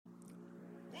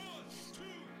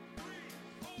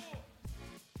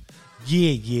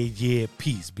Yeah.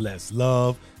 Peace, bless,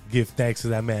 love. Give thanks to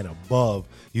that man above.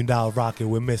 You now rocking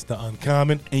with Mr.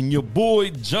 Uncommon. And your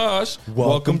boy, Josh.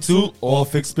 Welcome to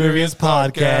Off Experience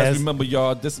Podcast. Remember,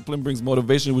 y'all, discipline brings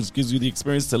motivation, which gives you the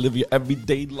experience to live your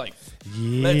everyday life.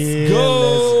 Yeah, Let's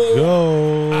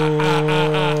go.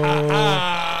 Let's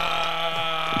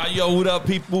go. Yo, what up,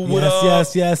 people? What up?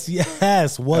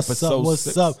 Yes. What's Episode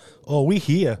 6. up? Oh, we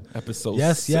here. Episode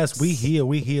Yes, 6. we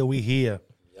here.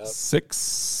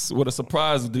 6. What a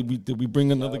surprise. Did we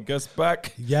bring another guest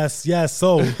back? Yes.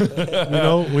 So, we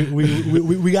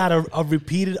got a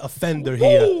repeated offender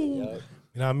here. You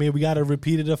know what I mean? We got a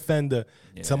repeated offender.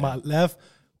 Yeah. To my left,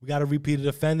 we got a repeated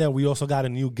offender. We also got a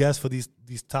new guest for these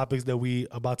topics that we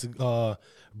about to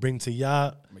bring to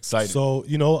y'all. I'm excited. So,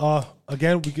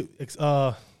 again, we could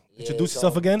introduce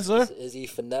yourself again, sir. It's Izzy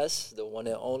Finesse, the one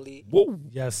and only. Woo.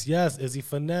 Yes. Izzy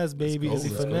Finesse, baby. Let's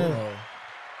Izzy go. Finesse.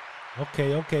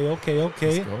 Okay.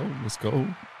 Let's go.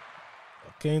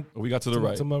 Okay. We got to the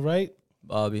right. To my right.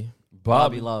 Bobby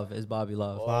Love. It's Bobby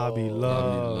Love. Bobby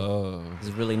Love.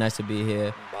 It's really nice to be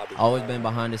here. Always been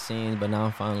behind the scenes, but now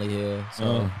I'm finally here.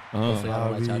 So hopefully I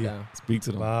don't let y'all down. Speak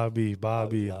to them.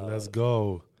 Bobby. Let's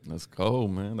go. Let's go,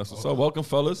 man. That's what's up. Welcome,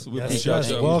 fellas. We Yes,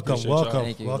 appreciate y'all. welcome.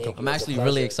 Thank you. Welcome. I'm actually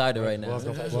really excited right now.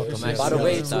 Welcome. I'm By actually the really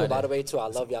way, excited. too, I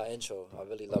love y'all intro. I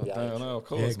really love y'all intro. No, of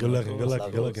course, Yeah, good man.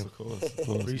 looking. Of course.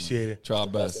 Appreciate it. Try our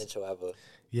Best best. intro ever.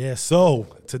 Yeah, so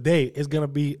today is gonna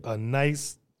be a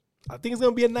nice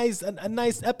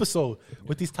episode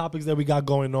with these topics that we got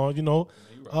going on.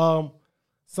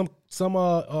 Some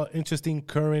interesting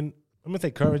current. I'm gonna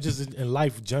say current, just in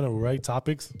life general, right?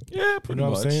 Topics. Yeah, pretty You know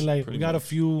much. what I'm saying? Like Pretty we got much. a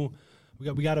few.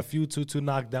 We got a few to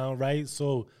knock down, right?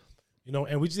 So, and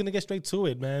we're just gonna get straight to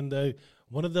it, man.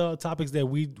 One of the topics that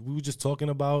we were just talking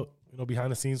about,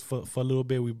 behind the scenes for a little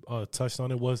bit, we touched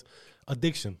on it, was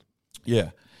addiction. Yeah.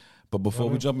 But before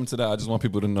we jump into that, I just want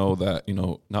people to know that,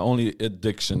 not only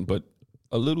addiction, but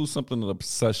a little something of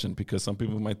obsession, because some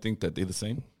people might think that they're the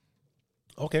same,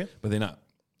 Okay. but they're not.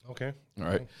 Okay. All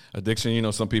right.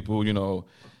 Addiction, some people,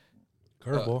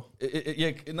 Curveball.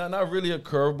 not really a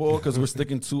curveball, because we're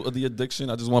sticking to the addiction.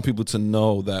 I just want people to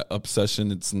know that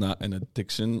obsession, it's not an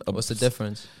addiction. What's the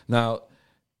difference? Now,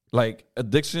 like,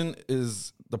 addiction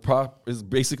is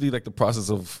basically like the process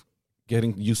of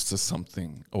getting used to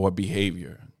something or a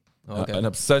behavior. Okay. An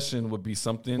obsession would be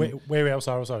something. Wait. I'm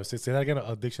sorry. Say that again.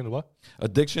 Addiction to what?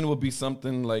 Addiction would be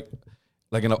something like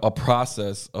a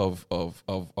process of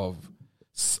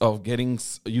getting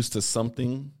used to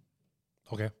something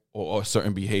Okay. or a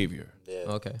certain behavior.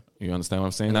 Yeah. Okay. You understand what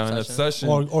I'm saying? An Now, an obsession?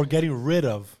 obsession Or getting rid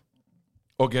of.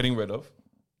 or getting rid of.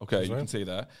 Okay, That's you right. can say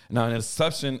that. Now, an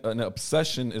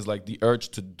obsession is like the urge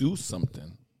to do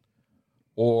something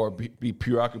or be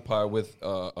preoccupied with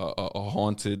a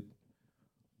haunted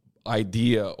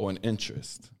idea or an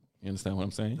interest. You understand what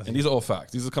I'm saying? And these are all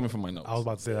facts. These are coming from my notes. I was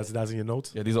about to say that's in your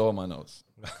notes. Yeah, these are all my notes.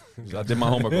 I did my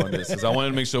homework on this because I wanted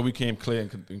to make sure we came clear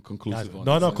and conclusive on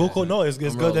this. No, cool. No, it's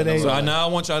good that they. So now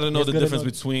I want y'all to know It's the good difference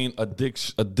enough. between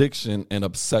addiction and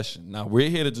obsession. Now, we're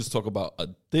here to just talk about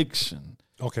addiction.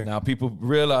 Okay. Now, people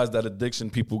realize that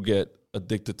people get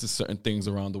addicted to certain things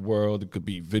around the world. It could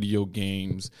be video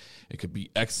games. It could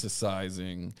be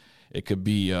exercising. It could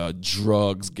be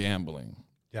drugs, gambling.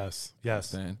 Yes.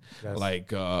 Understand? Yes. Like,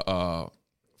 for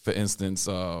instance,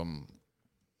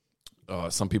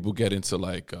 some people get into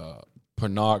like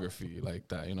pornography, like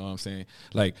that. You know what I'm saying?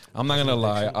 Like, I'm not gonna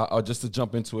lie. I'll just to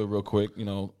jump into it real quick.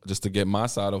 Just to get my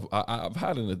side of. I've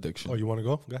had an addiction. Oh, you want to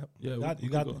go? Go ahead. Yeah, You we got. can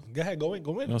go. Go ahead. Go in. You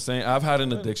know what I'm saying? I've had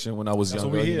an addiction when I was That's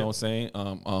what younger. we You know hear. what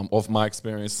I'm saying? Off my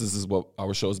experience, this is what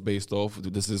our show is based off.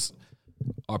 This is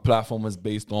our platform is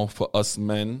based on for us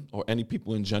men or any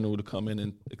people in general to come in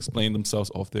and explain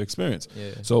themselves off their experience.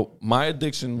 Yeah. So my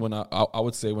addiction when I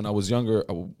would say when I was younger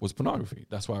was pornography.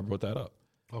 That's why I brought that up.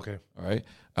 Okay. All right.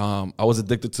 I was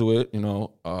addicted to it.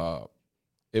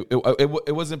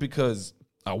 It wasn't because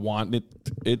I wanted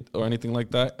it or anything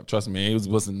like that. Trust me, I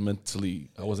wasn't mentally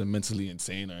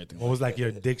insane or anything. What was like your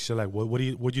addiction? Like what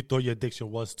you thought your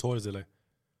addiction was towards it? Like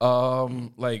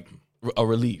Like a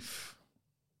relief.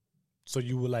 so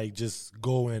you would like just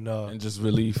go and just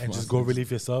relief. and just go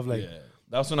relieve yourself. Like Yeah.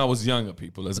 That's when I was younger,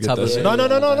 people. Let's get type that of shit. shit? no.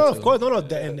 Yeah, Of course, no.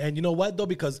 And you know what though?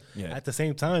 Because Yeah. at the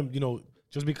same time,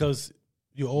 just because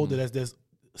you're older, there's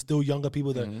still younger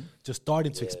people that just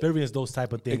starting to experience those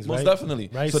type of things. Most right? definitely.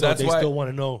 Right. So So, that's they why- still want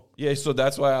to know. Yeah, so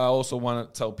that's why I also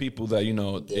want to tell people that,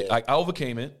 I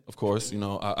overcame it, of course.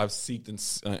 I've seeked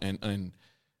and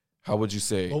how would you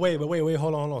say? But wait,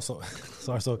 hold on. So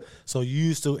sorry. So you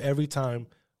used to every time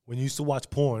when you used to watch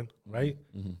porn, right?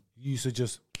 You used to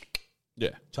just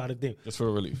Yeah. Try to think. Just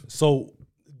for relief. So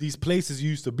these places you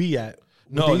used to be at.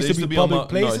 No, they used to be public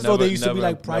places, or they used to be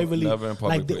like privately. Never in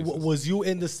public places. Was you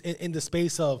in the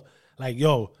space of like,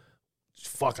 yo,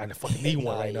 fuck, I fucking need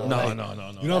one right now. No. You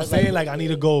know what I'm saying? Like I need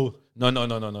to go. No.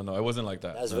 It wasn't like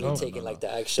that. That's really taking like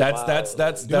the extra. That's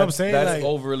you know what I'm saying? That's like,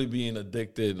 overly being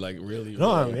addicted. Like really.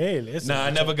 No, really. I mean, listen. Nah, I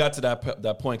never got to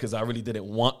that point because I really didn't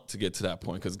want to get to that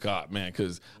point. Because God, man,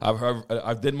 because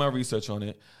I've did my research on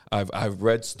it. I've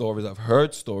read stories. I've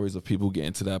heard stories of people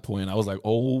getting to that point. And I was like,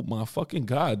 oh my fucking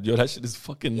God, yo, that shit is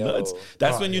fucking nuts.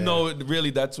 That's when you know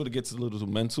really. That's when it gets a little too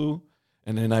mental.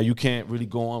 And then now you can't really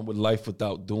go on with life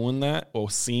without doing that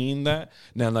or seeing that.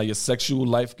 Now your sexual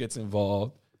life gets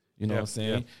involved. You know what I'm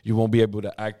saying? Yeah. You won't be able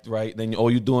to act right. Then all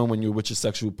you're doing when you're with your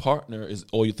sexual partner is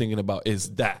all you're thinking about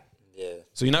is that. Yeah.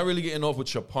 So you're not really getting off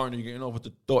with your partner. You're getting off with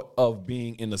the thought of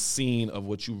being in the scene of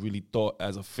what you really thought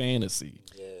as a fantasy.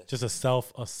 Yeah. Just a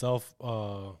self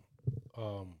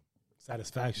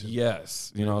satisfaction.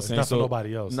 Yes. You know what I'm saying? Not for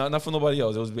nobody else. Not for nobody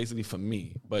else. It was basically for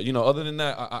me. But, other than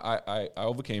that, I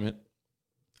overcame it.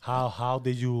 How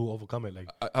did you overcome it? Like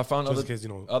I found other, case,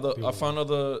 I found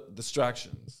other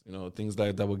distractions, things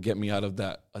that would get me out of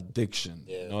that addiction.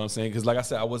 Yeah. You know what I'm saying? Because like I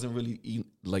said, I wasn't really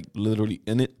literally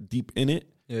in it, deep in it.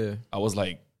 Yeah. I was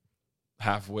like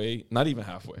halfway, not even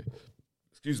halfway.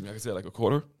 Excuse me, I could say like a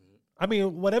quarter. I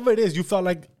mean, whatever it is, you felt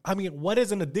like. I mean, what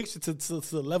is an addiction to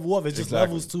the level of? It's just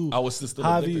levels to. I was still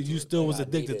how addicted. You still was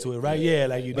addicted to it, right? Yeah,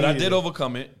 like you. But I did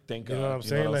overcome it. Thank God. You know what I'm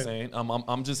saying? What I'm saying?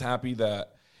 I'm just happy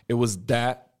that it was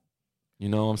that. You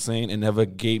know what I'm saying? It never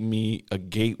gave me a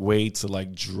gateway to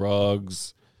like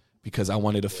drugs because I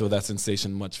wanted to feel that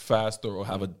sensation much faster or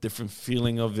have a different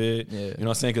feeling of it. Yeah. You know what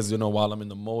I'm saying? Because, while I'm in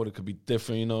the mode, it could be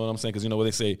different. You know what I'm saying? Because, what they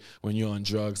say, when you're on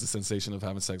drugs, the sensation of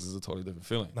having sex is a totally different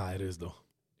feeling. Nah, it is though.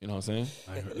 You know what I'm saying?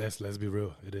 Let's be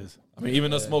real. It is. I mean,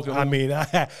 even the smoking. I mean,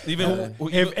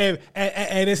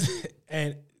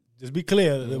 and just be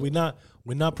clear that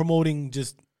we're not promoting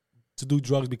just to do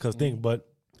drugs because thing, but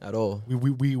at all.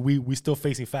 We still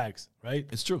facing facts, right?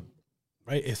 It's true.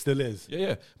 Right? It still is.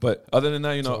 Yeah. But other than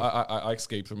that, I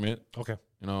escaped from it. Okay.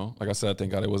 Like I said,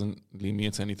 thank God it wasn't leading me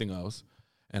into anything else.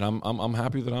 And I'm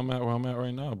happy that I'm at where I'm at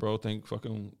right now, bro. Thank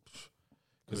fucking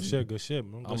good shit,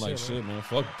 man. I'm like, shit, man.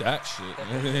 Fuck that shit.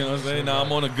 You know what I'm saying? Now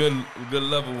I'm on a good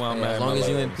level where I'm at. As long as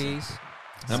you in peace.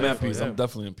 I'm at peace. I'm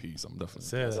definitely in peace.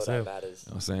 That's all that matters. You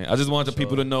know what I'm saying? I just want the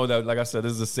people to know that, like I said,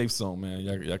 this is a safe zone, man.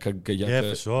 Y'all could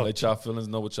for sure. let y'all feelings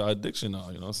know what y'all addiction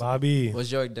are. You know what I'm saying? Bobby.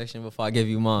 What's your addiction before I give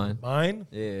you mine? Mine?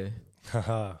 Yeah.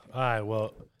 All right,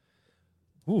 well.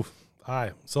 Oof. All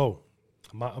right. So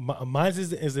mine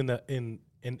is in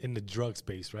the drug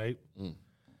space, right?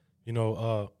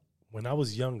 When I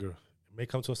was younger, it may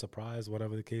come to a surprise,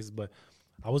 whatever the case, but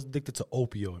I was addicted to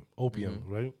opium,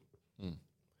 right?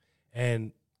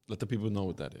 And let the people know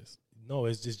what that is. No,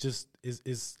 it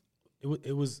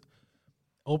was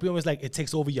opium is like it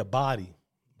takes over your body,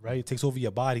 right? It takes over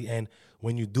your body, and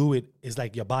when you do it, it's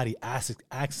like your body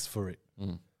asks for it.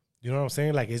 You know what I'm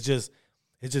saying? Like it's just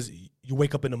you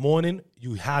wake up in the morning,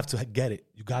 you have to get it.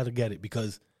 You got to get it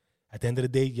because at the end of the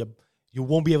day, you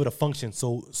won't be able to function.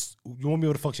 So you won't be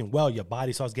able to function well. Your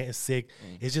body starts getting sick.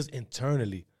 It's just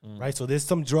internally, right? So there's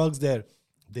some drugs that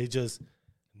they just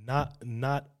not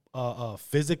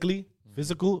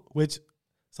physical, which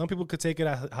some people could take it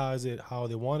as how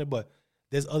they want it, but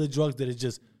there's other drugs that are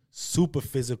just super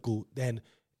physical. Then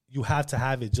you have to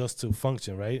have it just to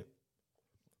function, right?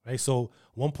 Right. So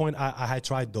one point I had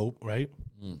tried dope, right,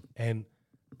 and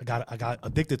I got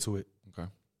addicted to it. Okay.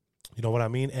 You know what I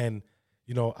mean? And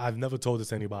I've never told this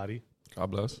to anybody. God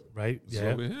bless. Right? Yeah.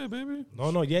 Yeah. Over here, baby.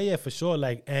 No, yeah, for sure.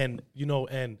 Like, and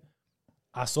and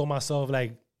I saw myself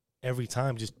like every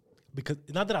time just because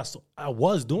not that I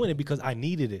was doing it because I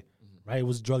needed it, right? It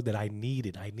was a drug that I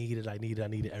needed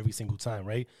every single time,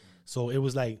 right? So it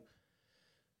was like,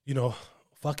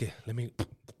 fuck it,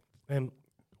 and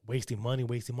wasting money,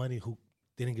 who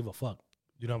didn't give a fuck?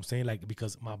 You know what I'm saying? Like,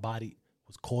 because my body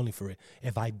was calling for it.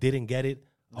 If I didn't get it,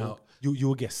 you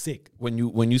would get sick. When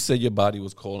you said your body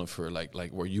was calling for it,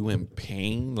 like were you in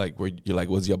pain? Like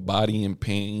was your body in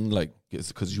pain? Like it's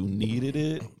because you needed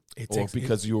it? Or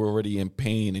because you were already in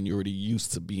pain and you're already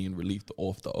used to being relieved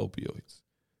off the opioids?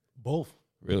 Both.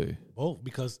 Really? Both.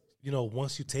 Because,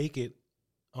 once you take it,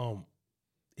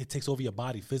 it takes over your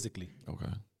body physically.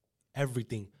 Okay.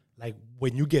 Everything. Like,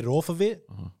 when you get off of it,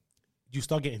 you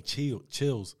start getting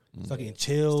chills. You start getting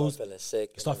chills.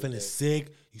 Start feeling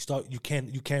sick. You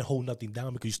can't hold nothing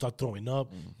down because you start throwing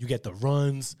up. You get the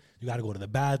runs. You got to go to the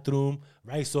bathroom,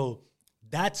 right? So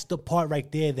that's the part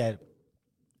right there that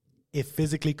it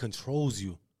physically controls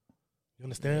you. You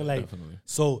understand? Yeah, like, definitely.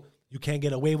 So you can't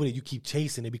get away with it. You keep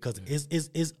chasing it because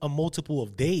it's a multiple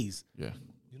of days. Yeah.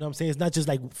 You know what I'm saying? It's not just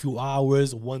like a few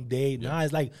hours, one day. Yeah. Nah,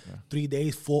 it's like 3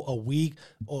 days, for a week,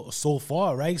 or so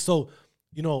far, right? So,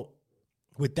 you know,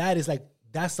 with that, it's like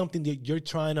that's something that you're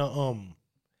trying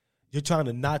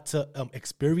to not to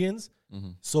experience.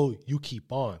 So you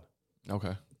keep on.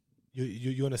 Okay.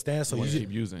 You understand? So you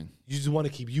keep using. You just want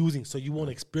to keep using, so you won't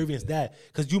experience that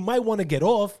because you might want to get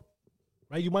off,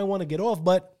 right? You might want to get off,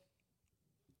 but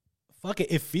fuck it,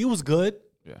 it feels good.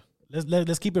 Yeah.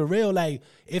 Let's keep it real. Like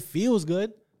it feels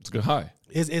good. It's a good high.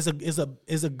 It's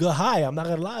a good high. I'm not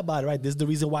gonna lie about it, right? This is the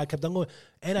reason why I kept on going.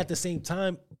 And at the same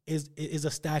time, is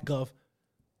a stack of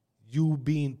you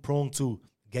being prone to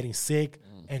getting sick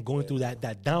and going through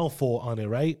that downfall on it,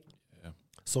 right? Yeah.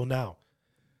 So now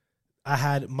I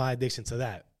had my addiction to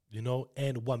that, you know,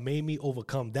 and what made me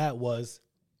overcome that was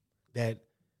that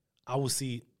I would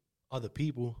see other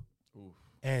people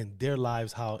and their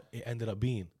lives, how it ended up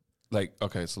being. Like,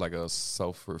 okay, so like a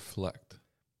self-reflect.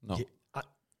 No. Yeah,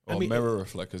 or mirror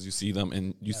reflect, because you see them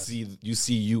and you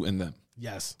see you in them.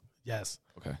 Yes.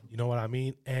 Okay. You know what I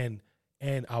mean? And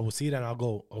I will see that and I'll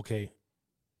go, okay,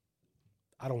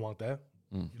 I don't want that.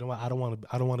 You know what? I don't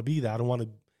want to be there. I don't want to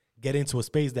get into a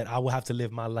space that I will have to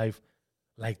live my life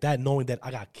like that, knowing that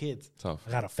I got kids. Tough.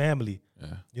 I got a family. Yeah.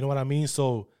 You know what I mean?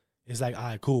 So it's like, all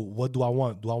right, cool. What do I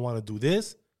want? Do I want to do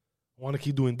this? I want to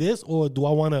keep doing this? Or do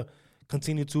I want to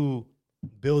continue to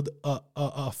build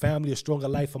a family, a stronger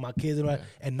life for my kids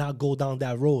and not go down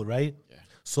that road, right? Yeah.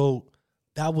 So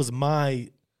that was my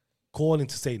calling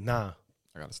to say, nah.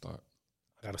 I got to start.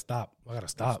 I gotta stop.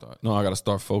 No, I gotta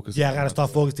start focusing. Yeah, I gotta start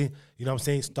focusing. You know what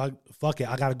I'm saying? Fuck it.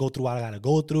 I gotta go through what I gotta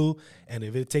go through. And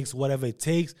if it takes whatever it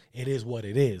takes, it is what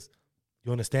it is.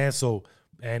 You understand? So,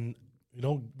 and you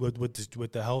know,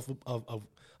 with the help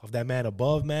of that man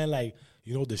above, man, like,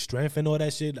 you know, the strength and all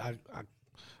that shit, I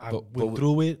went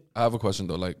through it. I have a question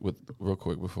though, like real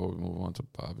quick before we move on to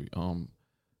Bobby.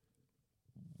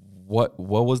 What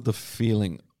was the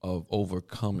feeling of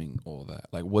overcoming all that?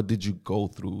 Like, what did you go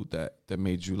through that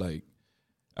made you like,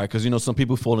 because, you know, some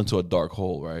people fall into a dark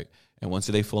hole, right? And once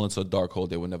they fall into a dark hole,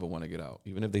 they will never want to get out,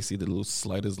 even if they see the little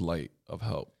slightest light of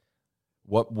help.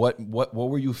 What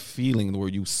were you feeling? Were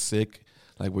you sick?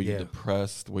 Like, were you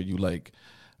depressed? Were you like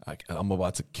I'm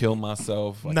about to kill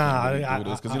myself?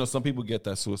 Because, you know, some people get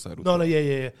that suicidal. No,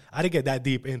 yeah. I didn't get that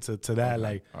deep into that. Okay.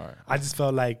 Like, all right. I just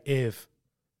felt like if,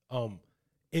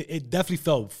 it definitely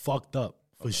felt fucked up.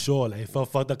 For sure. Like, it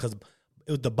felt fucked up because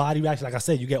it was the body reaction. Like I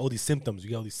said, you get all these symptoms.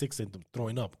 You get all these sick symptoms,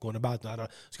 throwing up, going about. So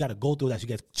you got to go through that. You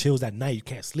get chills at night. You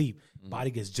can't sleep. Body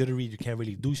gets jittery. You can't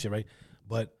really do shit, right?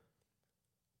 But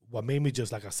what made me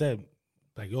just, like I said,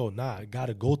 like, yo, nah, I got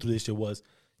to go through this shit was,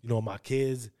 you know, my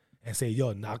kids and say,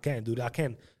 yo, nah, I can't do that.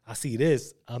 I see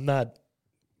this.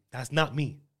 That's not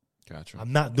me. Gotcha.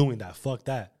 I'm not doing that. Fuck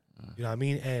that. You know what I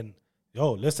mean? And,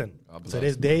 yo, listen, to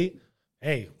this day,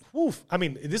 hey, woof. I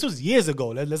mean, this was years ago.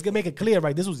 Let's make it clear,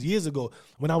 right? This was years ago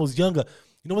when I was younger.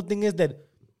 You know what the thing is that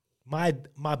my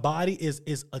body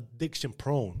is addiction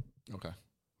prone. Okay.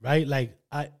 Right? Like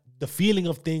the feeling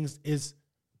of things is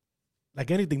like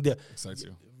anything that excites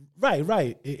you.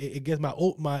 Right. It gets my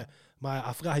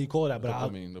I forgot how you call that, but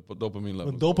the dopamine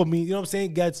level. Dopamine, you know what I'm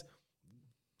saying,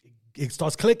 it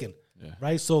starts clicking. Yeah.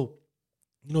 Right? So,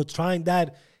 you know, trying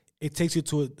that, it takes you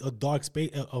to a dark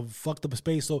space, a fucked up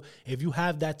space. So if you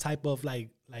have that type of like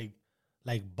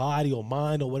body or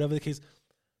mind or whatever the case,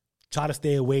 try to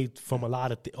stay away from a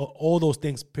lot of all those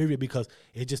things, period, because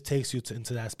it just takes you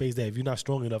into that space that if you're not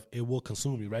strong enough, it will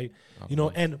consume you, right? Okay. You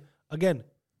know, and again,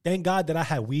 thank God that I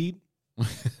had weed.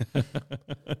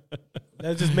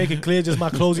 Let's just make it clear, just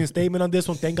my closing statement on this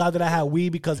one. Thank God that I had weed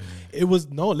because it was,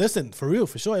 listen, for real,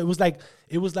 for sure. It was like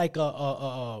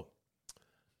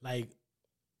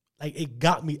it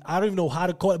got me. I don't even know how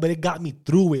to call it, but it got me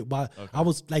through it. But okay. I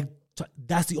was like,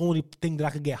 that's the only thing that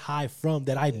I could get high from.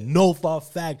 That I know for a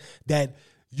fact that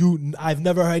I've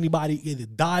never heard anybody either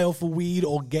die off of weed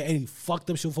or get any fucked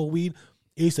up shit for weed.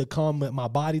 It used to calm my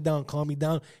body down, calm me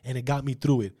down, and it got me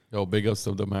through it. Yo, big ups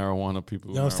to the marijuana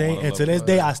people. You know what I'm saying? And to this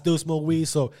day, I still smoke weed.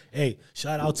 So, hey,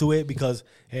 shout out to it because,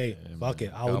 hey, fuck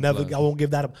it. I won't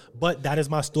give that up. But that is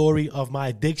my story of my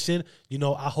addiction. You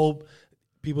know, I hope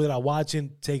people that are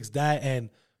watching takes that and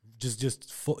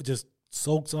just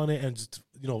soaks on it and just,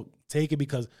 you know, take it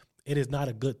because it is not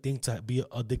a good thing to be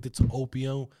addicted to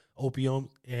opium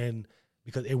and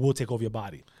because it will take over your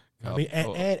body. You know what I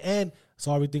mean? And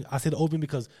sorry, I said opium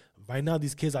because right now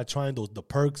these kids are trying the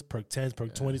perks, perk 10s,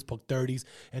 perk 20s, perk 30s,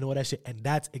 and all that shit. And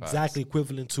that's exactly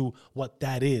equivalent to what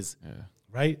that is. Yeah.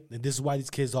 Right? And this is why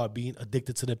these kids are being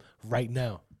addicted to them right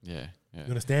now. Yeah. You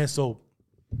understand? So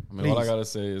I mean, all I gotta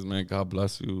say is, man, God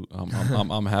bless you.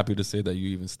 I'm happy to say that you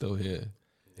even still here.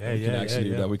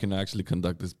 That we can actually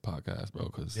conduct this podcast, bro.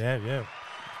 Cause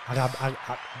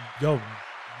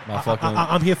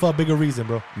I'm here for a bigger reason,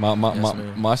 bro.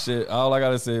 My shit. All I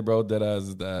gotta say, bro, that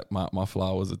is that my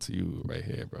flowers are to you right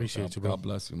here, bro. Appreciate you, bro. God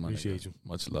bless you, man. Appreciate you.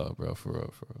 Much love, bro. For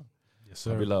real. Yes,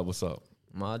 sir. Happy love. What's up?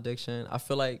 My addiction, I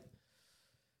feel like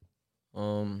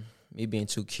me being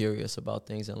too curious about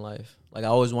things in life. Like I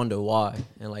always wonder why,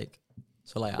 and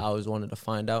I always wanted to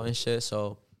find out and shit.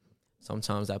 So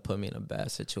sometimes that put me in a bad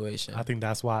situation. I think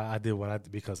that's why I did what I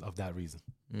did because of that reason.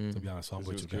 To be honest, so I'm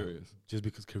with you. Curious. Just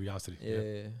because curiosity.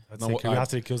 Yeah. I'd say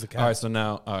curiosity kills the cat. All right, so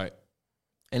now, all right.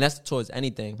 And that's towards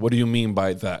anything. What do you mean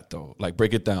by that, though? Like,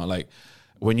 break it down. Like,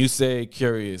 when you say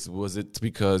curious, was it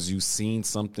because you seen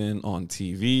something on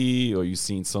TV, or you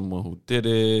seen someone who did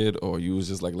it, or you was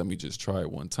just like, let me just try it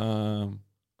one time?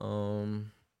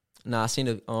 I seen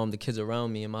the kids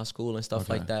around me in my school and stuff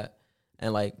like that.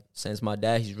 And like, since my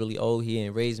dad, he's really old, he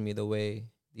ain't raised me the way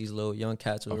these little young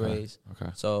cats were raised.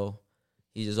 Okay. So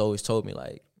he just always told me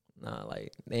like, nah,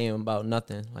 like they ain't about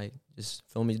nothing. Like just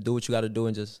feel me, do what you got to do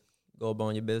and just go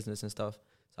about your business and stuff.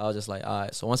 So I was just like, all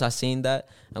right. So once I seen that,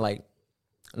 and like,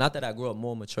 not that I grew up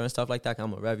more mature and stuff like that, 'cause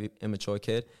I'm a very immature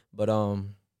kid, but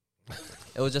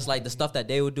it was just like the stuff that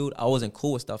they would do, I wasn't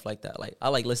cool with stuff like that. Like I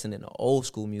like listening to old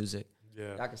school music.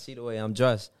 Yeah. I can see the way I'm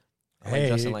dressed. I'm like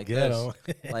dressing like this.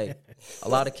 Like a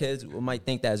lot of kids might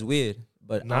think that's weird,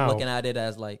 but I'm looking at it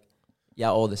as like,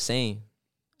 y'all all the same.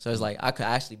 So it's like I could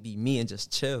actually be me and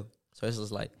just chill. So it's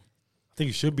just like, I think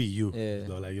you should be you. Yeah.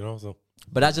 Though, like, you know, so.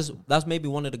 But that's maybe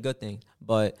one of the good things.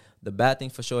 But the bad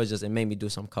thing for sure is just it made me do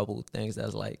some couple things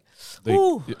that's like,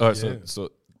 all right,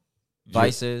 so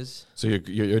vices. So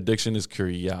your addiction is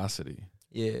curiosity.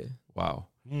 Yeah. Wow.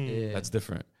 Yeah. That's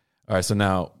different. All right, so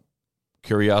now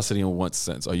curiosity in what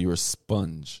sense? Are you a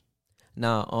sponge?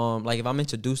 Nah, like if I'm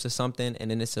introduced to something and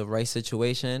then it's a right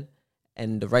situation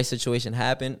and the right situation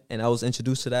happened and I was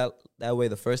introduced to that way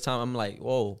the first time, I'm like,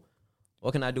 whoa,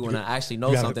 what can I do when I actually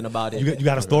know something about it? You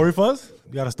got a story for us?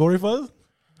 You got a story for us?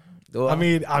 I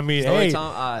mean, hey,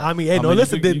 no,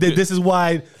 listen, this is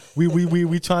why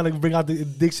we trying to bring out the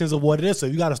addictions of what it is. So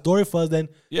you got a story for us then?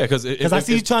 Yeah, because I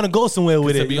see you trying to go somewhere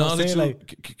with it. To be honest with you,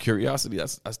 like, curiosity,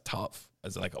 that's tough.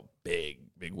 That's like a big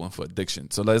one for addiction.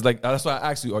 So that's why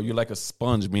I asked you, are you like a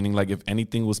sponge? Meaning like if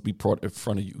anything was to be brought in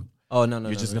front of you, oh no,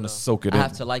 you're just gonna soak it in. I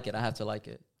have to like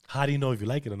it. How do you know if you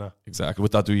like it or not? Exactly,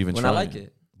 without you even when trying. I like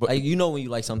it. But like, you know when you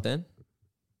like something.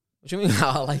 What you mean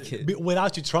how I like it?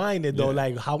 Without you trying it though,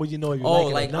 like how would you know if you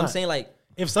like it or not? I'm saying like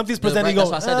if something's presenting, that's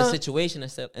why I said the situation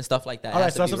and stuff like that. All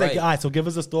right, so that's what I'm saying. All right, so give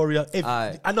us a story.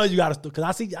 I know you got a story because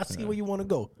I see where you want to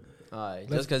go. All right,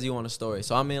 just because you want a story.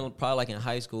 So I'm probably like in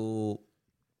high school,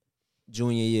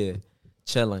 junior year,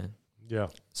 chilling. Yeah.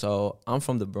 So I'm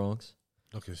from the Bronx.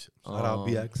 Okay. Shout out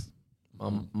BX.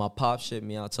 My pop shipped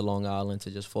me out to Long Island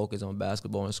to just focus on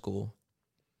basketball in school.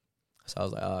 So I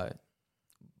was like, all right.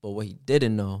 But what he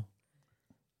didn't know,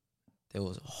 there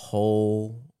was a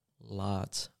whole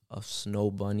lot of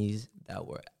snow bunnies that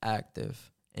were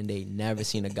active, and they never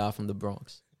seen a guy from the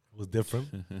Bronx. It was different.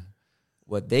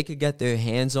 What they could get their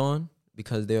hands on,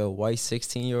 because they're a white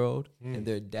 16-year-old, and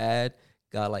their dad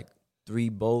got like 3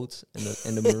 boats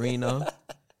in the marina,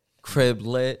 crib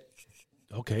lit.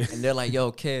 Okay. And they're like,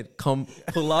 yo, kid, come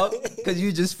pull up because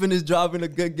you just finished driving a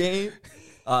good game.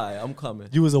 All right, I'm coming.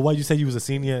 You was a what? You said you was a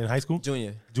senior in high school?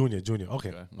 Junior.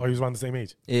 Okay. Or you was around the same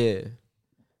age? Yeah.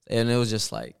 And it was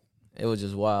just like, it was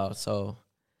just wild. So,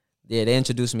 yeah, they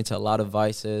introduced me to a lot of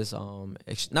vices. I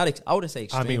wouldn't say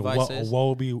extreme vices. What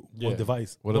would be one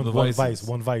device? What are the vices?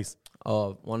 One vice.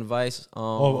 One vice.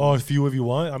 Or a few if you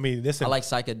want. I mean, listen. I like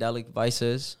psychedelic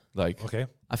vices. Like, okay.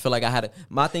 I feel like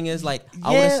my thing is like,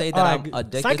 I wouldn't say that I'm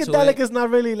addicted to it. Psychedelic is not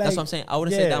really like. That's what I'm saying. I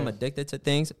wouldn't say that I'm addicted to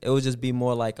things. It would just be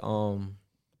more like,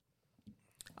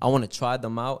 I want to try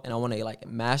them out and I want to like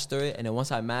master it. And then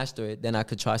once I master it, then I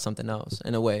could try something else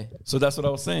in a way. So that's what I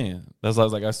was saying. That's what I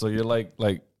was like, so you're like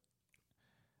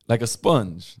a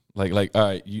sponge. Like, all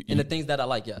right. And the things that I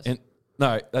like, yes. And all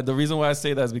right, the reason why I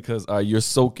say that is because you're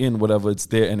soak in whatever it's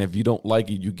there. And if you don't like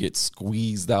it, you get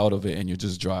squeezed out of it and you're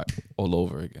just dry all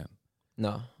over again.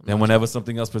 No. And whenever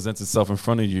something else presents itself in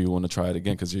front of you, you want to try it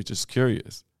again because you're just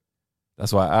curious.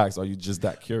 That's why I asked, are you just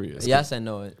that curious? Yes and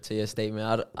no to your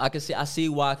statement. I see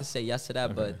why I could say yes to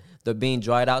that, but the being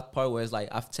dried out part where it's like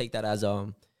I take that as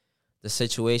the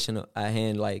situation at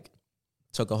hand like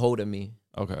took a hold of me.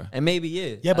 Okay. And maybe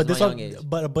yeah,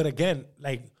 but but again,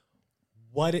 like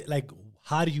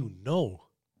how do you know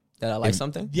that I like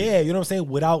something? Yeah, you know what I'm saying?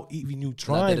 Without even you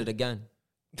trying. I did it again.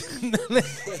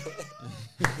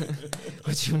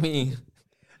 What you mean?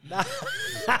 And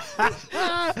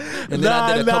then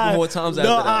I did a couple more times after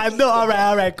that. I know. All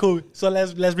right, cool. So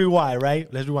let's rewind,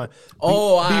 right? Let's rewind.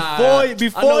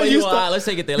 Before you start, let's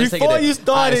take it there. Before you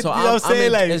started, you know what I'm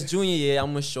saying? Like, it's junior year.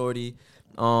 I'm with Shorty.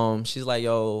 She's like,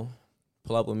 yo,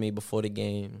 pull up with me before the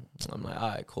game. I'm like, all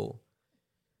right, cool.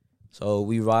 So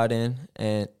we ride in,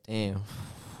 and damn,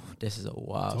 this is a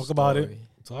wild Talk story.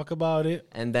 Talk about it.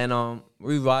 And then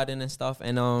we riding and stuff,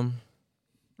 and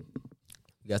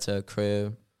we got to her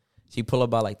crib. She pull up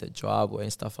by like the driveway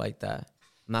and stuff like that.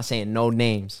 I'm not saying no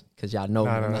names, because y'all know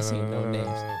me. I'm not saying no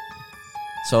names.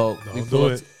 So we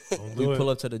pull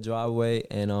up to the driveway,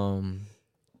 and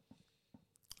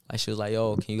like she was like,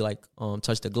 yo, can you like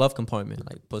touch the glove compartment,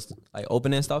 like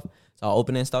open it and stuff. So I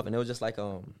open it and stuff, and it was just like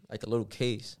a little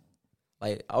case,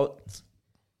 like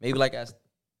maybe like as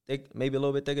thick, maybe a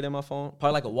little bit thicker than my phone,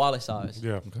 probably like a wallet size.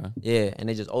 Yeah. Okay. Yeah, and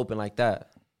it just opened like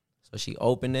that. So she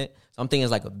opened it. So I'm thinking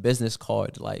it's like a business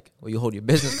card, like where you hold your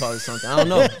business card or something. I don't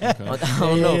know. I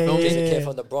don't know. Feel me? Just a kid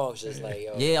from the Bronx, just like,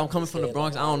 yo. Yeah, I'm coming from the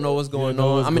Bronx. I don't know what's going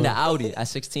on. I'm in the Audi at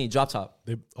 16, drop top.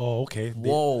 Okay.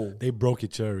 Whoa. They broke your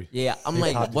cherry. Yeah, I'm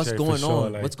like, what's going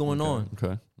on? What's going on?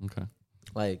 Okay.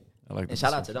 Like, I like and that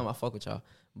shout out to them. I fuck with y'all.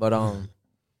 But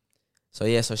so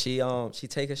yeah, so she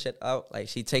take her shit out. Like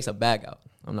she takes her bag out.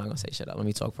 I'm not gonna say shit out. Let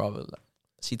me talk properly.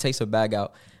 She takes her bag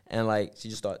out, and like she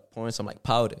just start pouring some like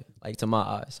powder like to my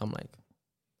eyes. I'm like,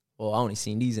 well, I only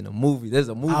seen these in a movie. There's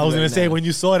a movie. I was right gonna say now. when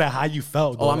you saw that, how you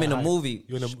felt? Oh, I'm in a movie.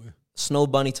 You in a Snow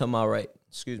Bunny to my right.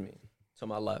 Excuse me, to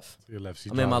my left. your left.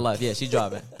 I'm in my left. Yeah, she's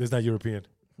driving. This is not European.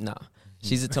 Nah,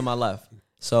 she's to my left.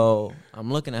 So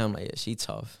I'm looking at him like, yeah, she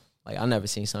tough. Like I never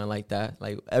seen something like that.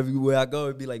 Like everywhere I go,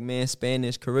 it'd be like, man,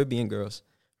 Spanish, Caribbean girls,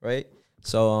 right?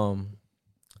 So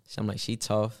I'm like, she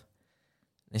tough.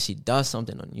 And she does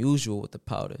something unusual with the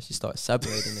powder. She starts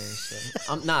separating it and shit.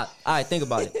 I'm not. All right, think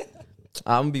about it.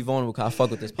 I'm gonna be vulnerable because I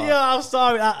fuck with this powder. Yeah, I'm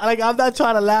sorry. I'm not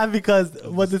trying to laugh because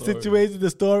what the situation, the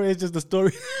story is just the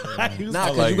story. Nah,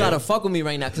 because you gotta fuck with me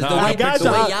right now. Because the I way got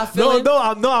y'all feeling.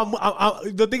 I'm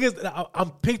the thing is,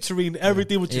 I'm picturing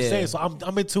everything what you're saying, so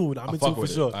I'm in tune. I'm in tune for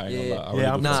sure.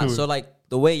 Nah, so like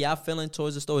the way y'all feeling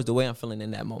towards the story is the way I'm feeling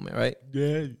in that moment, right?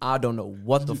 Yeah. I don't know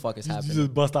what the fuck is You happening.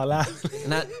 just bust out laughing.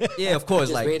 And yeah, of course.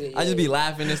 Like read it, I just be yeah.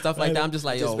 laughing and stuff like that. I'm just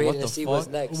like, yo, what the see what's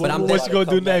fuck? next. But I'm what you gonna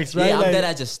do next, right? Yeah, I'm Like- dead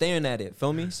at just staring at it.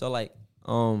 Feel me? So like,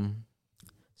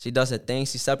 she does her thing.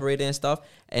 She separated and stuff,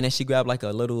 and then she grabbed like a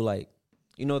little like,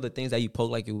 you know, the things that you poke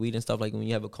like your weed and stuff, like when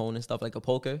you have a cone and stuff, like a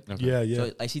poker. Yeah.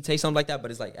 So like she takes something like that, but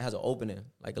it's like it has an opening,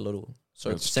 like a little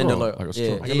sort of Like a straw, cinder. like a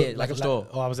straw. Like a straw.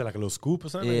 Oh, I was like a little scoop or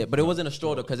something. Yeah, but it wasn't a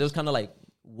straw though, because it was kind of like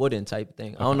wooden type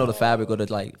thing. I don't know the fabric or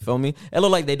the like. Feel me? It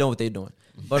looked like they know what they're doing.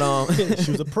 But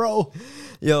She was a pro.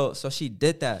 yo, so she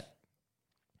did that,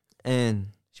 and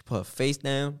she put her face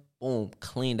down. Boom,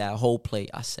 cleaned that whole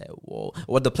plate. I said, whoa.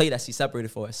 Or the plate that she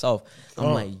separated for herself.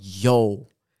 I'm like, yo.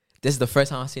 This is the first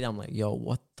time I see that. I'm like, yo,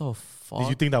 what the fuck? Did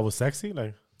you think that was sexy?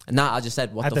 Like, Nah, I just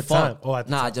said, what At the the fuck? time. Oh, at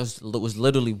the Nah, time. I just was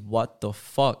literally, what the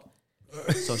fuck?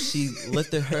 So she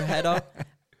lifted her head up,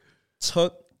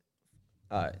 all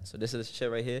right, so this is the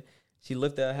shit right here. She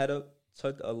lifted her head up,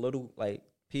 took a little, like,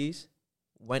 piece,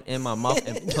 went in my mouth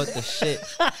and put the shit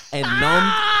and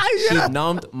she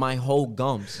numbed my whole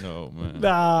gums. No, man.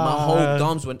 nah. My whole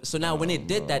gums went. So now when it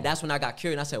did that, that's when I got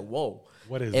curious and I said, whoa.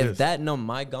 What is if this? that numbed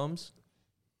my gums,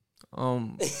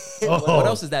 Oh. what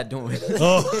else is that doing?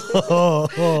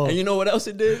 Oh. And you know what else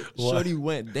it did? What? Shorty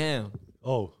went down.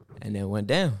 Oh. And then went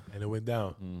down. And it went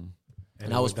down. And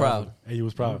it I was went down. proud. And you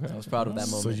was proud. I was proud of that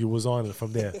moment. So you was on it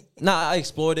from there. Nah, I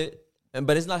explored it.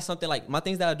 But it's not something like, my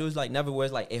things that I do is like never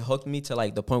was like, it hooked me to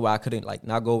like the point where I couldn't like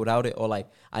not go without it or like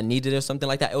I needed it or something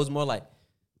like that. It was more like,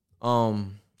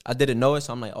 I didn't know it.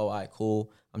 So I'm like, oh, all right,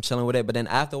 cool. I'm chilling with it. But then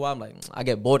after a while, I'm like, I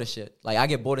get bored of shit. Like I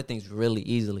get bored of things really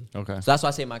easily. Okay. So that's why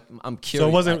I say I'm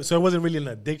curious. So it wasn't really an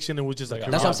addiction. It was just like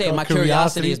That's what I'm saying. My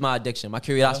curiosity is my addiction. My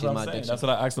curiosity is my addiction. That's what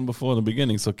I asked him before in the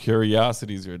beginning. So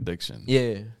curiosity is your addiction.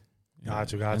 Yeah.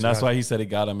 Got you. And that's why he said it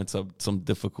got him into some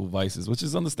difficult vices, which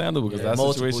is understandable because that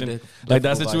multiple situation, difficult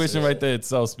that situation vices. right there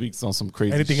itself speaks on some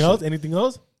crazy Anything shit. else? Anything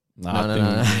else? Nah, No.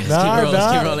 I think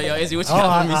Let's keep rolling. Yo, Izzy, what you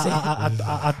got for me?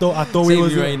 I thought we Save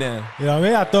was me right now. You know what I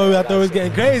mean? I thought it was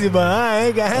getting crazy, but I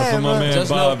ain't got That's half. what my man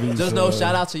Bobby Just know, said.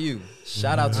 shout out to you.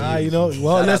 Shout out to you. You know,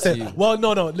 well, Shout out to listen. you. Well,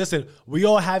 no, listen. We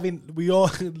all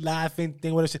laughing,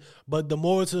 thing with shit. But the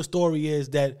moral to the story is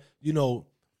that you know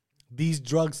these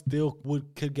drugs still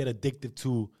could get addictive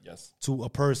to a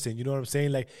person. You know what I'm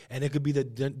saying? Like, and it could be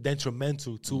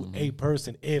detrimental to a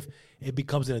person if it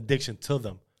becomes an addiction to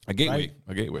them. A gateway. Right?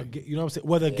 A gateway. You know what I'm saying?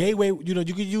 Well, the gateway. You know,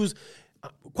 you could use.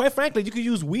 quite frankly, you can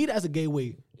use weed as a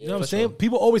gateway. You know what I'm saying?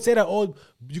 People always say that, oh,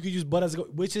 you can use bud as a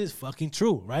gateway, which is fucking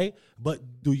true, right? But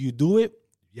do you do it?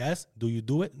 Yes. Do you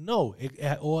do it? No.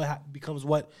 It all becomes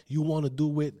what you want to do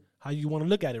with how you want to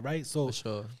look at it, right? So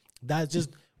that's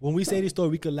just, when we say these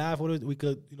stories, we could laugh with it, we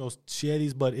could, share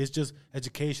these, but it's just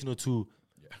educational to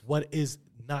what is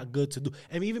not good to do.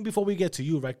 And even before we get to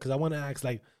you, right? Because I want to ask,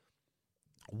 like,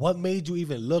 what made you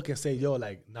even look and say, yo,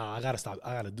 like, nah, I gotta stop.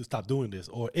 Stop doing this.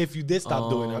 Or if you did stop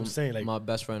doing it, I'm saying, like, my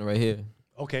best friend right here.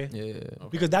 Okay. Yeah. Okay.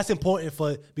 Because that's important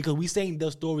because we saying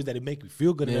those stories that it make you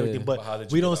feel good and everything, but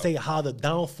we don't say how the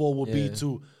downfall will be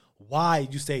to why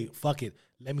you say, fuck it,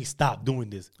 let me stop doing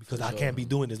this because I can't be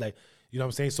doing this. Like, you know what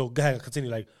I'm saying? So go ahead, continue.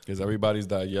 Like, because everybody's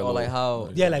that yellow. Or like how?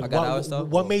 Yeah, like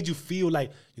what made you feel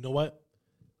like, you know what?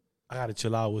 I gotta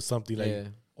chill out with something like,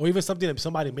 or even something that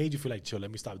somebody made you feel like, chill,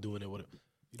 let me stop doing it.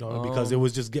 You know what I mean? Because it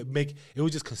was just it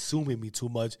was just consuming me too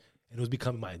much, and it was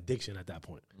becoming my addiction at that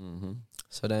point. Mm-hmm.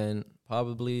 So then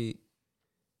probably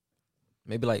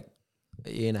maybe like a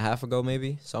year and a half ago,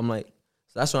 maybe. So I'm like,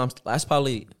 that's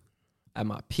probably at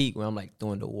my peak when I'm like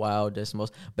doing the wildest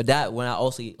most. But that when I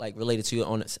also like related to you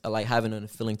on like having a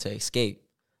feeling to escape,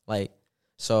 like,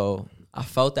 so I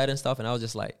felt that and stuff, and I was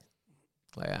just like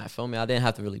I feel me. I didn't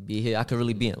have to really be here. I could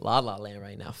really be in La La Land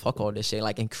right now. Fuck all this shit.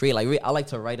 Like, and create. Like, I like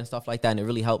to write and stuff like that, and it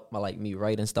really helped me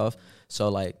write and stuff. So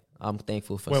like, I'm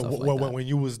thankful for stuff like that. When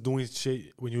you was doing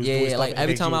shit, when you was doing stuff, like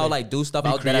every time I would like do stuff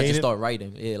out there, I just start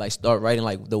writing. Yeah, like start writing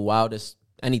like the wildest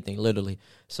anything, literally.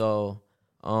 So,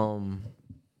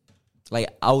 like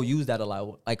I would use that a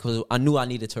lot, like because I knew I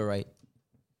needed to write,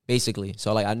 basically.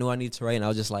 So like I knew I needed to write, and I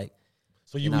was just like,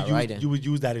 so you would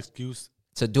use that excuse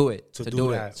to do it, to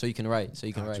do it, so you can write,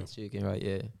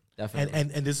 yeah, definitely.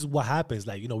 And this is what happens,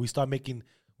 like, we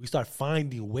start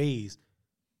finding ways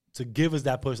to give us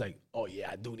that push, like, oh yeah,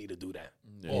 I do need to do that,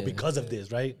 or because of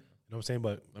this, right? You know what I'm saying?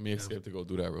 But let me escape to go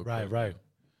do that real quick. Right,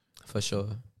 for sure.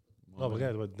 Oh my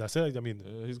God, but that's it. I mean,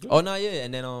 he's good. Oh no, yeah.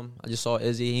 And then I just saw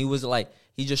Izzy. He was like,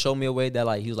 he just showed me a way that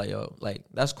like he was like, yo, like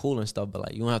that's cool and stuff, but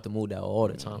like you don't have to move that all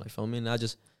the time. Like, feel me? And I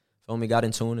just got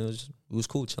in tune. It was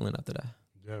cool chilling after that.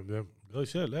 Yeah. Good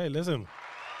shit. Hey, listen. You know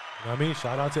what I mean?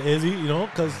 Shout out to Izzy,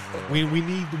 because we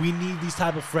need these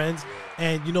type of friends.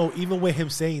 And, even with him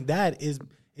saying that is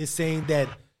saying that,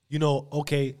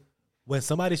 okay, when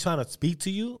somebody's trying to speak to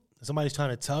you, somebody's trying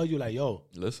to tell you like, yo,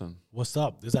 listen, what's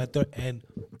up? This, that, third. And,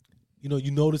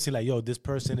 you noticing like, yo, this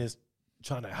person is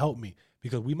trying to help me,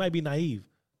 because we might be naive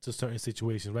to certain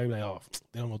situations, right? Like, oh,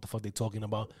 they don't know what the fuck they talking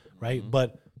about, right? Mm-hmm.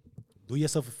 But do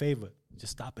yourself a favor.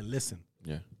 Just stop and listen.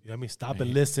 Yeah. You know what I mean? Stop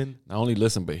and listen. Not only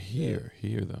listen, but hear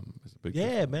them. It's a big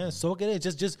difference. Man. Soak it in.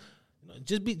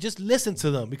 Just listen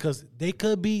to them, because they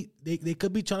could be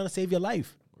trying to save your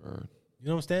life. Word. You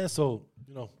know what I'm saying? So,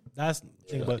 that's the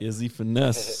thing. But Izzy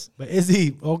Finesse. But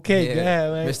Izzy, okay,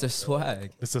 man. Mr.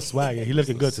 Swag. Mr. Swag. Yeah, he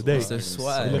looking good today. Mr.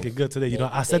 Swag. He looking good today.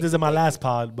 I said this in my last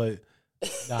pod, but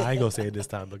I ain't gonna say it this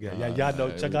time. But y'all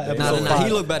know. Check out episode 5.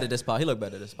 He looked better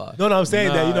this pod. No, I'm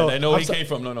saying that. I know where he came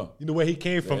from. No. You know where he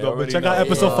came from, though. But check out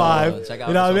episode 5. Check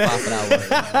out episode 5 for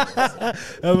that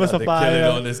one. Episode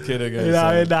 5. On this kid again.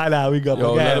 Nah, we go.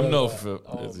 Yo, let him know.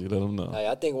 Izzy, let him know.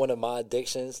 I think one of my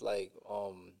addictions,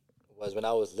 was when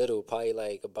I was little, probably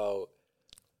like about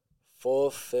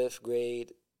 4th, 5th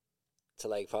grade to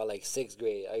probably 6th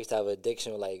grade. I used to have an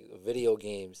addiction with video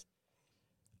games.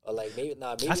 Or maybe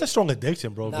that's a strong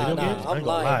addiction, bro. Video games. I'm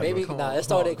lying. Maybe it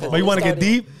started because. But you want to get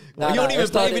deep? You don't even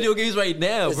play video games right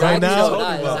now, exactly,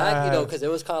 bro. Exactly, because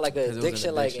it was kind of like an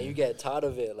addiction, and you get tired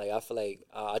of it. I feel like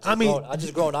I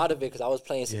just grown out of it because I was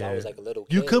playing since I was a little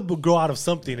kid. You could grow out of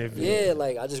something if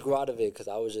I just grew out of it because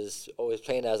I was just always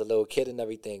playing as a little kid and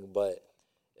everything. But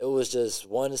it was just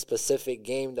one specific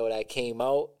game though that came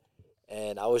out,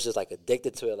 and I was just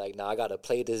addicted to it. I gotta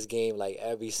play this game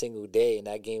every single day, and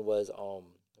that game was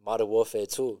Modern Warfare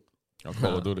 2.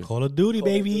 Call of Duty. Call of Duty,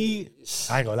 baby.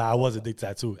 I ain't gonna lie, I was addicted to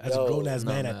that too. As a grown-ass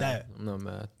man at that. I'm not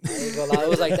mad. I ain't gonna lie. It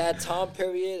was that time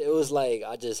period. It was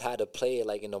I just had to play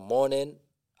it in the morning.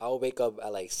 I would wake up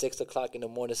at 6 o'clock in the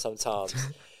morning sometimes.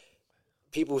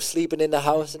 People sleeping in the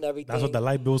house and everything. That's what the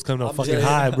light bills coming up fucking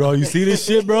high, bro. You see this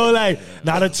shit, bro?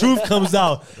 Now the truth comes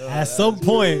out at some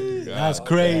point. That's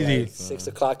crazy. 6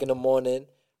 o'clock in the morning,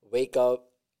 wake up,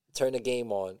 turn the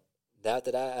game on.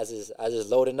 After that, as it's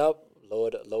loading up,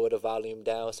 lower the volume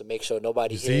down to make sure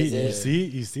nobody hears it.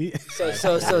 You see.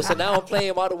 So now I'm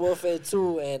playing Modern Warfare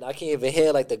 2, and I can't even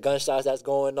hear the gunshots that's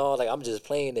going on. I'm just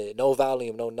playing it, no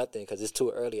volume, no nothing, because it's too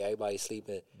early. Everybody's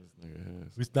sleeping.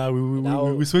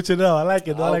 We switch it up. I like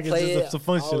it. I like it. It's a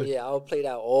fun shit. Yeah, I would play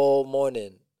that all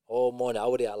morning. I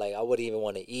wouldn't even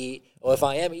want to eat, or if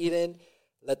I am eating,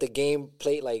 let the game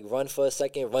plate like run for a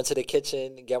second, run to the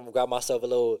kitchen, grab myself a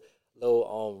little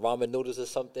ramen noodles or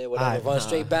something, whatever, run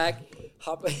straight back,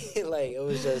 hop in. Like, it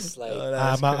was just like,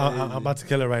 I'm about to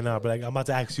kill it right now, but like, I'm about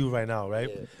to ask you right now, right?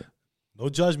 Yeah. No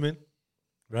judgment,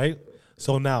 right?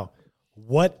 So now,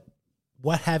 what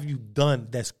have you done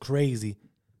that's crazy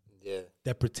yeah.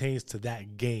 that pertains to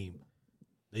that game?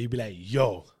 That you'd be like,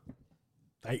 yo,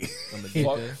 like,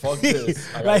 fuck this.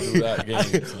 I gotta do that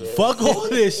game. fuck all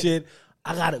this shit.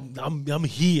 I'm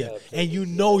here, and you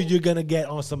know you're gonna get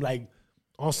on some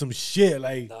shit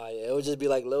like. Nah, yeah, it would just be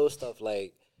like little stuff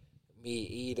like me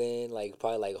eating, like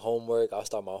probably like homework. I'll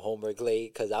start my homework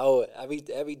late because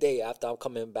every day after I'm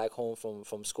coming back home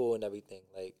from school and everything,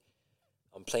 like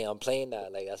I'm playing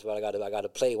that. Like that's what I gotta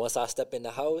play. Once I step in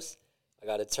the house, I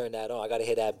gotta turn that on. I gotta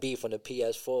hear that beat from the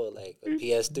PS4, like or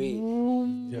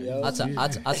PS3.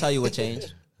 I'll tell you what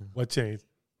changed. What changed?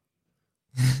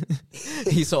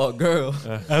 He saw a girl.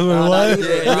 That's what it was?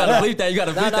 Yeah, you gotta bleep that. You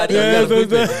gotta bleep that. You gotta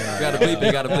bleep it. You gotta bleep it.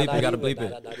 You gotta bleep it. You gotta bleep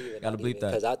it. Gotta bleep that.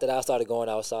 Because after that, I started going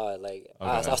outside. Like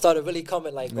I started really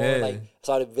coming, like going, like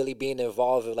started really being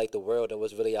involved with like the world and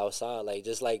what's really outside, like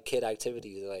just like kid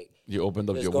activities. Like You opened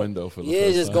up your window for the yeah,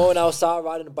 first just time. going outside,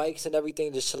 riding the bikes and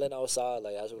everything, just chilling outside.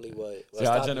 Like that's really what. See,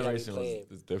 our stopped me, like, generation playing.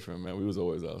 is different, man. We was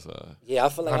always outside. Yeah, I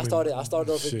feel like I started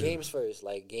off shit. with games first,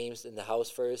 like games in the house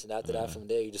first, and after that, from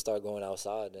there, you just start going outside.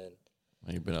 And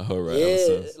Man, you've been a hood rat yeah,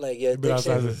 ever since. like your been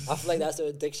addiction. outside. I feel like that's an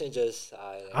addiction. Just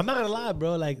I'm not gonna lie,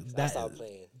 bro. Like I stopped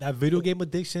playing. that video game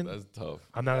addiction. That's tough.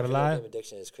 I'm not gonna Video lie. game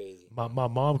addiction is crazy. My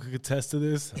mom could attest to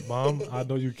this. Mom, I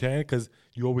know you can because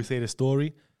you always say the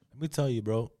story. Let me tell you,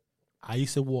 bro. I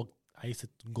used to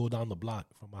go down the block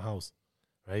from my house,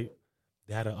 right?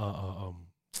 They had a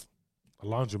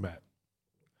laundromat.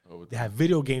 Oh, They had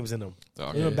video games in them.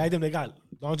 You know, back then they got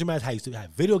laundromats. How used to have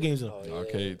video games in them.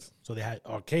 Arcades. So they had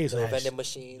arcades. So they had Vending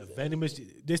machines. the vending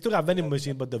machine. They still got vending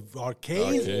machines, but the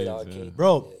arcades, Arcades, arcade. yeah.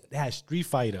 bro. They had Street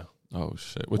Fighter. Oh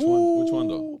shit. Which one? Which one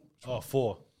though?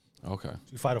 4. Okay.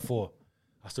 Street Fighter 4.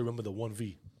 I still remember the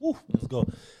 1V. Woo, let's go.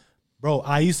 Bro,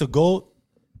 I used to go,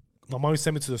 my mom used to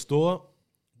send me to the store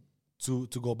to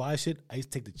go buy shit. I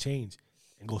used to take the change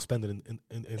and go spend it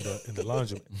in the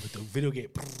laundry with the video game.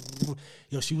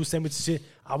 Yo, she would send me to shit.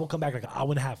 I would come back like an hour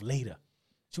and a half later.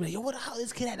 She would be like, yo, what the hell is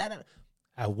this kid at?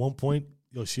 At one point,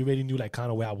 yo, she already knew like kind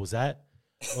of where I was at.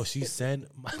 Yo, she sent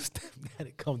my stepdad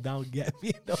to come down and get me.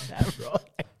 You know that, bro?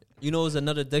 You know, it was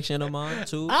another addiction of mine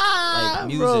too. Like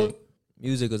music. Bro.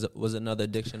 Music was another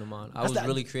addiction of mine. I was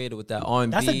really creative with that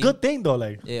R&B. That's a good thing though.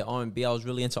 Like, Yeah, R&B. I was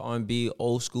really into R&B,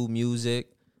 old school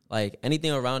music, like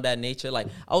anything around that nature. Like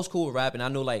I was cool with rap, and I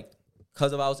know like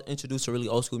because I was introduced to really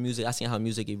old school music, I seen how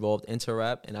music evolved into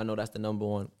rap, and I know that's the number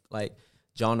one like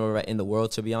genre in the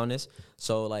world, to be honest.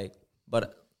 So like,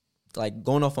 but like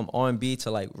going off from R&B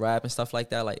to like rap and stuff like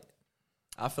that, like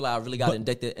I feel like I really got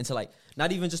addicted into like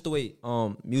not even just the way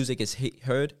music is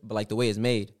heard, but like the way it's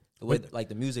made. The way like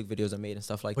the music videos are made and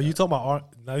stuff like that. but you talk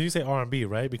about now you say R&B,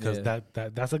 right? Because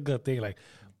that's a good thing. Like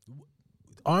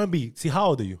R&B. See, how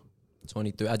old are you?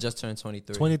 23. I just turned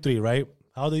 23. 23, right?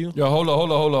 How old are you? Yo, hold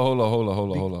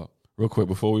on. Real quick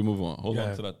before we move on. Hold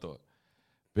on to that thought.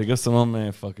 Big ups to my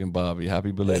man fucking Bobby.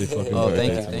 Happy belated fucking Oh,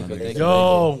 birthday. thank you.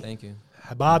 Yo. Thank you.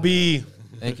 Bobby.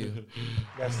 Thank you.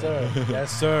 Yes, sir.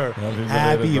 Yes, sir. Happy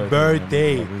Happy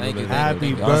birthday. Thank you. Happy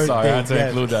I'm birthday. sorry, I had to Yes.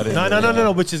 include that in No, there.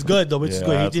 no, which is good, though, which is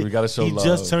Yeah, good. we gotta show he love.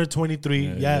 just turned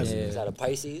 23. Yes. Is that a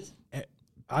Pisces?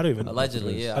 I don't even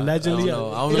Allegedly, yeah. Allegedly. I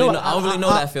don't really know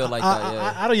that feel like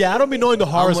that. Yeah. I don't be knowing the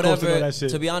horoscope to know that shit.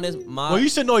 To be honest, well, you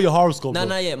should know your horoscope. Nah, though.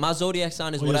 not yet. My zodiac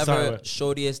sign is What your sign, whatever right?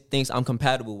 Shorty is thinks I'm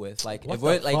compatible with. Like What if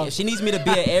we're the like fuck? if she needs me to be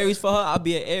an Aries for her, I'll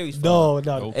be an Aries for her.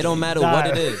 No. It don't matter Nah. what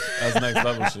it is. That's next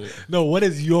level shit. No, what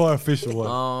is your official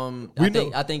one?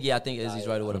 I think Izzy's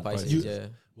right with a Pisces. You- Yeah.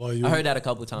 Well, I heard that a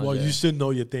couple times. Well, yeah. you should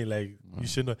know your thing. Like you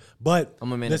should know. But I'm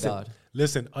a man of God.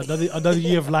 Listen, another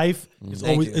year of life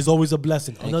is always a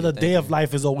blessing. Another day of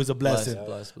life is always a blessing.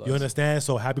 Bless. You understand?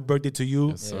 So happy birthday to you.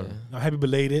 Yes, sir. Now, happy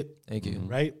belated. Thank you.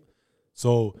 Right?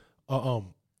 So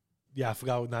yeah, I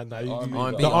forgot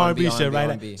R&B, the R&B shit, right?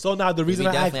 R&B. So now the reason we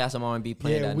I definitely asked, have some R&B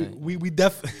playing that night. we we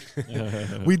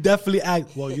definitely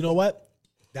act. Well, you know what?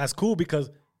 That's cool because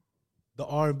the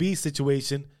R&B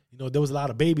situation, you know, there was a lot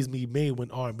of babies being made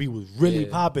when R&B was really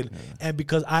popping, and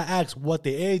because I asked what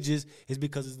their age is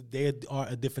because they are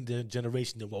a different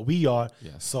generation than what we are.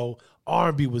 Yes. So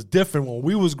R&B was different when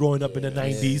we was growing up in the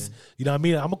 90s. You know what I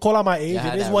mean? I'm gonna call out my age. Y'all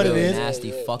had It is that what it really is.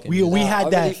 nasty fucking We music. had I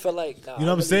that. really feel like, You know what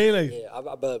I'm saying? Like,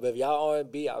 yeah, but if y'all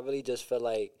R&B, I really just feel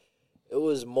like it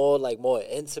was more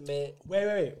Intimate.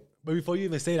 Wait. But before you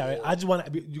even say that, right, I just want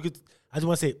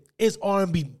to say, is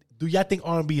R&B do y'all think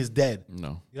R&B is dead?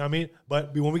 No. You know what I mean?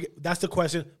 But when that's the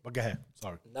question. But go ahead.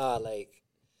 Sorry. Nah, like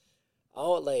I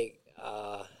don't like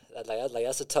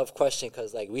that's a tough question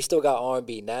because like we still got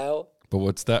R&B now. But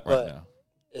what's that right But now?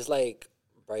 it's like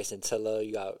Bryson Tiller,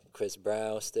 you got Chris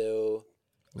Brown still.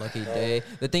 Lucky Day.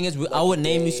 The thing is, I would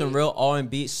name you some real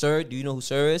R&B. Sir, do you know who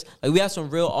Sir is? Like, we have some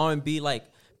real R&B like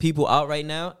people out right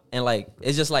now, and like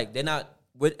it's just like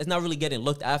it's not really getting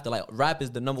looked after. Like rap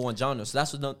is the number one genre, so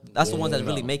that's the one that's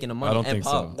really making the money. I don't and think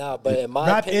pop. so. Nah, but in my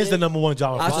Rap opinion, is the number one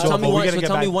genre. So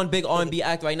tell me one big R&B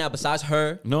act right now besides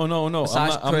her. No.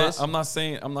 Besides Chris, I'm not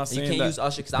saying you can't that. use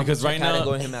Usher Because right now,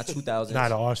 going him at 2000. Nah,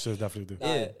 the Ushers definitely do.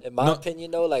 Nah, in my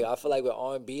opinion though, like I feel like with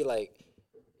R&B, like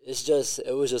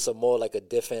it was just a more like a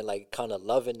different like kind of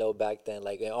loving though back then.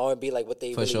 Like in R&B, like what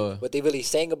they really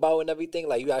sang about and everything,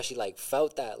 like you actually like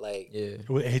felt that, like It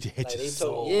hit like, your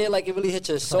soul. yeah, like it really hit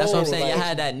your soul. That's what I'm saying. Like, You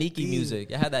had that Nicki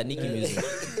music. You had that Nicki music.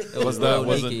 It was real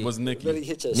that? Nicki. Was Nicki? really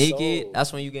hit your Nicki, soul.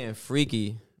 that's when you getting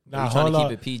freaky. Nah, You trying hold to up.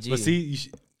 keep it PG. But see,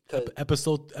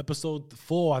 episode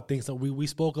 4, I think. So we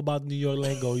spoke about New York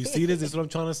lingo. You see this? This is what I'm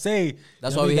trying to say.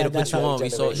 That's You why know we what I had to mean? put you on. We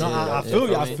saw. No, I feel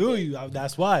you. I feel you.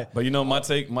 That's why. But you know, my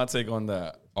take on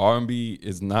that, R&B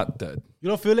is not dead. You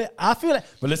don't feel it? I feel it.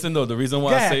 But listen though, the reason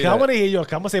why Yeah, I say 'cause that, I want to hear your. I'm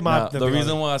gonna say my. the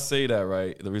reason why I say that,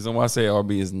 right? The reason why I say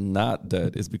R&B is not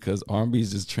dead is because R&B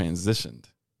is just transitioned.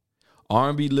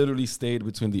 R&B literally stayed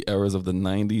between the eras of the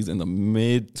 90s and the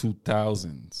mid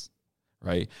 2000s.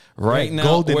 Right now,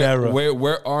 golden era.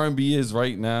 where R&B is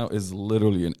right now is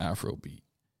literally an Afrobeat.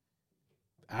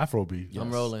 Afrobeat. Yes.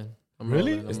 I'm rolling.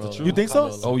 Really? I'm It's the rolling. truth. You think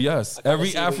so? Oh yes, kinda every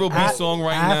see what you- Afrobeat song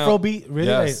right now. Afrobeat, really?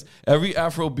 Yes, every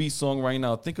Afrobeat song right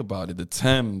now. Think about it: the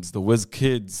Thames, the Wiz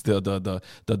Kids, the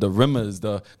Rimmers,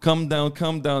 the Come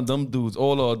Down, them dudes.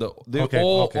 They're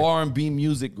all R&B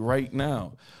music right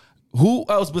now. Who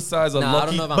else besides a Nah, I Lucky?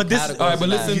 don't know if I'm But this, categorizing all right, but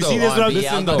that. listen You though. see, this what I'm-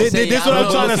 listen though. This is what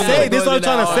I'm trying to say. This is what I'm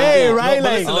trying to say, right? No,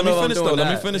 but Like, listen, let me finish though.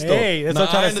 Let me finish though. Hey, that's Now, what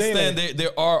I'm trying I to say, understand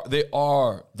they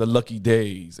are the Lucky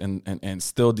Days and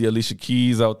still the Alicia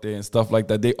Keys out there and stuff like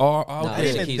that. They are out Nah, there.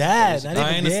 Alicia Not Keys- even that. Alicia Not Keys. I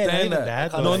even understand that.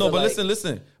 that. I No, feel but like-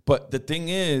 listen. But the thing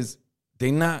is,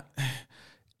 they not.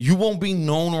 You won't be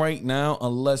known right now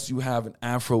unless you have an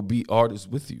Afrobeat artist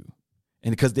with you.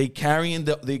 And because they carrying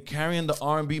the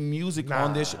R&B music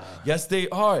on this. Yes, they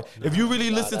are. If you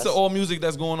really listen to all music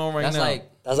that's going on right That's now,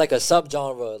 That's like a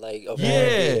subgenre, like of Yeah.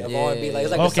 R&B. Of R&B. Like,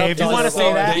 it's like Okay, a if you want to subgenre say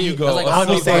of that, there you go. That's like I'm gonna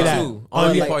R&B say part that. two. Oh,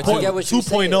 R&B yeah, part I two. get what you're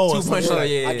 2.0 or 2.0, something. yeah, like-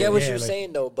 yeah, I get what yeah, you're like-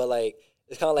 saying though, but like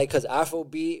it's kind of like because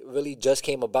Afrobeat really just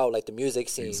came about, like the music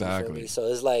scene. You Exactly. feel me? So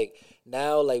it's like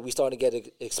now, like we starting to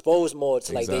get exposed more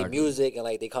to like their Exactly. music and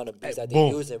like they kind of beats that they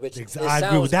Boom. using, which it I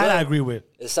agree with sounds that. good. I agree with.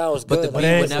 It sounds But good. the like, beat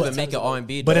it would is- never make it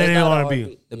R&B. But it It's ain't not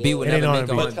R&B. The beat would It ain't never make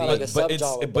R&B. it But R&B. kinda like a but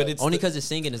subgenre, it's Only the- because the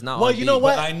singing is not Well, R&B. you know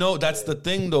what? But I know that's the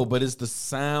thing though, but it's the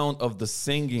sound of the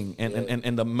singing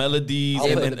and the melodies Yeah, but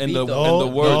and the the beat, and though. the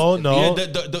words. No. Yeah,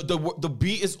 the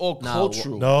beat is all Nah,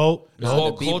 cultural. No, It's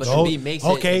all the beat, but cultural. the beat makes it.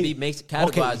 Okay. The beat makes it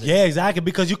categorize it. Yeah, exactly.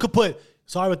 Because you could put.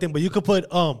 Sorry, with them, but you could put.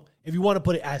 If you want to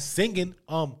put it as singing,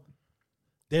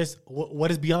 there's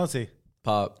what is Beyonce?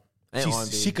 Pop. And She's-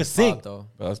 R&B. she could Pop, sing. though.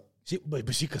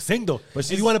 But she could sing though. But if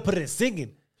she's- you want to put it in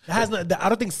singing, it has not. I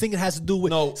don't think singing has to do with.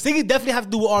 No. Singing definitely has to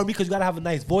do with R&B because you gotta have a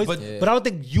nice voice. But, But- I don't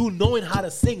think you knowing how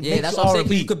to sing Yeah, makes that's you what I'm saying.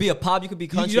 'Cause R&B. you could be a pop, you could be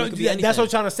country, You you know, could be anything. that's what I'm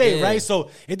trying to say, Yeah. right? So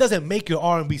it doesn't make you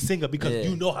R&B singer because Yeah.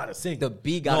 you know how to sing. The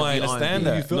beat gotta No, I be understand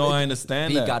R&B. that. feel No, it? I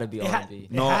understand Beat that. gotta be It ha- R&B.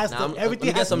 it No. has Nah, to. let me Everything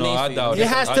get has some to. names No, I for you. doubt It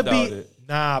has I to doubt be. it.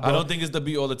 Nah, bro. I don't think it's the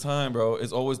beat all the time, bro.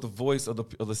 It's always the voice of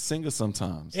the singer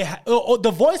sometimes.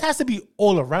 The voice has to be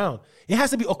all around. It has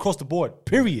to be across the board.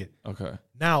 Period. Okay.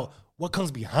 Now, what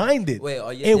comes behind it? Wait,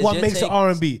 and what makes it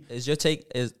R&B? Is your take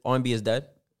is R&B is dead?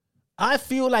 I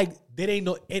feel like there ain't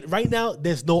no right now.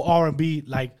 There's no R&B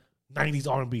like 90s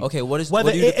R&B. Okay, what do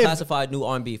you if- classify new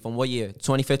R&B from what year?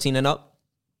 2015 and up?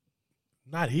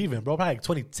 Not even, bro. Probably like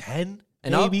 2010,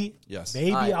 And up? maybe. Yes.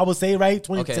 maybe Alright. I would say right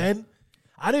 2010.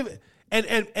 I didn't.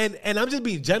 And I'm just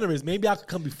being generous. Maybe I could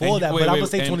come before that, but I'm gonna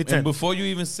say 2010. And before you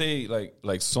even say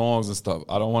like songs and stuff,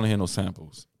 I don't want to hear no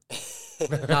samples.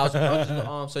 Nah, I was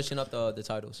just, searching up the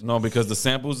titles. No, because the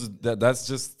samples that's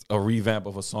just a revamp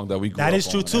of a song that we grew That up is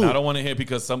true, on. too. And I don't want to hear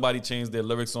because somebody changed their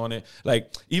lyrics on it.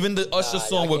 Like even the Usher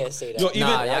song y'all with can't say that. yo, even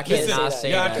Nah, y'all can't listen, not say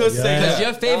yeah, that. I could say Yeah. that. Because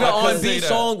your favorite I could R&B say that.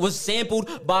 song was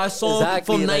sampled by a song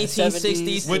Exactly, from like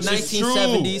 1960s, 70s. Which is true.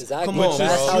 1970s. Exactly. Come Which on, is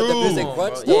That's bro. how the true. music Come on,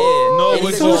 runs. bro. though. Yeah. No, It's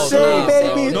which is all Touche, love,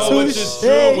 baby, bro. No, which is touche.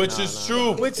 true. Which is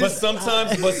true. Which But is-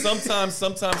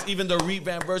 sometimes even the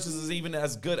revamp verses is even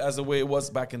as good as the way it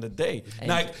was back in the day.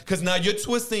 Because now you're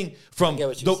twisting from. get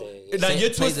what you're saying. Now Same- you're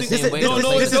plays the twisting. same way, No, but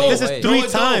no, plays it the same don't. This way. is No, three it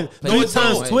don't. times. No, Three it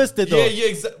times don't. twisted though. Yeah,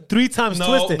 exactly. 3 times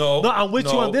twisted. No, I'm with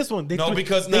you no. on this one. They no, three,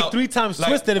 because they now 3 times like-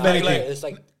 twisted if like- anything. It's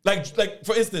like Like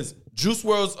for instance, Juice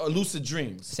WRLD's Lucid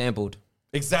Dreams. Sampled.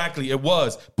 Exactly, it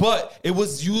was, but it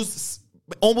was used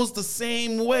almost the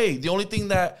same way. The only thing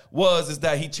that is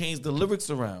that he changed the lyrics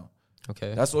around.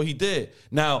 Okay. That's what he did.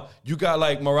 Now you got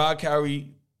like Mariah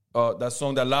Carey, that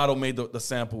song that Lotto made the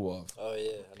sample of. oh yeah.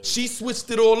 I know. She switched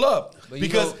it all up But you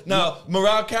because know- now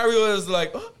Mariah Carey was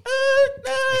like,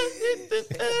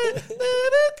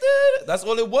 that's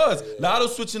all it was. Lotto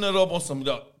switching it up on some,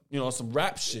 some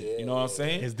rap shit. You know what I'm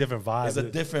saying? It's different vibes. It's a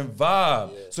different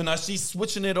vibe. So now she's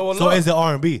switching it all So up. is it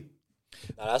R&B?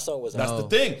 Nah, that song was. That's the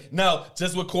thing. Now,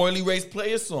 just with Cory Lee Ray's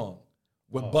Player song,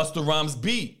 with Busta Rhymes'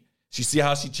 beat, she see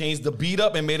how she changed the beat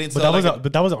up and made it into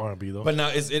But that wasn't R&B though. But now,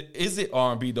 is it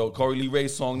R&B though? Cory Lee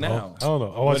Ray's song now. I don't know. I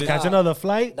want What to is- catch another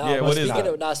flight. Nah, Yeah, but what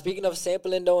is speaking of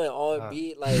sampling though and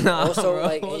R&B, like Nah, also bro.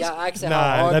 like and y'all asking Nah,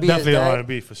 how that's R&B is definitely that.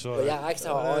 R&B for sure. But y'all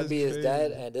asking how R&B is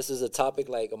that, and this is a topic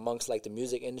like amongst like the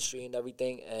music industry and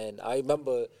everything. And I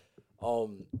remember,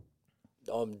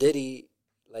 Diddy.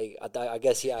 Like I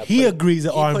guess He agrees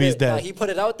that R&B is dead. He put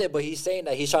it out there, but he's saying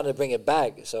that he's trying to bring it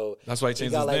back. So That's why he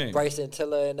changed got his like name. Bryson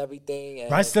Tiller and everything. And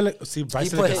Bryson he Tiller put,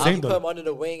 can he sing put though. him under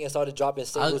the wing and started dropping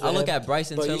singles. I with look him. at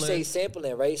Bryson but Tiller. you say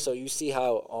sampling, right? So you see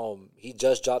how he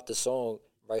just dropped the song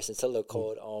Bryson Tiller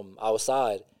called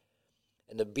Outside,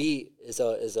 and the beat is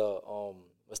a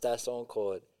what's that song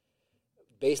called?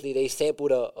 Basically, they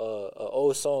sampled a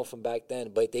old song from back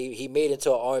then, but he made it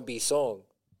into an R&B song.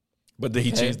 But then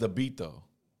he changed the beat though.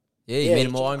 Yeah, he Yeah, made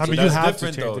it more I mean, That's you have to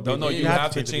different change though. the beat. No, You you have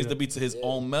have to to change change the the beat to his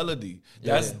own melody.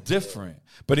 That's different.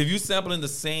 But if you sampling the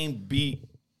same beat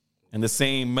and the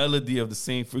same melody of the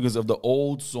same frequency of the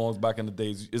old songs back in the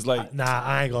days, it's like Nah,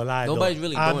 I ain't gonna lie. Nobody's though.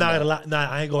 really I'm doing not that. gonna lie.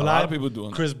 Nah, I ain't gonna A lie. lot of people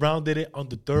doing Chris Brown did it on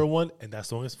the third one, and that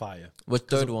song is fire. What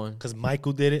third one? Because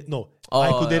Michael did it. No, Oh,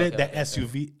 Michael did it. okay, That okay,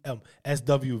 SUV,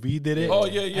 SWV did it. Oh,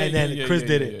 yeah, yeah, And then yeah, yeah, Chris yeah,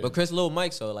 did yeah, it. yeah. But Chris Lil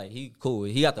Mike, so like he cool.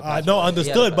 He got the. I pass know, for it. He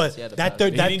had the understood, pass. but He had the that pass.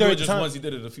 third- he that didn't do it third just time- once. He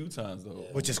did it a few times though.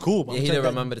 Which is cool. Yeah, he didn't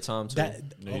remember the time too. That,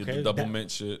 Yeah, okay, the double that-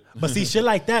 mint shit. But see, shit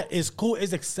like that is cool.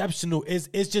 It's exceptional. It's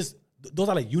just those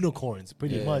are like unicorns,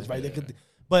 pretty much, right? They could,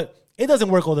 but it doesn't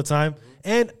work all the time.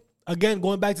 And again,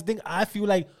 going back to thing, I feel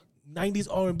like '90s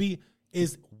R&B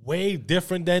is way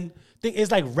different than.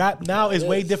 It's like rap now is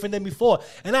way different than before,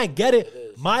 and I get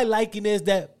it. My liking is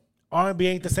that R&B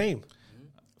ain't the same.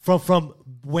 From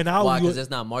when I Why? was Because it's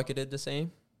not marketed the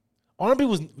same. R&B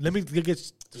was. Let me get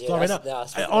start right now.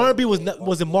 that's R&B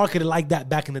wasn't marketed like that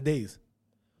back in the days.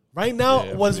 Right now,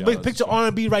 Yeah, was to be big honest picture with you.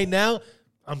 R&B right now.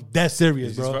 I'm dead serious,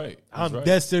 He's bro. right. He's I'm right.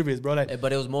 dead serious, bro. Like,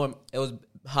 But it was more. It was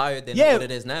higher than Yeah. what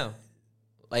it is now.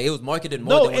 Like it was marketed more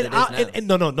no, than what in it our, is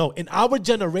now. no. In our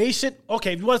generation,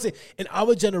 okay, if you want to say in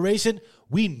our generation,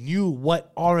 we knew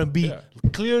what R&B Yeah.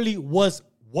 clearly was.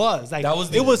 Like That was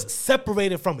it the- was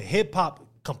separated from hip hop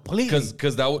completely.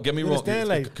 Because that would get me You wrong. understand?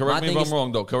 Like, Correct my me if thing I'm is-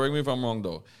 wrong though. Correct me if I'm wrong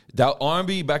though. That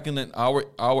R&B back in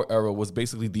our era was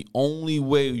basically the only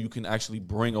way you can actually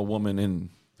bring a woman in.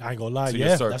 I ain't gonna lie, To your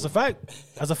yeah, circle. that's a fact.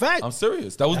 That's a fact. I'm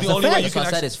serious. That was That's the a only fact. way you That's can why I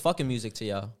said actually. it's fucking music to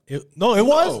y'all. It was. No, It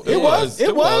was.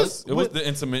 It was the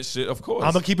intimate shit, of course.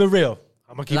 I'm gonna keep it real.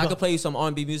 I'm gonna keep Cause I it. could play you some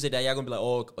R&B music that y'all gonna be like,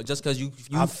 oh, just because you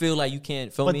feel like you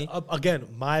can't feel But me. again,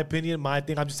 my opinion, my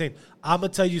thing. I'm just saying. I'm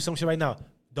gonna tell you some shit right now.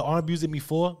 The R&B music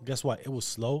before, guess what? It was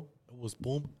slow. It was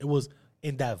boom. It was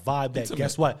in that vibe. That Intimate.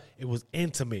 guess what? It was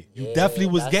intimate. You Yeah, definitely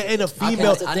was that's- getting a I female.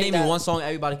 That's the I thing name you that- one song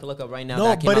everybody can look up right now No,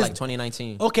 that came but out it's- like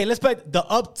 2019. Okay, let's put the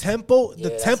up tempo. Yeah, The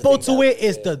that's tempo the thing to that- it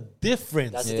is yeah. the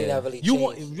difference. That's the thing that really You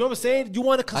want, changed. you know what I'm saying? You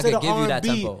want to I consider could give you that R&B.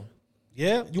 tempo.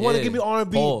 Yeah, you want to Yeah. give me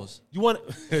R&B. Pause. You want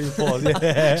pause.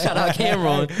 Yeah. Shout out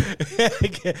Cameron.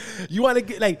 You want to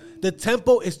get like the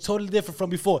tempo is totally different from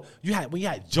before. When you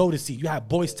had Jodeci, you had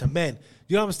Boys to Men.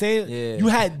 You know what I'm saying? Yeah. You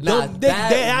had Nah, them.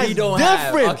 that we don't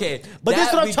have. different. Okay, but this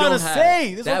is that what I'm we trying to don't have. say.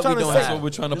 This is That what I'm we trying to don't say. have. That's what we're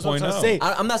trying to This is what I'm point trying to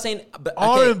out. say. I'm not saying but,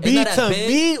 R&B it's not as to big.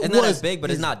 me It's not was as big,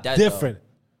 but it's not that different. Though.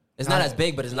 It's not as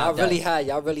big, but it's Y'all not really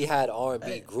that. had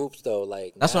R&B groups though.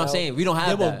 Like That's what I'm now- saying. We don't There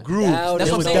have were that. groups. Now That's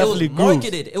There what was I'm saying. It was definitely groups.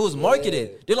 marketed. It was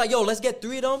marketed. They're like, yo, let's get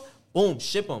 3 of them. Boom,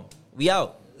 ship them. We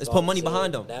out. Let's what put I'm money saying.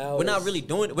 behind them. Now We're not it's- really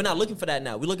doing. We're not looking for that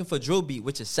now. We're looking for drill beat,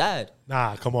 which is sad.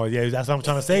 Nah, come on. Yeah, that's what I'm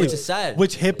trying to say. Which is sad.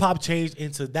 Which hip hop changed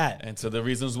into that. And to the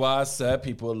reasons why I said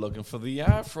people are looking for the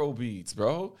Afro beats,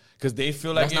 bro, because they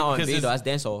feel like That's not R&B it's- though. That's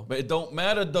dancehall. But it don't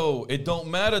matter though. It don't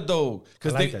matter though.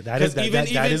 Because I like that.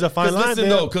 That is a fine 'cause line Listen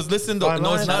there. though. Because listen though. Fine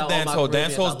No, it's line. not Shout out all dancehall. my Caribbean, I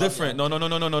Dancehall's love different.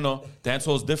 y'all. No.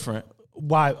 Dancehall's different.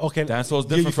 Why? Okay. Dancehall's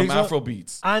You different from think so? Afro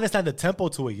beats. I understand the tempo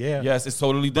to it. Yeah. Yes, it's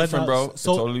totally But different, no, bro. It's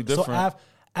totally different.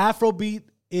 Afrobeat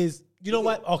is. You know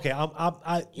what? Okay,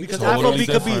 because totally Afrobeat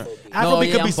could be different.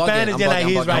 Afrobeat could be I'm Spanish. bugging, Yeah, like I'm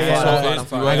he's bugging, right. I'm Yeah, bugging. yeah. So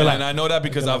it's, I ain't gonna and lie. I know that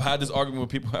because I've had this argument with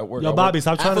people at work. Yo, Bobby,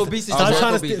 stop trying to Afrobeat is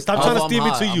stop trying to steam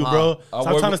it to you, bro. I Stop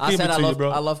work trying to with- I steam said it I to you, love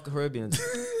bro. I love Caribbeans.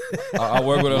 I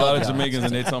work with a lot of Jamaicans,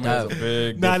 and they tell me it's a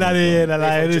big. Nah, difference, yeah, bro.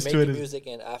 nah, it is true. Jamaican It is. music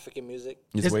and African music.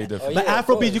 It's way different. But yeah, of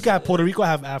Afrobeat, course. you got Puerto Rico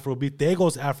have Afrobeat. There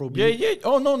goes Afrobeat. Yeah.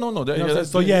 Oh no. You know what I'm saying?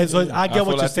 So yeah, so I get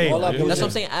what you're saying. All I do That's is- what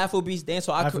I'm saying. Afrobeats dance.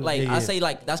 So Afro- like yeah. I say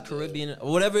like that's Caribbean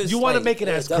or whatever. It's You want to like, make it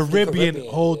Yeah, as it's definitely Caribbean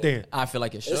Caribbean, whole yeah. thing. I feel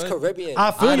like it should. It's Caribbean.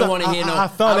 I feel I you. don't want to hear no. I I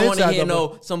fell don't want into to hear that,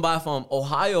 no somebody from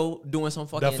Ohio doing some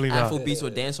fucking Definitely not. Afrobeats or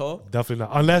dance hall. Definitely not.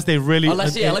 Unless they really.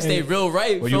 Unless they real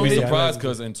right. Well, feel you'd be me? surprised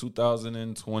because in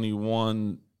 2021,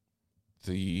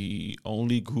 the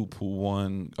only group who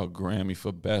won a Grammy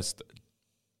for best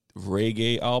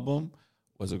reggae album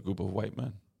was a group of white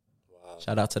men.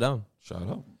 Shout out to them. Shout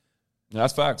out.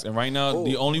 That's facts. And right now, Ooh,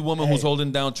 the only woman who's hey.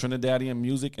 holding down Trinidadian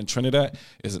music in Trinidad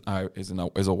is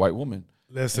a white woman.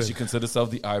 Listen. And she considers herself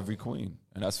the Ivory Queen,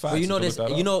 and that's facts. But you know can this. look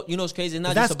that You up. know it's crazy. It's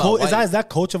not That's just about cool. white. Is that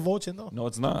culture vulture though? No,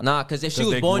 it's not. Nah, because if she 'Cause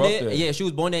was they born grew up there, there. yeah, she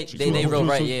was born there. They real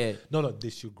right, yeah. No,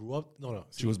 she grew up. No.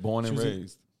 She was born and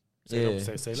raised. Yeah.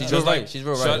 Say She's less. real right. She's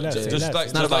real right. less, Yeah. say Just less. like,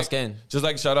 It's not just about like, skin. just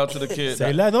like shout out to the kid.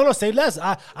 Say less. No, say less.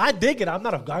 I dig it. I'm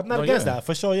not against yeah. that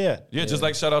for sure. Yeah. Yeah, just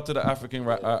like shout out to the African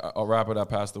a rapper that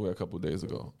passed away a couple days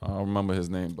ago. I don't remember his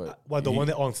name, but What the one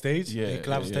that on stage? Yeah, he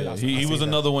clapped stage. I He seen was that.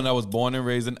 another one that was born and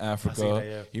raised in Africa. that,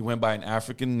 yeah. He went by an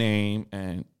African name,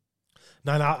 and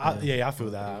No, I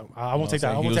feel that. I won't take that.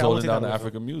 I he won't was take holding that. down the away from-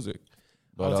 African music.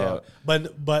 I won't take But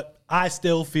that. But I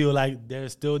still feel like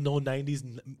there's still no 90s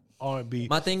R&B.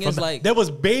 My thing From is, that. like- there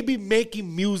was baby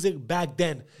making music back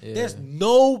then. There's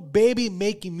no baby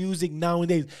making music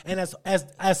nowadays. And as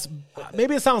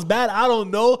maybe it sounds bad. I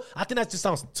don't know. I think that just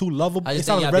sounds too lovable. I It just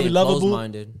think sounds y'all very being lovable.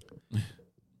 closed-minded.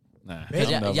 nah,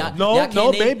 Maybe. I'm never- No, y'all can't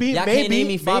no, name, maybe, y'all maybe, can't name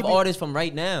me five maybe. artists from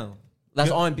right now. That's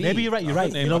R&B. Maybe you're right. You're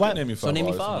right. You know I what? can name you So five name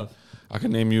me artists, five. man. I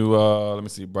can name you. Let me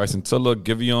see. Bryson Tiller,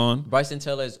 Giveon. Bryson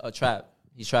Taylor's a trap.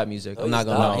 He's trap music. No, I'm not he's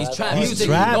gonna not. lie. He's trap He's music.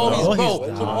 trap, no, bro. he's bro.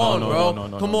 He's Come not. on, No, bro. no,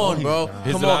 no, Come no, on, no, bro. he's not.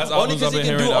 His Come last on. Only albums because I've he been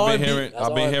can do hearing, R&B That's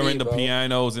I've been hearing R&B, the bro.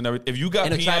 pianos and everything. If you got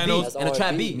and a trap beat. pianos, And a trap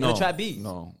R&B. beat. And a trap beat.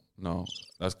 no,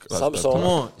 that's Some that's songs. Come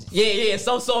on. Yeah,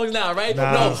 some songs now, right?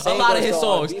 Nah. No, a Same lot of goes his to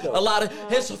songs. R&B though. A lot of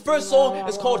his first song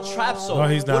is called Trap Song. No,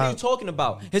 he's What are not. you talking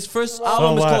about? His first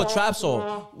album is what? called Trap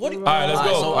Song. What? All right, let's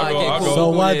go. So, I'll go, okay, I'll cool. go. So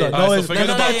what? Yeah. Though? All right, No, so it's forget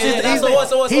no, about- no, Yeah, he's so what,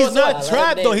 so what, he's so what? not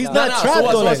trap though. He's Nah, not Nah, trap so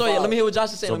what, though. so like- what, let me hear what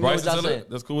Josh is saying. So Let me hear what Bryson Josh Tiller, saying.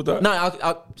 that's cool with that. No,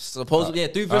 I'll supposedly, yeah,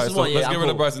 3 All right, verses so 1. Yeah, let's I'm get rid of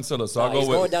cool. Bryson Tiller. So I'll Nah, go he's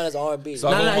with. going down as R&B. So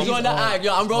I'll No, go he's going down. All right,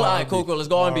 yo, I'm rolling. All right, cool. Let's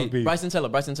go R&B. R&B. Bryson Tiller.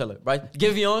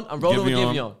 Giveon. I'm rolling with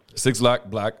Giveon. 6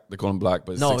 Black. They call him Black,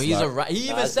 but it's No, 6 he's Lack. a rap. He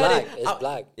even Nah, it's said black. it. It's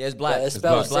black. Yeah, it's black. But it's It's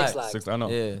spelled black. Six Lack. 6, I know.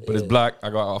 Yeah. But it's Black.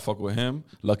 I'll fuck with him.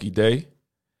 Lucky Day.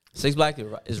 6 Black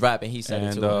is rapping. He said it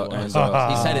And, too. and, He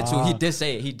said it too. He did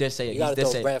say it. He did say it. You He gotta did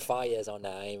throw say it. Brent Fayez on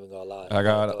that. I ain't even gonna lie. I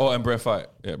got and Brent Fire.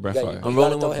 Yeah, Brent Yeah, Fire. you I'm gotta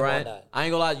rolling throw with him on Brent. that. I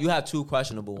ain't gonna lie. You have 2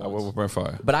 questionable I went ones. with Brent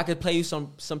Fire. But I could play you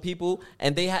some people,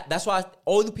 and they had. That's why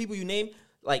all the people you name,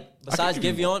 like besides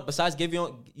give you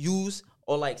Giveon, use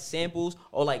or like samples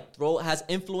or like throw has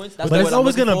influence. That's But the it's word I'm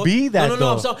always looking gonna for. be that, No,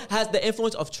 though. I'm sorry. Has the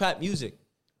influence of trap music.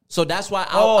 So that's why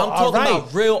Oh, I'm talking alright.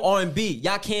 about real R&B.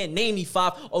 Y'all can't name me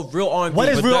 5 of real R&B. What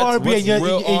is But real that's- R&B what's in your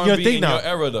real in your R&B thing in now? your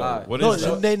era though? Alright. What No, is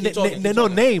that? Keep talking. no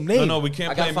name. No, we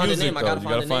can't I gotta play find the music name. I though. gotta You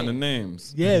find gotta the find the name.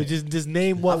 names. Yeah, just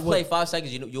name I'll what. play 5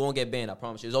 seconds. You won't get banned. I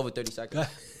promise you. It's over 30 seconds.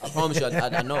 I promise you.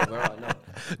 I know, bro. I know.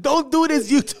 Don't do this,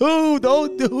 you too.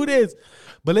 Don't do this.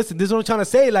 But listen, this is what I'm trying to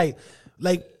say. Like,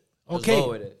 okay, roll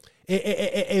with it.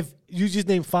 If you just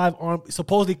name 5 R&B,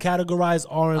 supposedly categorized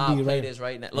I'll R&B, play right? this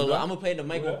right now. Look, I'm gonna play the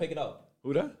mic. Won't pick it up.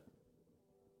 Who that?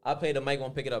 I'll play the mic.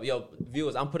 Won't pick it up. Yo,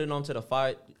 viewers, I'm putting on to the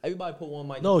fire. Everybody put one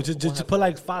mic. No, one just headphone. put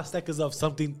like 5 seconds of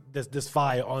something that's this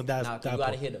fire on that. Nah, 'cause that you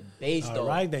gotta part. hear the bass All though.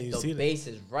 right, then you the see that. bass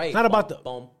is right. It's not about the-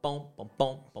 boom, boom, boom,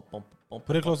 boom, boom, boom, boom.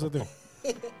 Put it closer to the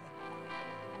thing.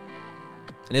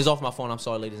 And it's off my phone. I'm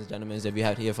sorry, ladies and gentlemen, if you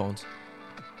have earphones.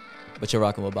 But you're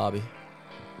rocking with Bobby.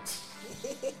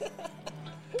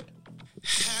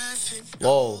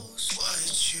 Whoa.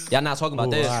 Y'all not talking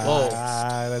about this. Whoa.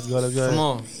 Let's go. Come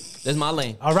on. This is my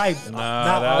lane. All right.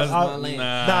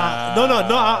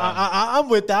 I'm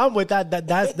with that.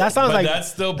 That sounds But like that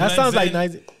still that sounds like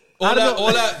blends nice. in. I don't know.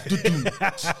 All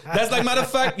that. That's like, matter of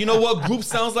fact, you know what group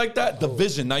sounds like that?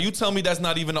 Division. Now you tell me that's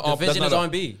not even an Division that's not is a-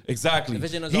 R&B. Exactly.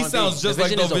 Division is He R&B. sounds just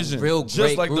Division like is a Division. real Just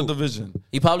great like group. the Division.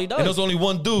 He probably does. And there's only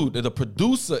one dude. The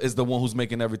producer is the one who's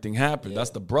making everything happen. That's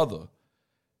the brother.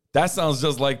 That sounds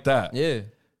just like that. Yeah.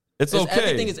 It's okay.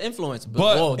 Everything is influenced.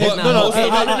 But- whoa, but- that's not- no, okay,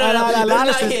 a lot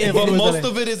of shit is But influenced. most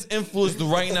of it is influenced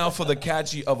right now for the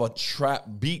catchy of a trap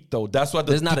beat, though. That's why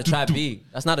This is not a trap beat.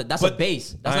 That's a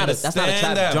bass. That's not a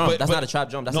trap drum. That's not a trap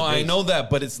drum. That's no, a bass. I know that,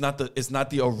 but it's not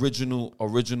the original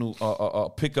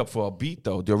pickup for a beat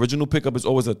though. The original pickup is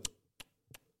always a.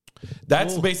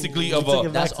 That's basically of a.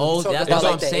 That's old. Talking That's about what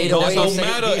I'm like the saying. 808s. That's what I'm It don't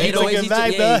saying. matter. He 808s, taking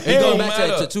back the- he It going don't back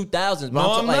matter. to 2000s. No,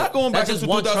 I'm not going back That's to just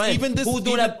one 2000s. trend. Even this- Who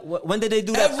do even- that? When did they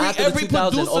do that? After the Every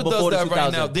 2000s producer or before does the that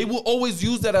right now. 2000s? They will always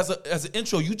use that as an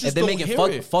intro. You just If they're don't making hear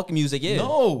it. fuck music, yeah.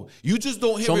 No, you just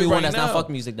don't hear Show it me right one that's now. not fuck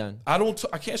music then. I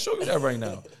can't show you that right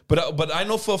now. But I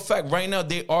know for a fact right now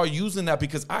they are using that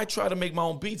because I try to make my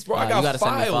own beats, bro. I You got gotta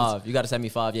send me files. 5. You gotta send me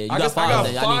 5. Yeah, you I got got 5.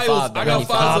 Then I need files. 5. I I got need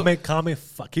files. 5. Comment.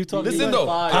 Keep talking. Listen though,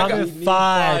 Comment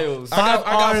 5. I got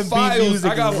R&B files.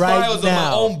 music I got right files of now.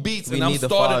 my own beats, We and I'm need the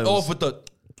starting files. off with the.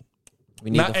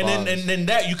 We need the And files. then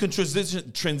that you can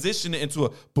transition it into a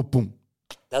boom boom.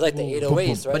 That's like the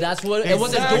 808s, right? But that's what it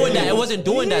wasn't Exactly. doing that. It wasn't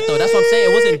doing that though. That's what I'm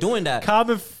saying. It wasn't doing that.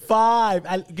 Comment 5.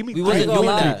 Give me We three. wasn't gonna doing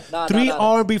lie. that. Nah, Three nah,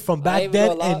 nah. R&B from I back ain't then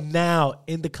gonna lie. and now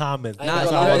in the comments. I ain't Nah, gonna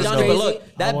it's lie. not It's Johnny, but crazy.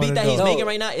 look, that I beat that wanna he's know. making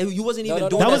right now, you wasn't even No, no,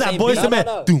 doing no. That was that that same Boys beat. to Men.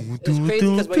 No. Doom, It's doom, crazy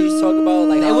because when you doom, talk about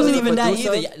like It how wasn't he's a even that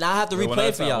producer, either. Now I have to Wait, one replay at it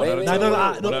a for time, y'all. one at a Wait, time. No,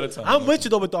 One at a time. I'm with you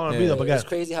though with the R&B though, but It's yeah.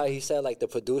 crazy how he said like the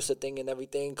producer thing and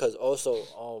everything. Because also,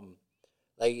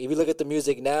 like if you look at the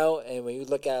music now, and when you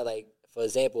look at like, for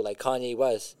example, like Kanye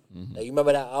West, like you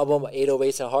remember that album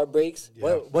 808s and Heartbreaks?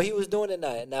 What he was doing in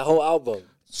that whole album?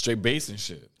 Straight bass and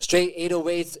shit. Straight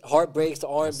 808s, Heartbreaks to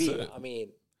R&B. That's it. I mean,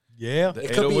 Yeah.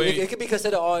 it could be 808. it could be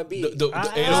considered R&B. The You was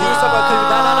talking 808.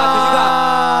 about,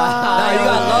 you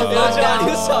got Love Lockdown.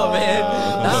 What's up, man?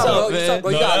 Nah, bro, you talk- bro,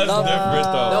 you No, got that's Love. different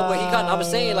though. No, but he got. I'm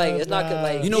saying like it's not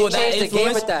like You know he what that changed the game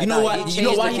influence? with that. You know Nah, why? he You know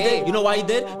changed why the he game. did? You know why he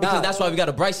did? Because Nah. that's why we got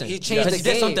a Bryson. He changed Because the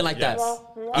he did something game. like that. Yes.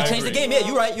 He I changed the agree. game. Yeah,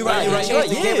 you're right. You're right. You're right. He You're right.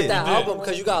 changed the game with Yeah. that album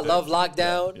because you got Love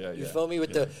Lockdown. Yeah, You yeah. feel me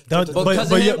with the.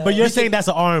 because of him, But you're saying that's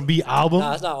an R&B album?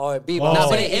 Nah, it's not R&B. Oh. But Nah, I'm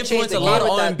but saying it he influenced changed a the lot game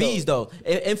of with that, R&Bs though.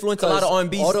 It influenced a lot of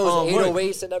R&Bs. All those work.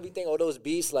 808s and everything, all those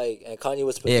beats, like, and Kanye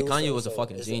was Yeah, producing. Kanye was a so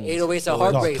fucking it's genius. 808s and No,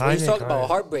 Heartbreaks. When he's Kanye- talking about Kanye.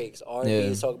 heartbreaks, R&B Yeah.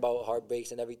 is talking about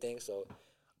heartbreaks and everything. So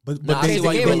But Nah, I see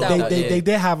why you bring that up, they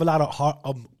did have a lot of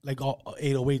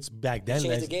 808s back then. he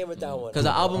changed like- the game with that one. Because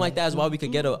an album like that is why we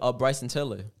could get a Bryson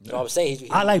Tiller. You know what I'm saying?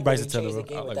 I like Bryson he Tiller, changed bro. the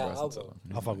game I with like that Bryson album.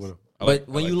 Tiller. I'll fuck with him. But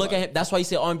when you look at him, that's why you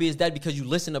say R&B is dead because you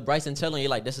listen to Bryson Tiller and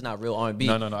you're like, this is not real R&B.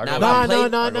 No, I Now, go if with I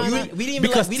that. play- No. We didn't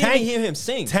Because even hear him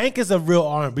sing. Tank is a real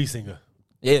R&B singer.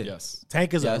 Yeah. Yes.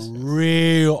 Tank is Yes. a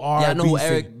real R&B Yeah, I know who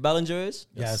singer. Eric Bellinger is.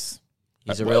 Yes.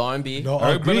 He's a real R&B. No,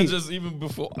 Eric agreed. Bellinger's even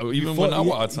when I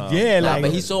was time. Yeah, Nah, like,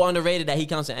 but he's so underrated that he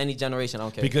counts in any generation. I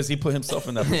don't care. because he put himself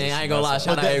in that I position. ain't gonna lie. That's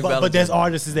Shout out Eric Bellinger. but there's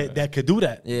artists that could do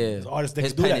that. Yeah. There's artists that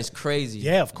His could do pen that. is crazy.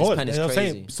 Yeah, of course. His pen is You know what I'm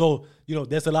crazy. saying? So,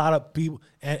 there's a lot of people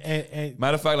and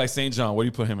Matter of fact, like St. John, what do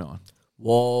you put him on?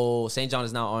 Whoa, St. John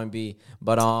is not R&B,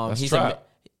 but That's he's trap.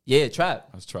 trap.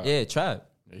 That's trap. Yeah, trap.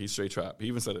 Yeah, he's straight trap. He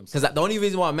even said it Because himself. the only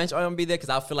reason why I mentioned R&B there, because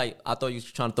I feel like I thought you was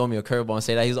trying to throw me a curveball and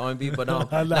say that he's R&B, but nah,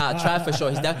 trap for sure.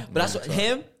 He's that. But that's what,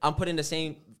 him. I'm putting the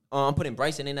same. I'm putting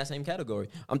Bryson in that same category.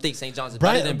 I'm thinking St. John's is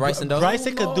better than Bryson though.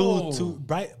 Bryson could No. do too.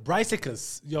 Bryson could,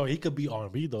 he could be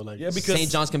R&B though. Like, Yeah, because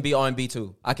St. John's can be R&B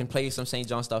too. I can play you some St.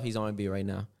 John stuff. He's R&B right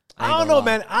now. I ain't don't gonna know, lie.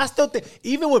 man. I still think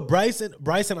even with Bryson,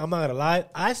 I'm not gonna lie.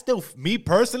 Me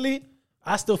personally,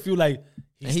 I still feel like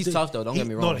He's still- tough, though. Don't get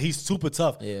me No, wrong. he's super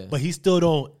tough. Yeah. But he still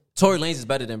don't. Tory Lanez is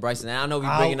better than Bryson. And I know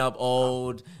we're bringing up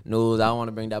old news. I don't want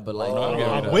to bring that, but like, I'll give you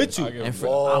I'm that. with you. I'll give And you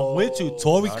for- that. I'm with you.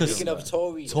 Tory could. Speaking of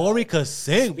Tory, Tory could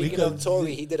sing. Speaking of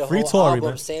Tory, he did a Free whole Tory, album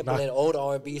man. sampling old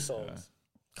R&B songs.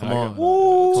 come I on. give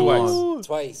you that. Twice.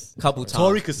 Twice. Couple times.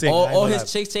 Tory could sing, I ain't All gonna his lie.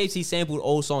 chicks tapes, he sampled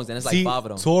old songs, and it's like See, 5 of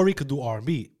them. Tory could do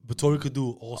R&B, but Tory could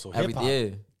do also hip hop. Yeah.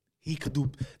 He could do.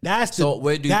 That's the. So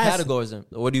where do you that's- categorize him?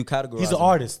 Where do you categorize He's an him?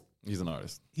 artist. He's an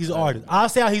artist. He's an artist. I'll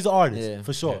say he's an artist Yeah.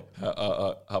 for sure.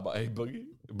 How about A Boogie?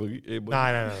 Boogie? A Boogie?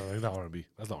 Nah, he's not R&B.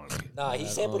 That's not R&B. Nah, he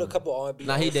sampled a couple R&B.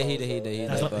 Nah, he did, he songs, did, he though, did, he and,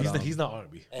 That's did. like, not, but, he's not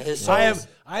R&B. And his I am songs-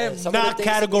 I am and some of the not things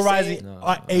he be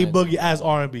categorizing saying- A Boogie as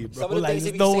R&B, bro. Some of the Like, things he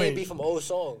there's be no saying way. be from old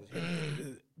songs.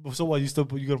 So what? You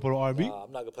gonna put on R&B? Nah,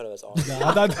 I'm not gonna put him as R&B.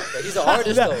 I'm not. But he's an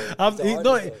artist though. He's an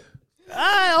No, artist,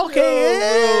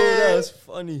 okay. that's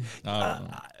funny. I don't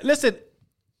know. Listen,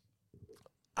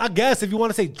 I guess if you want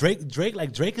to say Drake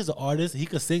is an artist. He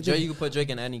could sing. Joe, you can put Drake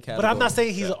in any category. But I'm not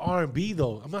saying he's an R&B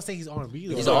though. I'm not saying he's R&B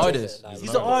though. He's an artist. Nah, He's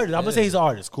an artist. I'm gonna say he's an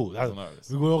artist. Cool. an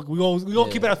artist. We're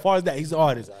gonna keep it as far as that. He's an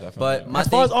artist. But my As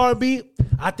far as thing, R&B,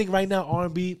 I think right now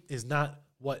R&B is not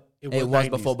what it was, it was 90s.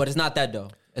 before, but it's not that though.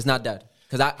 It's not that.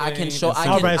 Because I can show. I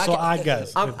All can, right, I so can, I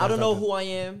guess. I don't know who I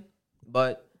am,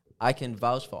 but I can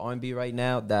vouch for R&B right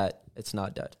now that it's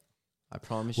not that. I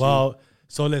promise you. Well,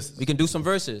 so let's. We can do some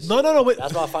verses. No. Wait.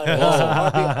 That's my final answer.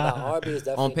 R&B is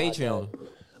definitely On not Patreon. dead.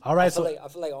 All right. I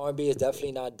feel like R&B is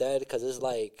definitely not dead because it's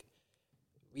like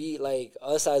we like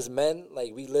us as men,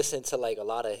 like we listen to like a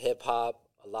lot of hip hop,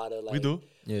 a lot of like we do.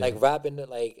 like rapping,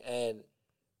 like and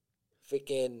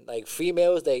freaking like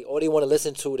females. All they want to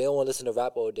listen to, they don't want to listen to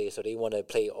rap all day, so they want to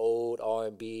play old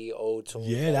R&B, old tunes.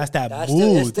 Yeah, like, that's that Still,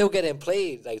 mood. it's still getting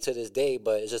played like to this day,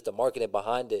 but it's just the marketing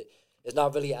behind it. It's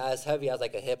not really as heavy as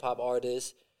like a hip hop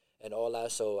artist and all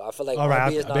that. So I feel like All right,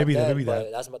 R&B is not maybe that, dead, maybe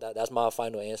but that. that's my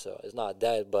final answer. It's not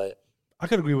dead, but I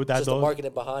could agree with that just though. the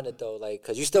marketing behind it though, like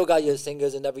because you still got your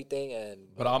singers and everything, and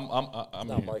But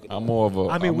marketing. I'm more of a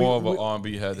I mean, I'm more of we- an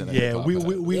R&B head than a Yeah, hip-hop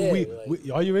we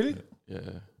head. are you really? Yeah.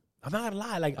 I'm not gonna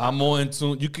lie, like I'm more in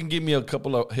tune. You can give me a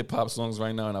couple of hip hop songs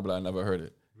right now, and I'll be like, I never heard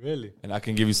it. really. And I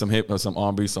can give you some some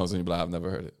R&B songs, and you'll be like, I've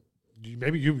never heard it.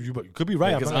 Maybe you could be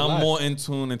right. Because I'm not gonna I'm lie. more in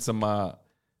tune into my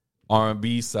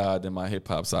R&B side than my hip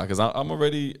hop side. Because I'm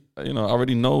already, I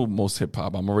already know most hip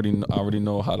hop. I already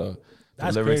know how to. The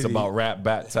That's lyrics crazy. about rap,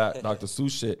 bat, tat, Dr.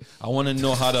 Seuss shit. I want to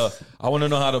know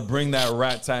how to bring that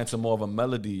rat tat into more of a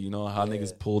melody. You know how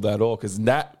niggas pull that off because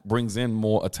that brings in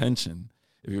more attention.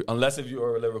 Unless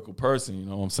you're a lyrical person, you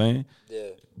know what I'm saying? yeah.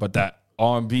 But that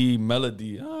R&B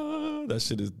melody, that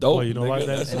shit is dope. Well, you know what? nigga.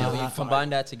 That's- And then when you combine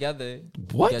that together,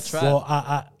 What? you get trap. Well,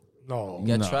 I no. You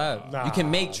get Nah. trap. Nah, you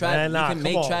can make trap. man, nah, you can come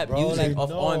make on, trap bro. music Like, of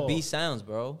no. R&B sounds,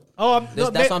 bro. Oh, That's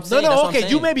what I'm saying. No, That's what I'm okay. You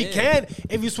saying. maybe Yeah. can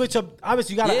if you switch up.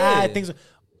 Obviously, you gotta Yeah. add things.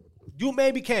 You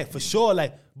maybe can for sure,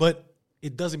 like, but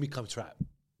it doesn't become trap.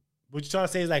 What you're trying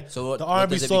to say is like So what- the what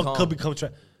R&B does it song become? could become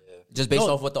trap. Just based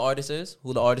No. off what the artist is,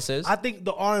 who the artist is. I think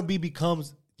the R&B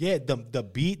becomes the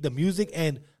beat, the music,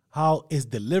 and how it's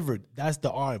delivered. That's the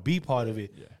R&B part of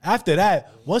it. After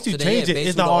that, once you So then, change yeah, it, based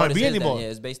it's who not the R&B artist is then. anymore. Yeah,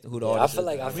 it's based who the I artist feel is.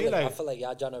 like I I feel like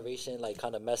y'all generation like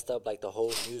kind of messed up like the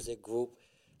whole music group,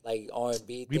 like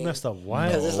R&B. We thing. messed up. Why?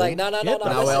 Because it's like no. Get the-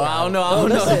 Nah, listen. well, I don't know. I No, don't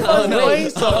know. listen. I don't know. What are you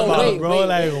talking about, wait, bro? wait.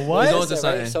 Like what? He's on to Listen,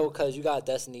 something. right? So because you got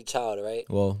Destiny Child, right?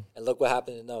 Well, And look what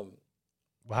happened to them.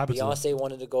 What happened to them? Beyonce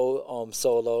wanted to go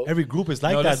solo. Every group is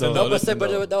like No, that listen, though. no, But listen,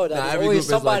 no, though. there's every group always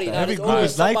is like somebody. that. Now, Every there's group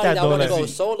always is like somebody that, though, want to like- go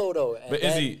solo though. And But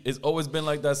then- Izzy, it's always been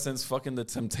like that since fucking the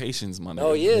Temptations, man.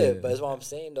 Oh yeah, but that's what I'm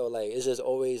saying though. Like it's just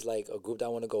always like a group that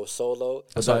want to go solo.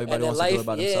 That's why everybody and in wants to do life, it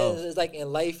by yeah, themselves. it's like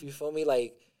in life. You feel me?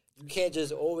 Like you can't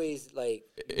just always like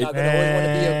you're not It- gonna always want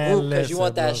to be a group because you listen,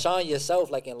 want that bro. shine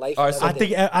yourself. Like in life, All and right, so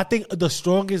everything. I think the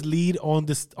strongest lead on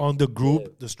the group, Yeah.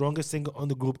 the strongest singer on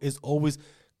the group is always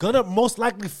gonna most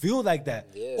likely feel like that.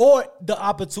 Yeah. Or the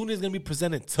opportunity is gonna be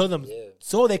presented to them Yeah.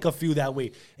 so they can feel that way.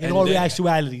 In And all then-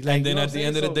 actuality. Like, And then you know at what the I'm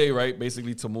end of the saying? day, right,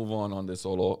 basically to move on this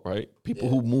solo, right? People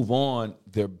who move on,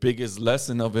 their biggest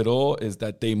lesson of it all is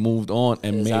that they moved on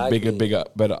and Exactly. made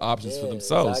better options for Yeah,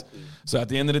 themselves. exactly. So at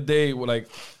the end of the day, we're like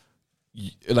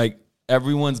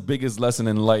everyone's biggest lesson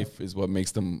in life is what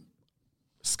makes them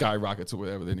skyrocket to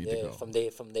wherever they need to yeah, go. from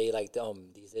they like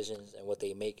decisions and what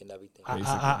they make and everything.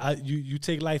 You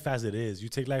take life as it is. You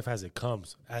take life as it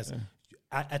comes.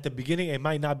 At the beginning, it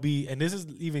might not be, and this is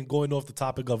even going off the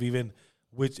topic of even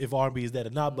which if R&B is dead or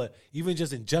not, but even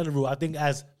just in general, I think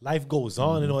as life goes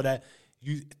on and all that,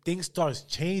 things starts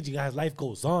changing as life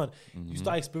goes on. You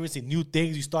start experiencing new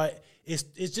things. It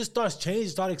just starts changing,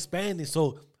 start expanding.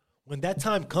 So when that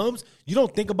time comes, you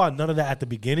don't think about none of that at the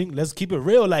beginning. Let's keep it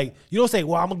real. Like you don't say,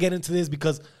 "Well, I'm gonna get into this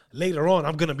because later on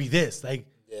I'm gonna be this." Like,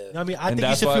 you know what I mean, I And think you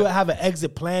that's should why- have an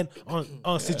exit plan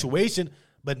on situation,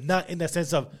 but not in the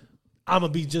sense of I'm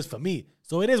gonna be just for me.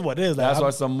 So it is what it is. Like, That's I'm- why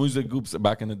some music groups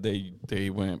back in the day, they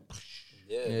went,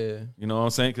 Yeah. yeah. you know what I'm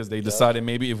saying? Because they decided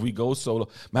maybe if we go solo.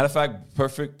 Matter of fact,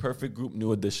 perfect group,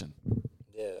 New Edition.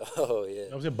 Yeah. Oh yeah. you know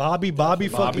what I'm saying? Bobby, Bobby,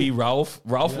 fucking, Ralph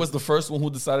was the first one who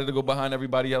decided to go behind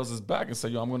everybody else's back and say,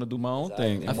 "Yo, I'm gonna do my own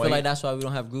thing." I feel like that's why we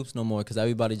don't have groups no more because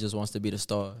everybody just wants to be the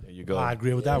star. there you go. I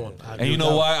agree with that one. And you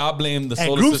know why? I blame the And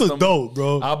solar groups system. are dope,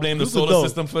 bro. I blame the Groups are solar dope.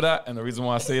 system for that. And the reason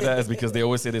why I say that is because they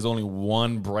always say there's only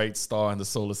one bright star in the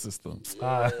solar system.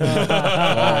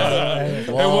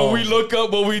 And when we look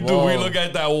up what we do, we look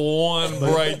at that one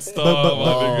bright star.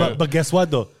 my nigga. But guess what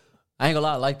though? I ain't gonna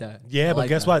lie, I like that. Yeah, I but like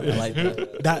guess that. what? I like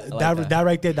that. That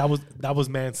right there, that was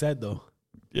man said though.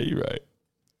 Yeah, you're right.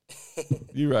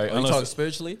 You're right. Are you talking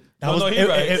spiritually? That No, was he it,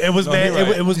 right. it was No, man. he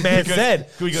right. It was man Because- said.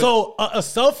 because- So a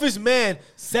selfish man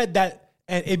said that,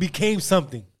 and it became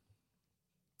something.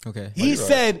 Okay. He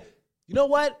said, "You know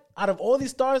what? Out of all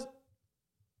these stars,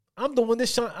 I'm the one that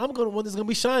shine. I'm the one that's gonna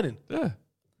be shining. Yeah.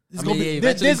 There's I gonna mean, be yeah,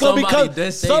 there's eventually gonna be somebody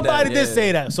did say somebody that, did yeah.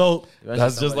 say that. So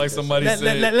That's just like somebody said.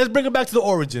 let's bring it back to the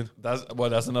origin.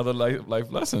 That's another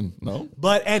life lesson. No.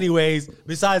 But anyways,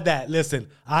 besides that, listen,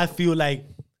 I feel like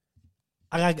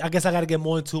I guess I got to get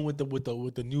more in tune with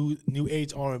the new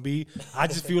age R&B. I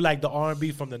just feel like the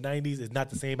R&B from the 90s is not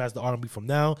the same as the R&B from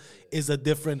now. It's a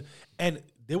different, and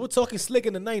they were talking slick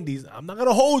in the 90s. I'm not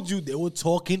gonna hold you. They were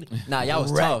talking. Nah, y'all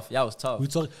was rap. tough. Y'all was tough. We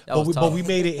talk, Y'all was but tough. we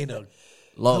made it in a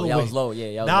Low. Y'all way. was low. Yeah,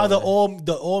 y'all Now was low,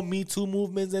 the all Me Too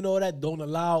movements and all that don't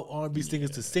allow R&B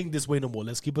singers to sing this way no more.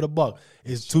 Let's keep it a buck.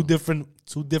 It's two different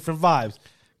vibes.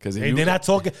 Because They're not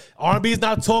talking. R&B is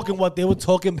not talking what they were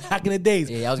talking back in the days.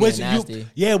 Yeah, I was getting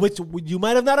nasty. Which you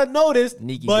might have not noticed.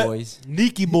 Nikki but boys.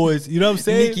 Nikki boys. You know what I'm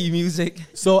saying? Nikki music.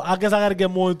 So I guess I got to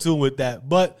get more in tune with that.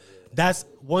 But that's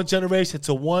one generation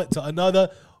to another.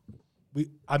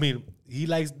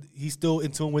 He's still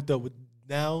in tune with the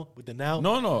now.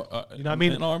 No. You know what I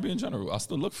mean? In R&B in general, I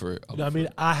still look for it. You know what I mean?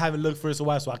 I haven't looked for it so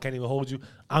while, so I can't even hold you.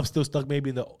 I'm still stuck maybe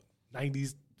in the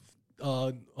 90s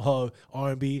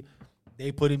R&B.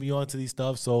 They putting me on to these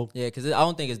stuff, so Yeah, because I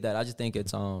don't think it's that. I just think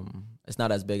it's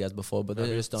not as big as before, but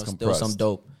there's still some compressed.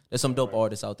 dope. There's some dope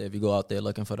artists out there if you go out there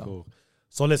looking for them. cool.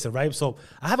 So listen, right? So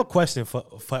I have a question for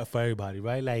everybody,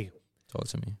 right? Like, Talk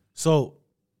to me. so,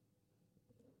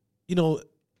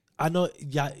 I know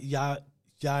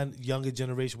y'all younger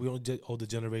generation, we don't older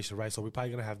generation, right? So we're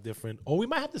probably gonna have different, or we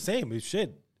might have the same. It's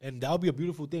shit, and that'll be a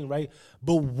beautiful thing, right?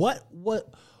 But what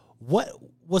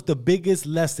was the biggest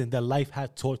lesson that life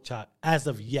had taught y'all as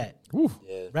of yet?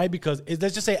 Yeah. Right? Because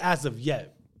let's just say as of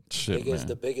yet. Shit, man.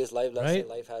 The biggest life lesson Right?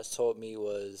 life has taught me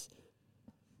was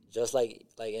just like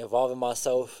involving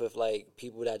myself with like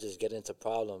people that just get into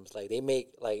problems. Like they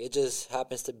make like it just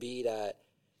happens to be that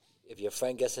if your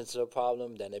friend gets into a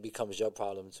problem, then it becomes your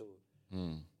problem too.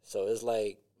 So it's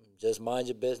like just mind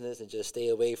your business and just stay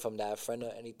away from that friend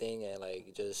or anything, and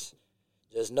like just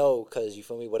know, because you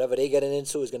feel me, whatever they getting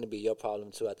into is gonna be your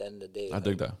problem too at the end of the day. I Like,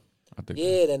 dig that.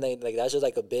 yeah, then like that's just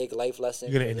like a big life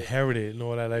lesson. You're gonna 'cause inherit it and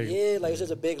all that. Like, yeah, like it's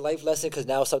just a big life lesson because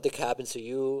now something can happen to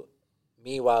you.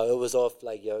 Meanwhile, it was off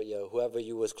like your whoever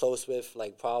you was close with,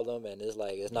 like problem, and it's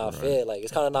like it's not fair. Like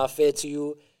it's kind of not fair to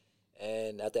you.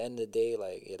 And at the end of the day,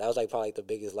 like that was like probably like the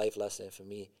biggest life lesson for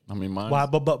me. I mean, mine. why?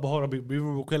 But hold on, be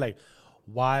real quick. Like,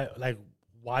 why? Like,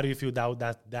 why do you feel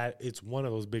that it's one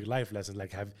of those big life lessons?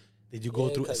 Like, did you go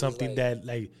Yeah, through 'cause it's something like- that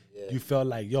like you felt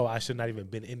like, yo, I should not even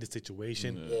been in this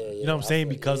situation? Yeah, You know what I'm saying?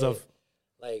 Because of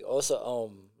like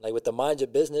also like with the mind your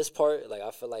business part, like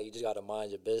I feel like you just gotta mind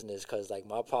your business because like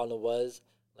my problem was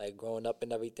like growing up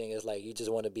and everything is like you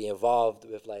just want to be involved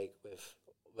with like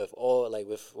with all like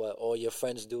with what all your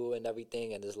friends do and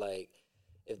everything, and it's like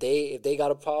if they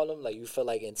got a problem, like you feel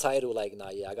like entitled, like nah,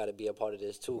 yeah, I gotta be a part of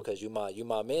this too because you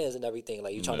my mans and everything,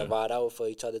 like you trying to ride out for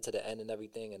each other to the end and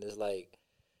everything, and it's like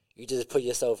you just put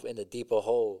yourself in a deeper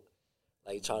hole,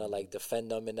 like trying to like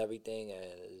defend them and everything, and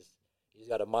you just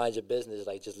gotta mind your business,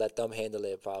 like just let them handle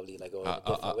it probably like in a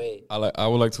different way. I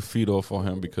would like to feed off on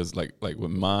him because like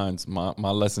with my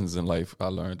lessons in life I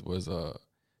learned was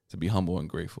to be humble and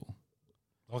grateful.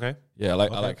 okay, Yeah, I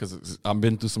like because I've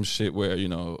been through some shit where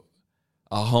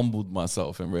I humbled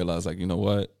myself and realized like, you know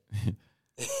what?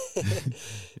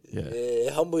 Yeah,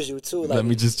 it humbles you too. Like Let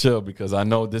me just chill because I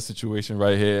know this situation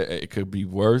right here, it could be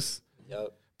worse.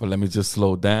 Yep. But let me just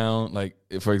slow down. Like,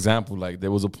 for example, like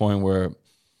there was a point where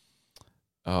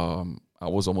I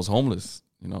was almost homeless,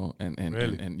 and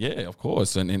Really? and yeah, of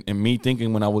course. And me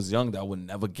thinking when I was young that I would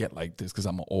never get like this because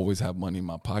I'm going to always have money in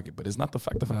my pocket. But it's not the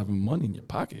fact of having money in your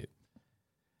pocket.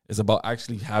 It's about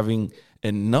actually having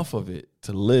enough of it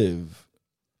to live.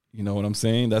 You know what I'm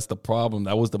saying? That's the problem.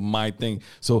 That was my thing.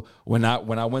 So when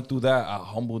I went through that, I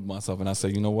humbled myself and I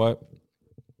said, you know what?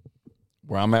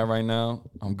 Where I'm at right now,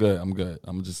 I'm good. I'm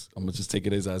gonna just take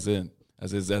it as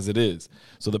it is.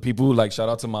 So the people who like shout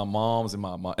out to my moms and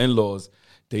my in-laws,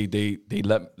 they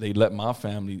let my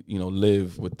family,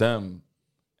 live with them.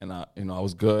 And I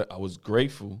was good. I was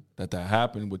grateful that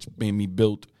happened, which made me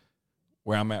build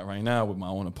where I'm at right now with my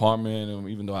own apartment. And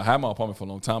even though I had my apartment for a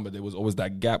long time, but there was always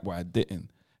that gap where I didn't.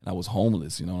 And I was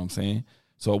homeless, you know what I'm saying?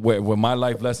 So where my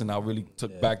life lesson, I really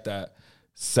took back that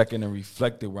second and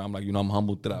reflected where I'm like, I'm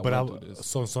humbled that I went through this.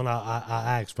 So now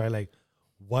I asked, right? Like,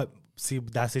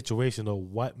 that situation though,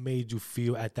 what made you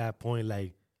feel at that point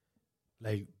like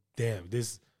damn,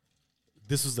 this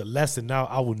was a lesson. Now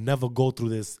I will never go through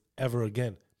this ever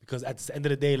again. Because at the end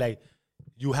of the day, like,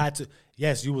 you had to,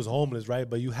 yes, you was homeless, right?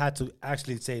 But you had to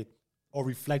actually say or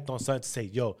reflect on something to say,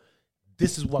 yo,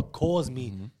 this is what caused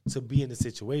me to be in this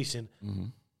situation.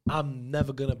 I'm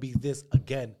never gonna be this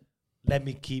again. Let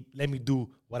me do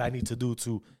what I need to do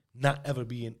to not ever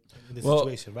be in this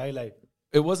situation, right? Like,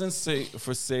 it wasn't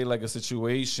like a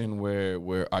situation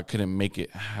where I couldn't make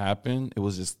it happen. It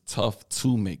was just tough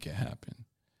to make it happen.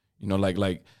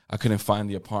 Like I couldn't find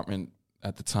the apartment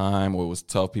at the time, or it was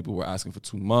tough. People were asking for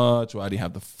too much, or I didn't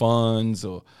have the funds,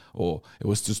 or it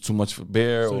was just too much for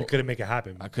bear. So or you couldn't make it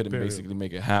happen. I couldn't basically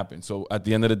make it happen. So at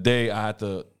the end of the day, I had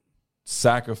to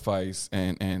sacrifice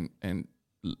and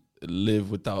live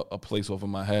without a place over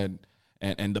my head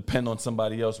and depend on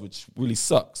somebody else, which really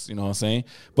sucks. You know what I'm saying?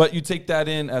 But you take that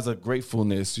in as a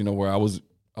gratefulness, you know, where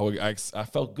I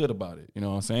felt good about it. You know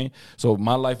what I'm saying? So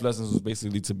my life lessons was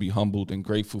basically to be humbled and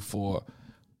grateful for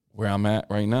where I'm at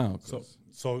right now.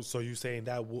 So you saying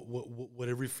that would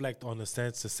it reflect on the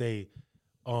sense to say,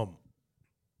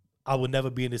 I would never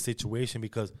be in this situation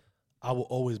because I will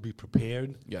always be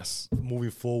prepared. Yes.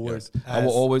 Moving forward. Yes. I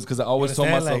will always, because I always told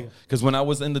myself, because when I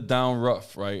was in the down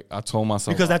rough, right, I told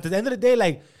myself. Because at the end of the day,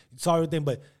 like, sorry thing,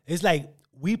 but it's like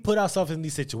we put ourselves in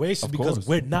these situations because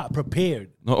we're not prepared.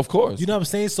 No, of course. You know what I'm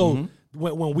saying? So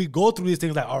when we go through these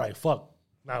things, like, all right, fuck.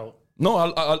 Now. No,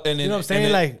 and then, you know what I'm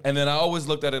saying? And then I always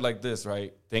looked at it like this,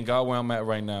 right? Thank God where I'm at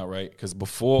right now, right? Because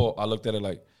before I looked at it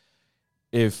like,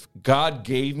 if God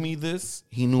gave me this,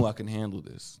 he knew I can handle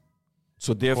this.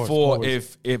 So therefore,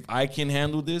 if I can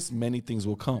handle this, many things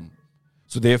will come.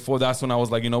 So therefore, that's when I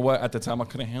was like, you know what? At the time, I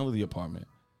couldn't handle the apartment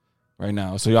right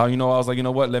now. So y'all, you know, I was like, you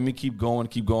know what? Let me keep going.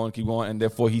 And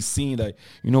therefore, he's seen that,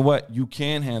 you know what? You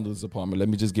can handle this apartment. Let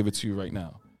me just give it to you right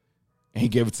now. And he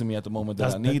gave it to me at the moment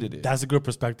that I needed it. That's a good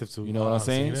perspective too. You know what I'm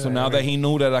saying? So now that he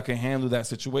knew that I can handle that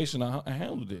situation, I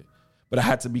handled it. But I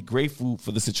had to be grateful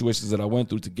for the situations that I went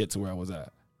through to get to where I was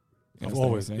at.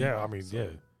 Always, yeah. I mean, yeah.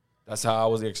 That's how I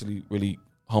was actually really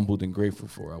humbled and grateful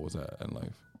for where I was at in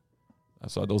life.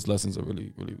 That's why those lessons are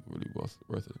really, really, really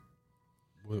worth it.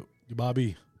 Well,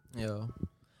 Bobby. Yo.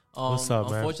 What's up,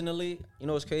 man? Unfortunately, you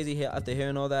know what's crazy here after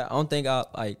hearing all that? I don't think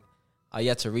I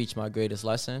yet to reach my greatest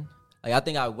lesson. Like, I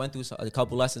think I went through a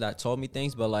couple lessons that taught me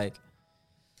things, but like.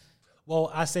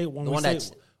 Well, I say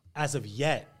as of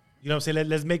yet, you know what I'm saying?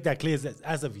 Let's make that clear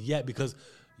as of yet, because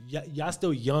y'all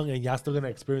still young and y'all still gonna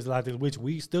experience a lot of things, which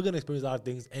we still gonna experience a lot of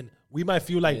things, and we might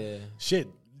feel like shit.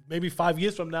 Maybe 5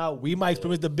 years from now, we might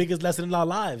experience the biggest lesson in our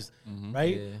lives,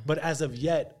 right? Yeah. But as of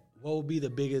yet, what will be the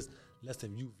biggest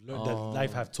lesson you've learned that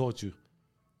life have taught you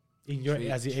in your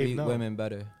as you age now? Treat women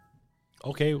better.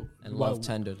 Okay, and love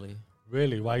tenderly.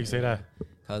 Really? Why you say that?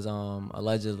 Because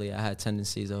allegedly I had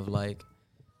tendencies of like.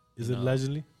 Is it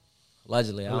allegedly?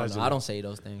 Allegedly, I don't know. I don't say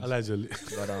those things. Allegedly.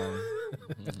 But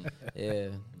yeah,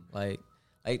 like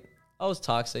I was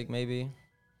toxic maybe,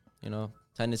 you know,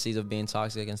 tendencies of being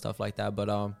toxic and stuff like that. But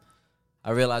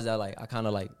I realized that like I kind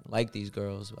of like these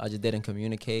girls. I just didn't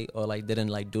communicate or like didn't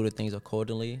like do the things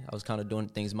accordingly. I was kind of doing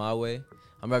things my way.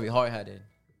 I'm very hard-headed.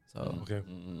 So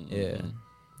yeah.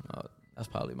 That's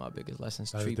probably my biggest lesson.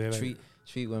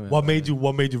 Treat women. What made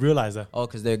you realize that? Oh,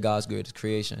 because they're God's greatest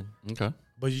creation. Okay.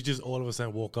 But you just all of a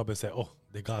sudden woke up and said, "Oh,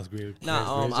 they're God's greatest."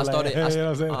 Nah, I started.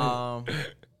 Like,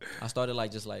 I started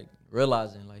like just like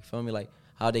realizing, like, feel me, like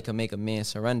how they can make a man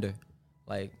surrender,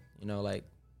 like, you know, like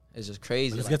it's just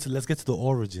crazy. Let's get to the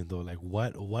origin though. Like,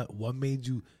 what made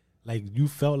you like you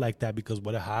felt like that because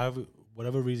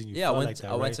whatever reason you felt like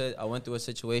that. I went through a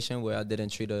situation where I didn't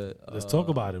treat let's talk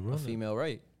about it, bro. A female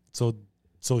right. So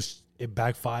it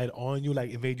backfired on you,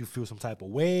 like it made you feel some type of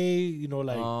way, you know,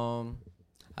 like.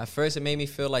 At first, it made me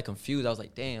feel like confused. I was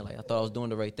like, damn, like I thought I was doing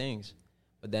the right things,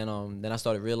 but then I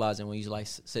started realizing when you like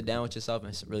sit down with yourself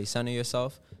and really center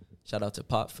yourself. Shout out to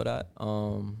Pop for that.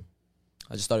 I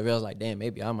just started realizing like, damn,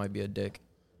 maybe I might be a dick.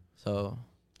 So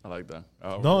I like that.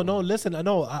 No, listen, I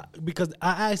know because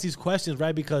I ask these questions,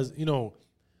 right? Because you know,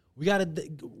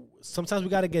 sometimes we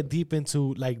gotta get deep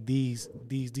into like these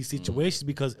situations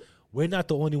because we're not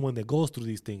the only one that goes through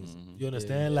these things. You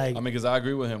understand? Like, I mean, because I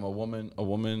agree with him. A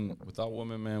woman without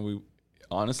women, man. We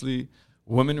honestly,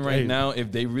 women right now,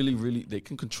 if they really, they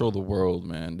can control the world,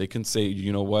 man. They can say,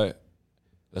 you know what?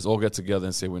 Let's all get together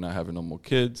and say we're not having no more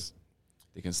kids.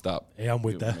 They can stop. Hey, I'm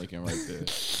with that. Making right there.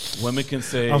 Women can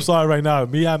say, I'm sorry right now.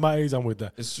 Me at my age, I'm with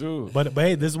that. It's true. But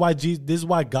hey, this is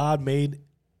why God made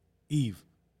Eve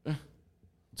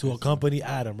to accompany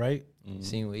Adam, right?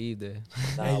 Seen what Eve did.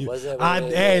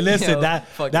 Hey, listen, that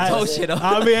bullshit.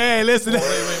 I mean, hey, listen.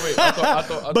 Wait. I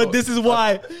thought, but this is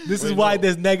why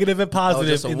there's negative and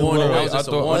positive in the world. That was just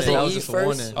a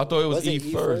warning. I thought it was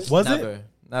Eve first. Was it?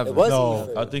 Never. It was No. Eve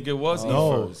first. I think it was Eve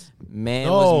first. Man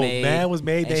was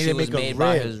made. They didn't make a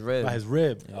by his rib. By his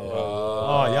rib.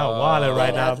 Oh, y'all wilding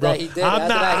right now, bro.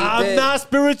 I'm not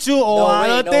spiritual or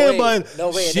anything, but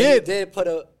shit. He did put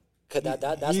a. Cause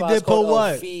that's He why did it's called put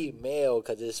what? female.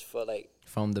 Cause it's for like.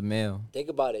 From the male. Think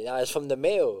about it. Now it's from the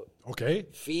male. Okay.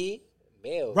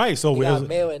 Female. Right. So we got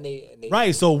male and they.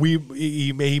 Right. So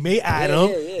he made Adam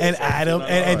and Adam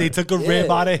and they took a rib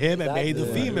out of him and made the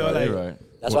female. Like, right.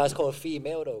 That's why it's called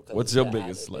female though. What's your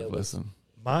biggest life lesson?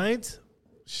 Mine,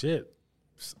 shit.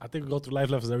 I think we go through life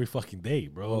lessons every fucking day,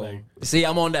 bro. Like, see,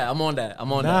 I'm on that.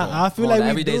 I feel like we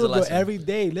every day's do a it, bro, lesson. every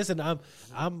day. Listen, I'm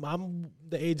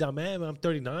the age I'm at. I'm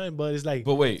 39, but it's like,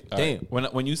 But wait, all Damn.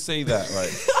 right, when you say that,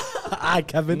 right?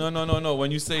 Kevin. No.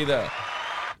 When you say that,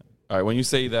 all right. When you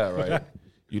say that, right?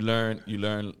 you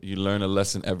learn a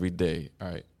lesson every day. All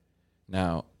right.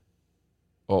 Now,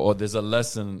 or there's a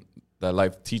lesson that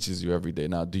life teaches you every day.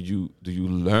 Now, do you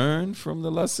learn from the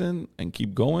lesson and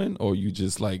keep going, or you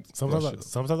just like Sometimes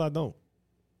I don't,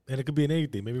 and it could be in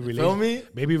anything. Maybe feel me?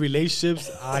 Maybe relationships.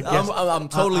 I guess I'm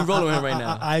totally rolling with him right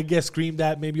now. I get screamed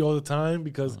at maybe all the time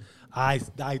because I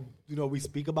we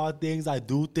speak about things, I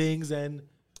do things, and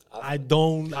I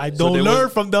don't learn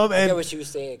from them. I And get what you were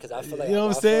saying because I feel like you know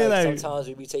what I'm I feel saying? Like Like, sometimes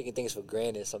we be taking things for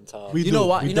granted. Sometimes we You do. know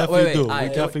what? We You know, definitely wait. do. All We right,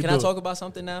 definitely can I do. talk about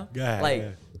something now? Go ahead, Like, go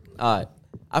ahead. all right.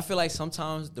 I feel like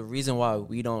sometimes the reason why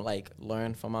we don't like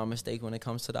learn from our mistake when it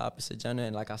comes to the opposite gender,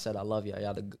 and like I said, I love y'all.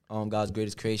 Y'all the God's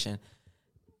greatest creation.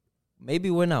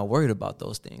 Maybe we're not worried about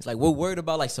those things. Like, we're worried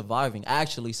about like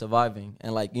actually surviving,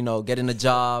 and like, you know, getting a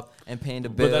job and paying the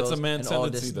bills. But that's a and man's all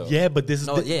tendency, this. though. Yeah, but this is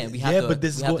we have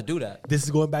to do that. This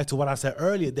is going back to what I said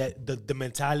earlier, that the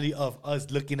mentality of us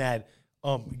looking at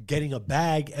getting a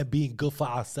bag and being good for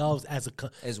ourselves as a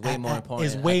Is way more important.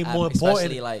 Is way more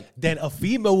Especially, important like, than a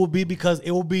female will be, because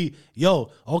it will be, yo,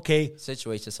 okay,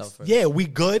 Situate yourself first. yeah, we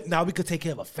good. Now we could take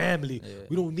care of a family. Yeah.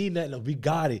 We don't need nothing. We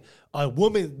got it. A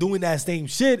woman doing that same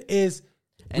shit is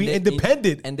And they-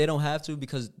 independent. and they don't have to,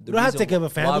 because the don't have to reason take care of a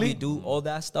Why family. we do all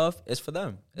that stuff is for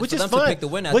them. It's Which for is them fine. to pick the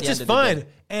winner at Which the is end of the fine. day.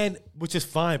 And which is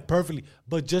fine, perfectly.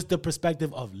 But just the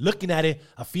perspective of looking at it,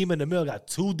 a female and a male got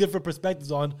two different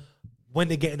perspectives on when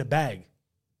they get in the bag.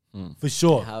 For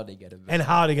sure. And how they get it. And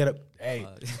how they get it. Hey,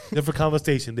 different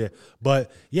conversation there.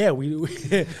 But yeah,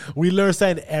 we learn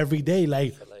something every day.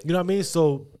 Like, you know what I mean?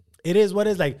 So it is what it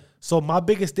is. Like, so my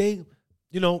biggest thing,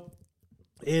 you know,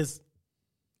 is,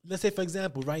 let's say, for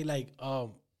example, right? Like,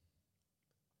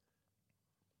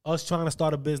 us trying to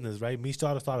start a business, right? Me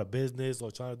trying to start a business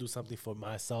or trying to do something for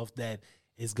myself that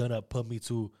is gonna put me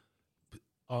to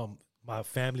my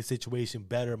family situation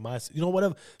better,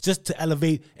 whatever, just to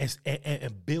elevate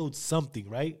and build something,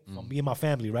 right? For me and my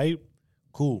family, right?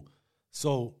 Cool.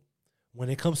 So when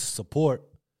it comes to support,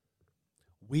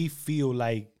 we feel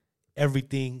like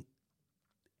everybody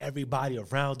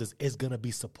around us is gonna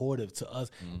be supportive to us,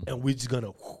 and we're just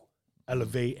gonna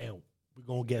elevate, and we're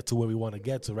gonna get to where we want to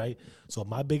get to, right? So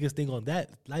my biggest thing on that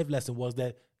life lesson was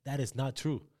that is not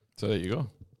true. So there you go.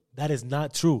 That is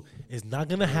not true. It's not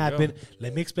gonna happen.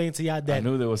 Let me explain to y'all I that.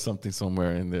 knew there was something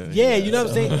somewhere in there. Yeah, you know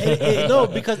what I'm saying? No,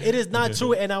 because it is not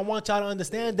true, and I want y'all to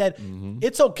understand that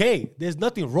it's okay. There's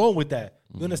nothing wrong with that.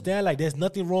 You understand? Like, there's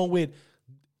nothing wrong with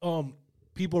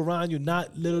people around you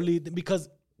not literally, because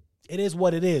it is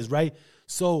what it is, right?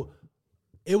 So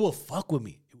it will fuck with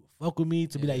me. It will fuck with me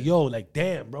to be like, yo, like,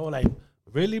 damn, bro, like,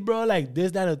 really, bro? Like,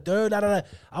 this, that, and the third,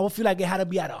 I would feel like it had to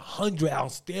be at 100 on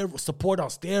support on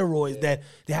steroids, that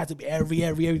they had to be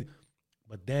every.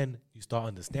 But then you start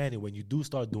understanding, when you do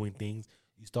start doing things,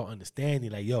 you start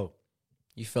understanding, like, yo,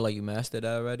 You feel like you mastered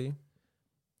that already?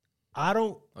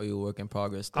 Or you a work in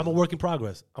progress? Still? I'm a work in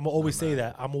progress. I'm going to always say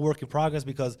that. I'm a work in progress,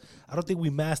 because I don't think we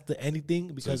master anything,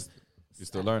 because You're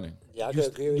still learning. Yeah, I could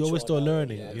agree with you. you're always on still that.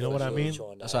 learning. Yeah, You know what I mean?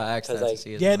 That's why I asked that 'Cause, to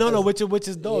see. Yeah, no, which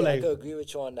is dope. Yeah, I Like, could agree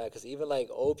with you on that, because even like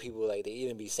old people, like they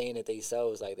even be saying it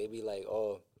themselves. Like they be like,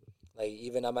 oh, like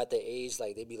even I'm at the age,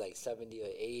 like they be like 70 or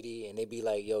 80, and they be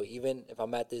like, yo, even if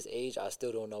I'm at this age, I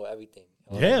still don't know everything.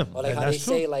 Yeah, Or like and how they that's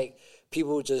true. say, like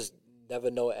people just never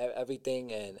know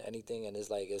everything and anything, and it's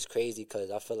like it's crazy,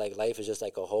 because I feel like life is just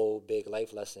like a whole big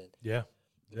life lesson. yeah.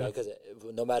 Because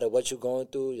no matter what you're going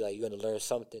through, like you're gonna learn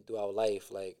something throughout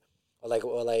life. Like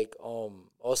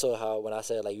also how when I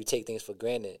said like you take things for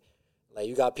granted, like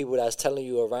you got people that's telling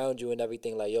you around you and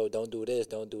everything, like, yo, don't do this,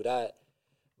 don't do that,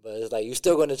 but it's like you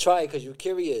still gonna try it because you're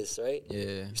curious, right?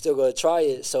 Yeah. You still gonna try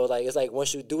it. So like it's like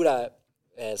once you do that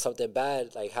and something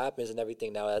bad like happens and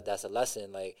everything, now that's a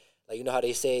lesson. Like you know how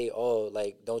they say, oh,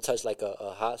 like don't touch like a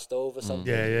hot stove or something.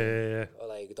 Yeah. Or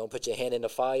like don't put your hand in the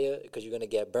fire because you're gonna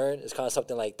get burned. It's kind of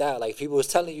something like that. Like people was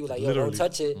telling you like, yo, Literally. don't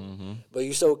touch it, but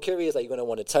you're so curious, like you're gonna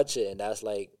want to touch it, and that's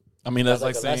like, I mean, that's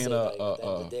like a saying, lesson, like, at the end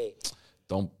of the day.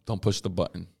 don't push the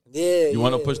button. Yeah, You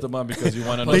want to push the button because you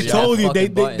want to know They the told outcome. you, they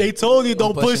button. they told you don't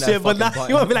I'm pushing push that it, but now fucking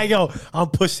you want to be button. like, yo, I'm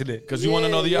pushing it. Because you want to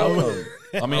know the outcome.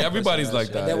 I mean, everybody's that like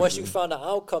shit. that. And then once you found the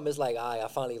outcome, it's like, I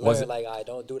finally Was learned, it- like, I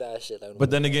don't do that shit. Like, But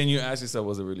then again, you ask yourself,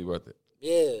 was it really worth it?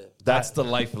 yeah, That's the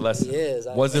life lesson. Yeah,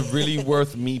 exactly. Was it really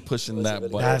worth me pushing Was it that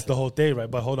really button? That's the whole thing,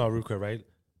 right? But hold on real quick, right?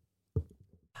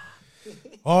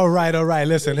 All right.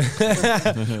 Listen,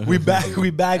 we back.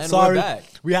 And Sorry, we're back.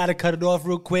 we had to cut it off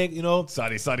real quick. You know,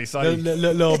 Sorry.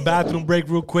 little bathroom break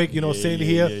real quick. You know, sitting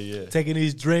here taking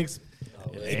these drinks.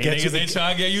 It gets you. They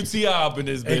trying to get UTI up in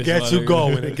this bitch. It gets you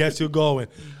going. It gets you going.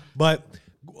 But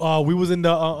we was in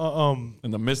the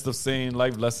in the midst of saying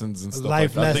life lessons and stuff.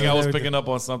 Life I think I was lessons, picking up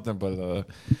on something, but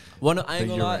I ain't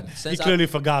gonna lie. right. he Since clearly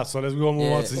forgot. So let's go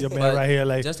move on to your man but right here.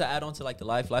 Like, just to add on to like the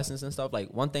life lessons and stuff. Like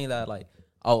one thing that like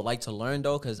I would like to learn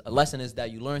though, because a lesson is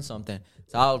that you learn something.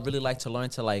 So I would really like to learn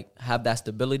to like have that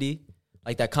stability,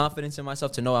 like that confidence in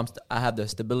myself to know I have the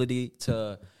stability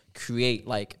to create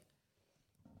like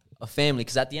a family.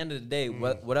 Because at the end of the day,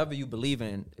 whatever you believe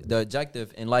in, the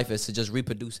objective in life is to just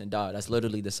reproduce and die. That's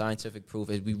literally the scientific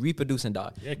proof. Is we reproduce and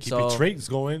die. yeah, keep your traits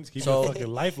going. Keep your fucking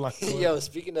lifeline going. Yo,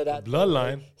 speaking of that,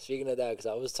 bloodline. Speaking of that, because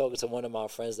I was talking to one of my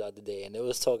friends the other day, and it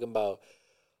was talking about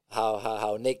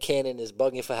how Nick Cannon is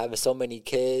bugging for having so many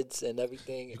kids and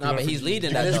everything. Nah, but he's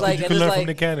leading that. And it's though. like, You and can it's learn like, from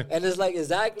Nick Cannon. and it's like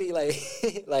exactly like,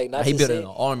 like not He to built say, an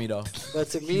army though. but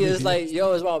to me it's like,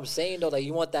 yo, is what I'm saying though. Like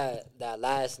you want that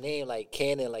last name, like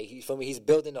Cannon. Like he's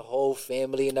building the whole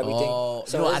family and everything. Oh,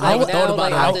 so you know, it's I like never thought now, about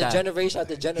like it after like that. generation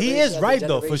after generation, He is after right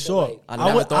though, for generation, sure. like, I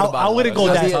never thought about it. wouldn't go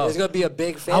it's that. gonna be a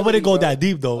big family. I wouldn't go bro. that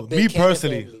deep though. A big Me Cannon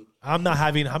personally, family. I'm not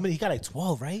having how many. He got like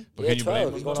 12, right? But Yeah, can you blame 12.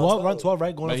 him? He's going on 12, run 12,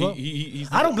 right? Going on Like, 12. he's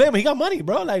I don't blame him. He got money,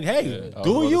 bro. Like, hey, I was about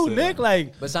do to you, say Nick? that.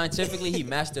 Like, But scientifically, he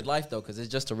mastered life though, because it's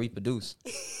just to reproduce.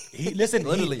 listen,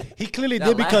 Literally. he clearly That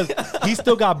did because he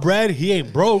still got bread. He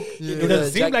ain't broke. It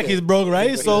doesn't seem like he's broke,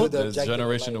 right? So, you know There's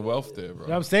generational wealth there, bro.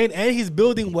 what I'm saying? And he's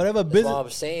building whatever That's business. what I'm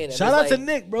saying. And Shout it's out to like-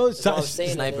 Nick, bro. That's what I'm saying.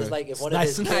 And Sniper. it's like if one of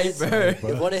his kids, Sniper.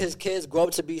 if one of his kids grow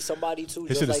up to be somebody too,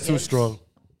 His just shit is like too him, strong.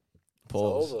 it's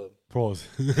Pause. over. Pros.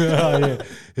 Yeah,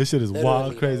 his shit is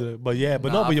wild, Literally, crazy. But yeah,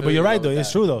 but Nah, I no, feel but you're you, right though, though. with It's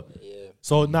that. true though. Yeah.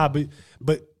 So nah, but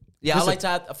Yeah, listen, I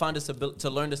like to find the to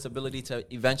learn the stability to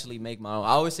eventually make my own. I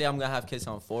always say I'm gonna have kids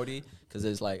on 40 because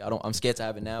it's like I'm scared to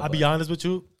have it now. I'll be honest with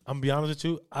you.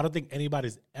 I don't think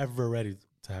anybody's ever ready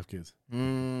to have kids.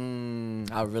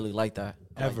 I really like that.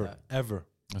 I like Ever, that. ever,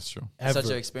 That's true. It's ever,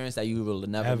 such an experience that you will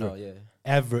never Ever. know. Yeah.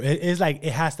 ever. It's like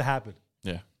it has to happen.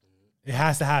 Yeah. It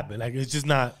has to happen. Like it's just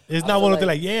not. It's I not feel one of the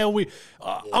like- like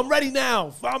I'm ready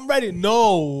now. I'm ready.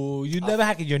 No, you never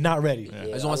had. You're not ready. I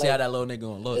just want to see how that little nigga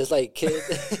gonna look. It's like kids.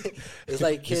 It's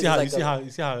like You kids. see how is like you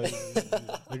see how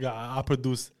like, I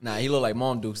produce. Nah, he look like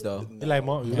Mom Dukes though. You like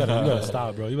mom? You gotta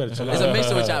stop, bro. You better chill out. It's a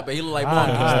mixture with y'all, but he look like Mom All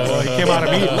Dukes. right, well, he came out of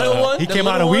me. Little one, He the came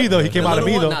out little of we one- though. He came the out of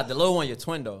little me one- though. Nah, the little one, your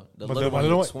twin though. The But little the one,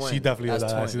 little your one, twin. she definitely is.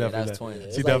 That's twin. She Yeah, definitely that's is. twin.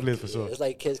 It's She like- definitely is for sure. It's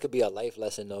like kids could be a life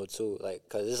lesson though too, like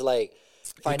because it's like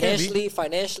can be.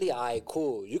 financially, alright,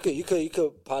 cool. You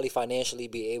could probably financially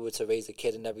be able to raise a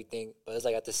kid and everything, but it's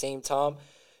like at the same time,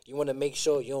 you want to make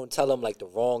sure you don't tell them like the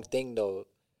wrong thing though,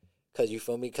 cause you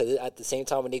feel me? Cause at the same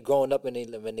time when they growing up and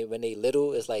when they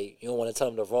little, it's like you don't want to tell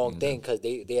them the wrong thing, cause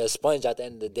they a sponge at the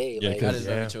end of the day. Yeah, like, That is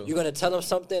very Yeah. true. you're gonna tell them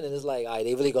something and it's like, alright,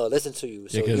 they really gonna listen to you.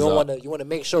 So Yeah, 'cause, you don't want to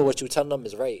make sure what you telling them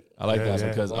is right. I like Yeah, that yeah.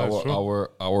 because That's true.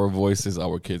 our voice is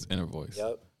our kid's inner voice.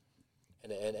 Yep.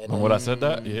 And And when I said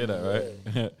that, you hear that,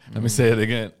 right? Let me say it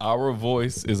again. Our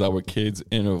voice is our kid's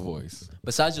inner voice.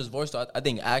 Besides just voice, though, I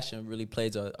think action really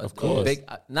plays a course. big,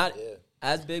 not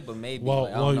as big, but maybe. Well,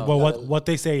 like, I don't know. what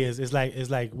they say is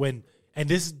like when, and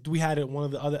this we had it one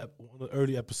of the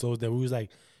early episodes that we was like,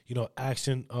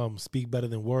 action speak better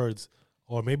than words,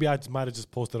 or maybe I might have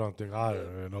just posted on thing. I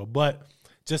don't know, but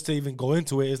just to even go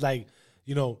into it, it's like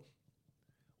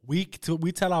we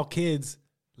tell our kids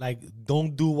like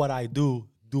don't do what I do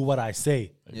what I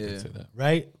say, You Yeah. can say that.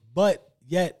 right? But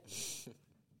yet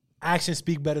actions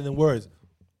speak better than words.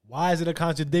 Why is it a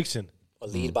contradiction? or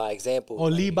lead by example.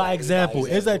 Or Like, lead you by gotta example.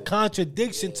 It's a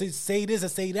contradiction to say this and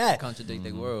say that. Contradict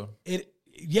the world.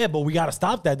 Yeah, but we gotta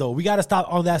stop that though. We gotta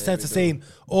stop on that sense of saying,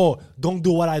 "Oh, don't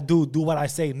do what I do what I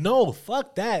say." No,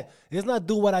 fuck that. It's not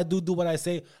do what I do what I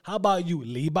say. How about you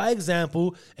lead by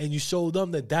example and you show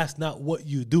them that that's not what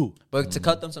you do. But to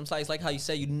cut them some slack, like how you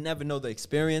said, you never know the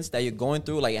experience that you're going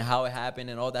through, like and how it happened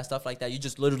and all that stuff like that. You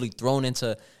just literally thrown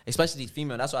into, especially these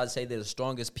female. That's why I say they're the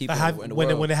strongest people in the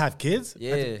world. When they have kids,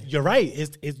 Yeah. you're right.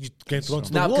 It's you get thrown to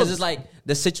the Now, wolves. because it's like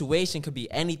the situation could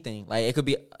be anything. Like it could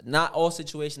be not all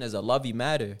situation is a lovey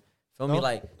matter. Feel me? No.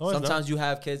 Like No, it's sometimes not. you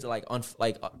have kids like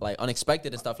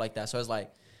unexpected and stuff like that. So it's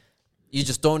like you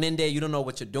just thrown in there. You don't know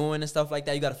what you're doing and stuff like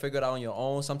that. You got to figure it out on your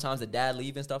own. Sometimes the dad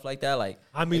leave and stuff like that. Like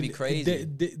I mean, it'd be crazy.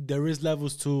 There is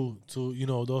levels to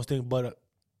those things, but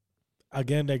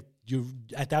again, like you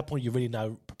at that point, you're really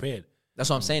not prepared. That's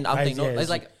what I'm saying. I don't Right, think yeah, it's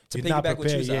like to you're not piggyback what you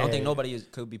prepared, said. I don't yeah. think nobody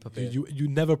could be prepared. You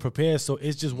never prepare, so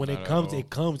it's just when Not it at comes, all. it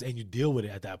comes, and you deal with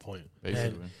it at that point.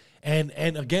 Basically. And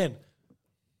again,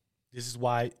 this is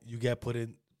why you get put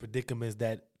in predicaments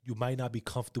that you might not be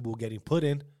comfortable getting put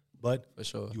in, but For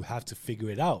sure. you have to figure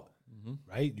it out.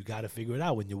 Right? You got to figure it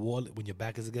out. When your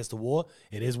back is against the wall,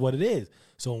 it is what it is.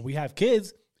 So when we have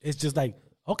kids, it's just like,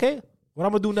 okay, what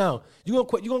I'm gonna do now? You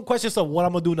gonna question yourself, what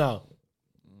I'm gonna do now?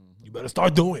 You better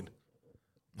start doing.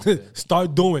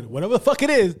 Start doing whatever the fuck it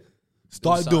is.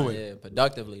 Start doing. Yeah,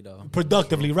 productively though.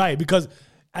 Productively, right? Because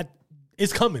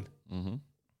it's coming.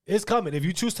 It's coming. If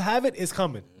you choose to have it, it's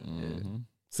coming.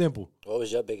 Simple. What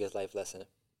was your biggest life lesson?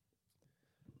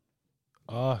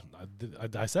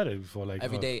 I said it before. Like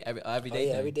Every day, every Oh, day.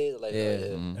 yeah, thing. every day is like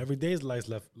every day is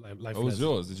life. What was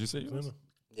yours? Did you say yours?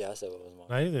 Yeah, I said what was mine.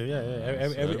 Not either,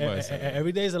 everybody Every, said that.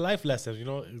 every day is a life lesson. You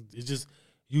know, it's just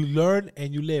you learn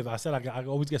and you live. I said I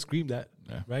always get screamed at,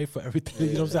 right, for everything.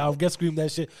 You know what I'm saying? I'll get screamed that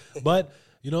shit. But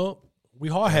you know, we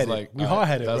hard headed. We hard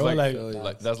headed,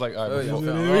 bro. That's like all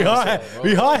right,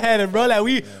 we hard headed, bro. Like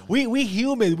we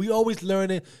human. We always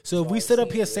learning. So if we sit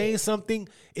up here saying something,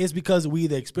 it's because we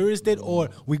either experienced it or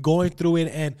we going through it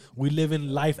and we living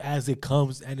life as it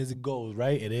comes and as it goes.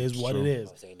 Right? It is what it is.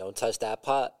 I'm saying, don't touch that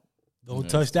pot. Don't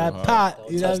touch that pot.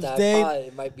 Don't You know touch what I'm that saying? pot.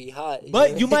 It might be hot.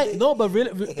 But you might but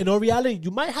really, in all reality, you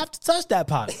might have to touch that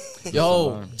pot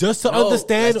Yo, just to no,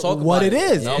 understand let's talk what about it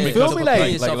is. No, You because feel me?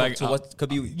 of Like like, to what could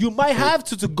be. you might have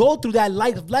to go through that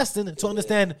life lesson to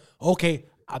understand. Okay,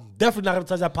 I'm definitely not gonna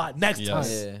touch that pot next time.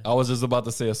 Yeah. I was just about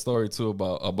to say a story too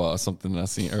about something that I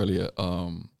seen earlier.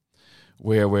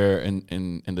 Where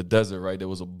in the desert, right? There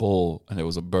was a bull and there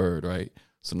was a bird, right?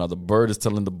 So now the bird is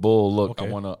telling the bull, "Look, Okay.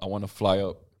 I wanna fly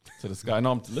up to the sky."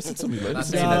 No, listen to me. I'm not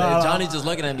Listen saying that. Johnny's just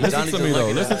looking at me. Listen Johnny's to just me though.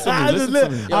 looking Listen at to me. me. Listen to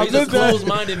me. Yo, he's a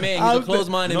closed-minded man. He's a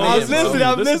closed-minded No, man. I'm listening.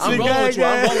 I'm listening, I'm rolling with you.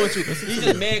 gang. I'm rolling with you. He's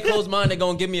just man closed-minded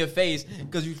gonna give me a face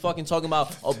because you fucking talking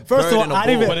about a First bird of all, and a I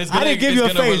bull. didn't, But it's I gonna- didn't give it's you a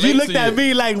gonna face. You relate looked to at you.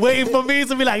 me like waiting for me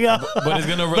to be like, yo. But it's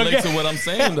gonna relate to what I'm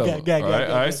saying though. Yeah,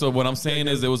 all right. So what I'm saying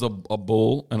is there was a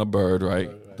bull and a bird,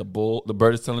 right? The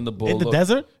bird is telling the bull In the "Look,"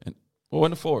 desert? or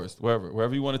in the forest,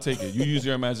 wherever you want to take it. You use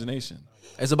your imagination.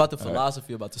 It's about the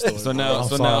philosophy about the story. So now,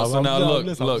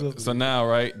 look. So now,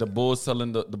 right? The bird's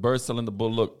telling the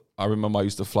bull, "Look, I remember I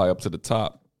used to fly up to the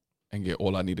top and get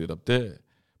all I needed up there,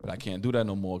 but I can't do that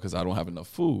no more because I don't have enough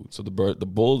food." So the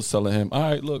bull is telling him, "All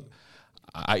right, look,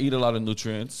 I eat a lot of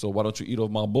nutrients, so why don't you eat off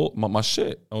my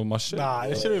shit? Nah,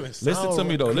 it shouldn't even Listen to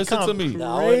me though. Listen to me.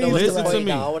 Nah, I wanna know what's the Listen to point.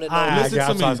 me. Nah, I wanna know. Ah, Listen yeah, to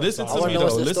I'm me. sorry. Listen I to wanna me know though.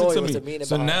 what's the Listen story, to what's the me. meaning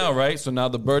So behind now, it. right? So now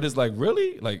the bird is like,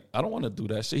 really? Like, I don't want to do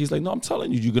that shit. He's like, no, I'm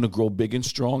telling you, you're gonna grow big and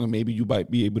strong, and maybe you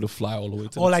might be able to fly all the way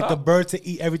to Or the like the top. bird to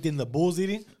eat everything the bull's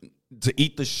eating? To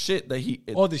eat the shit that he.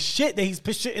 Or the shit that he's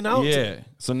shitting out? Yeah.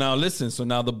 So now listen. So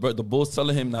now the bull's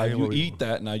telling him, now hear you what you- eat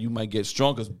that, now you might get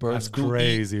strong because birds That's do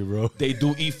crazy, eat. bro. They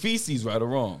do eat feces, right or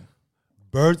wrong.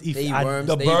 Birds eat They eat I- worms.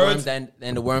 the They eat birds- worms,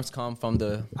 and the worms come from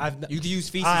the. You can use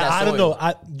feces as I don't soil.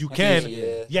 know. You can.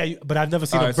 use- Yeah, but I've never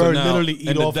seen All a right, so bird now, literally eat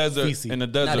in the off desert, feces. in the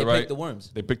desert, they right? pick the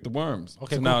worms. They pick the worms.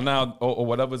 Okay, so cool. now, or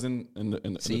whatever's in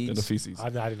the Seeds. feces. I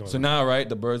didn't know So that. now, right,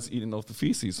 the bird's eating off the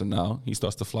feces. So now he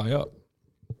starts to fly up.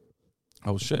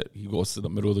 Oh shit! He goes to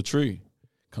the middle of the tree,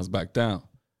 comes back down,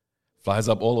 flies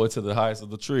up all the way to the highest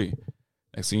of the tree.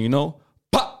 Next thing you know,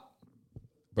 pop!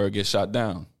 Bird gets shot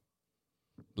down.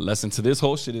 Lesson to this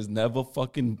whole shit is never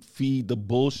fucking feed the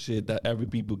bullshit that every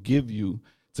people give you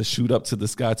to shoot up to the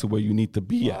sky to where you need to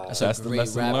be at. That's the Great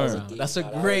lesson rap. learned. That's a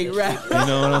great rap. You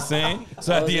know what I'm saying?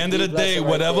 So at was the a end of the deep day, lesson right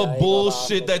whatever there. I ain't gonna lie,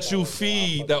 bullshit I that you fuck with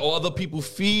feed, that other people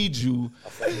feed you,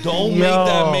 with don't Yo. make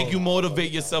that make you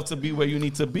motivate yourself to be where you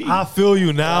need to be. I feel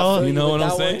you now. I feel You know with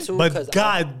what I'm that one saying? too, 'cause But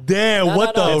god damn, No,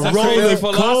 what no, no. the It's a crazy roller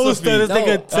philosophy. coaster this No, nigga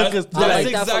took us that's I through. like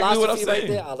exactly that what I'm philosophy right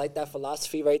saying. there. I like that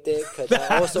philosophy right there because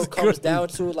that also comes crazy. down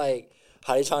to like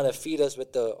how they trying to feed us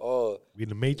with the We in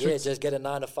the yeah, Matrix. just get a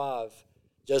 9 to 5,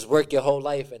 just work your whole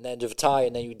life and then just retire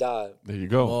and then you die. There you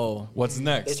go. Whoa. What's They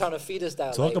next? trying to feed us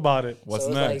that. Talk like, about it. What's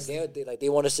so it's next? Like they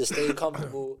want us to stay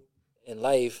comfortable in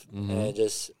life and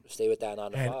just stay with that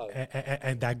 9 to 5.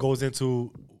 And that goes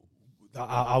into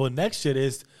our next shit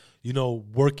is, you know,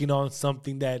 working on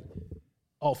something that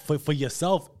for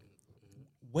yourself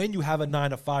when you have a 9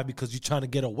 to 5 because you're trying to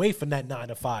get away from that 9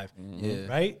 to 5. Yeah.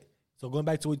 Right? So going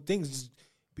back to what things,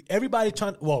 everybody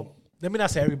trying, well, let me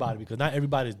not say everybody because not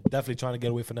everybody is definitely trying to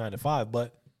get away from 9 to 5,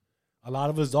 but a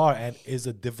lot of us are, and it's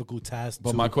a difficult task.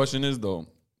 But to, my question is though,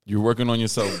 you're working on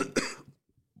yourself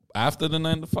after the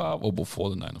 9 to 5 or before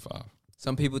the 9 to 5?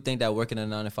 Some people think that working a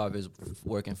 9 to 5 is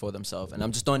working for themselves, and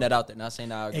I'm just throwing that out there. Not saying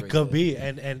that I agree. It could be,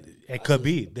 and it could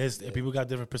be. There's people got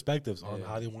different perspectives on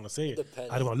how they want to say it,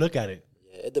 Depends. how they want to look at it.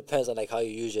 Yeah, it depends on like how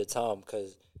you use your time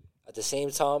because at the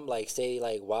same time, like say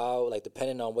like wow, like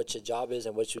depending on what your job is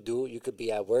and what you do, you could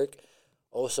be at work,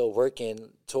 also working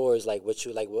towards like what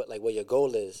you like what your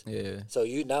goal is. Yeah. So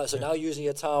now using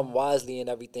your time wisely and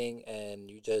everything, and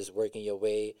you just working your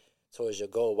way towards your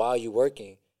goal while you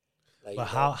working. Like, But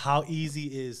how easy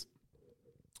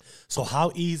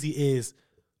is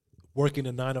working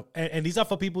a 9 to, and these are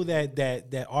for people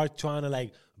that are trying to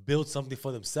like build something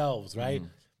for themselves, right?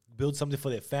 Build something for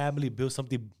their family, build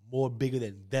something more bigger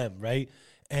than them, right?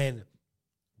 And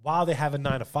while they have a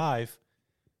 9 to 5,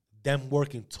 them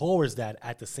working towards that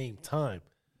at the same time,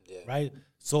 right?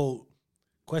 So,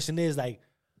 question is like,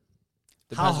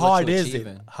 Depends how what hard you're is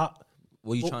achieving. it? How,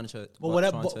 What you trying to? but what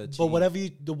whatever, trying to achieve?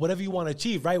 but whatever you want to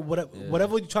achieve, right?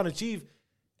 Whatever you're trying to achieve,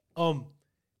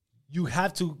 you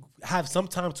have to have some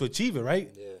time to achieve it,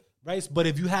 right? Yeah. Right. But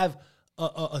if you have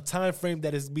a time frame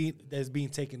that is being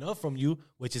taken up from you,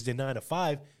 which is the 9 to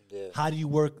 5, how do you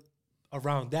work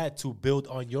around that to build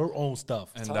on your own stuff?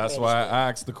 And that's why I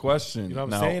asked the question. You know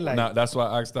what I'm saying? Like, now, that's why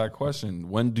I asked that question.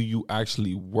 When do you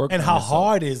actually work and on how yourself?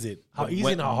 hard is it? How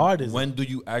easy and how hard is it? When do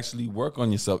you actually work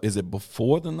on yourself? Is it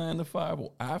before the 9 to 5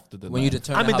 or after the When 9 you to 5?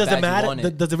 determine I mean, how does it bad you matter? want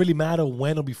it. Does it really matter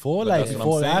when or before? But Like that's what I'm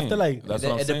before or saying. after? Like That's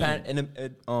what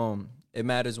I'm saying. It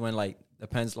matters when like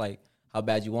depends like how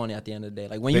bad you want it at the end of the day.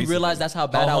 Like when you Basically, realize that's how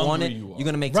bad how I want it, hungry you are. you're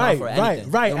gonna make time for anything.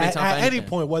 right. You're gonna make time At for any anything.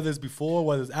 point, whether it's before,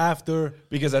 whether it's after.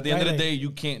 Because at the end of the Right, day,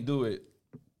 you can't do it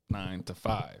 9 to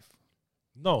 5.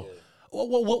 No.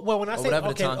 Well, when I say whatever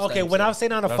the time okay, stamp when I is. say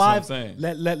 9 to That's what I'm 5, saying.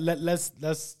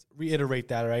 let's reiterate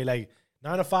that, right? Like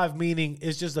 9 to 5 meaning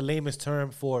it's just the lamest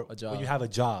term for A job. when you have a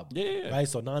job. Yeah. Right?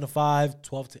 So 9 to 5,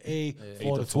 12 to 8, 4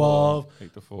 to 8 to 12,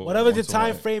 8 to 4, whatever the once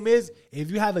time away. frame is,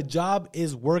 if you have a job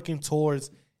is working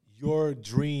towards your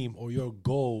dream or your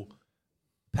goal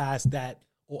past that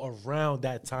or around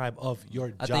that time of your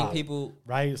job. I think people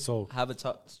right? So have a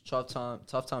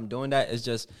tough time doing that. It's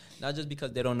just not just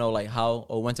because they don't know like how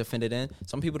or when to fit it in.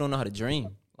 Some people don't know how to dream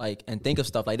like and think of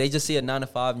stuff. Like they just see a 9 to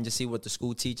 5 and just see what the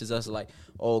school teaches us. Like,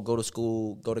 oh, go to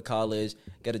school, go to college,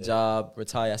 get a job,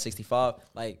 retire at 65.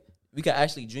 Like we can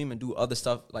actually dream and do other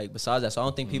stuff like besides that. So I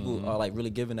don't think people are like really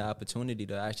given the opportunity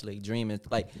to actually dream and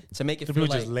like to make it some feel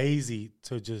people like just lazy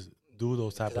to just do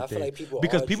those type 'Cause I of feel things. like people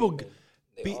because are people dreaming.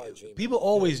 They are dreaming. people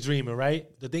always dreaming,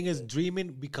 right? The thing is,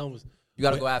 dreaming becomes you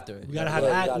got to go after it. we gotta have Yeah,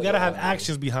 you we gotta gotta go have after it.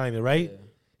 actions behind it, right?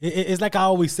 It's like I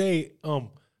always say,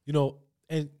 you know,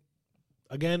 and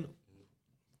again,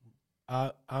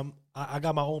 I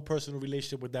got my own personal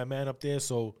relationship with that man up there,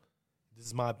 so this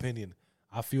is my opinion.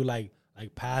 I feel like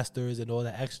pastors and all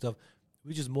that extra stuff,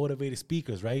 we just motivated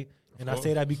speakers, right? And I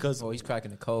say that because Oh, he's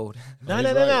cracking the code. no, he's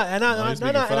and right. He's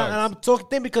speaking facts. I'm talking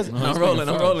thing because I'm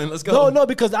rolling. Let's go. no,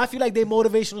 because I feel like they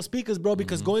motivational speakers, bro.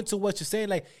 Because going to what you're saying,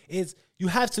 like, is you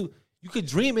could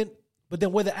dream it, but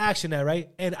then where the action at, right?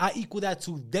 And I equal that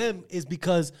to them is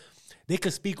because they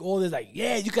could speak all this, like,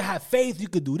 yeah, you could have faith, you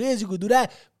could do this, you could do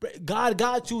that. God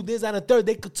got you, this and a third.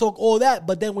 They could talk all that,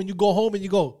 but then when you go home and you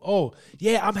go, oh,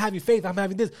 yeah, I'm having faith, I'm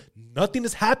having this, nothing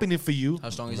is happening for you. How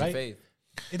strong is right? your faith?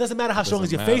 It doesn't matter how strong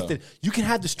is your faith. You can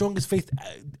have the strongest faith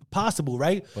possible,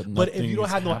 right? But if you don't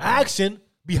have no action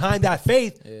behind that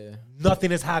faith,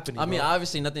 nothing is happening. I mean, bro.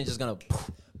 obviously nothing's just gonna.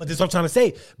 But that's what I'm trying to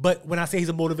say. But when I say he's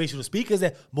a motivational speaker, is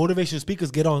that motivational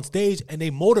speakers get on stage and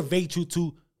they motivate you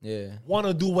to want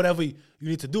to do whatever you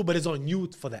need to do, but it's on you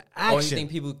for the action. Or you think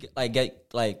people get They get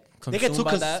consumed too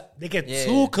by that? they get Yeah.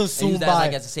 too They use consumed that by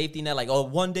like as a safety net. Like, oh,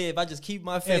 one day if I just keep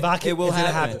my faith, if I can, it will it's gonna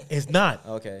happen. It's not.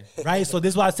 Okay. Right? So this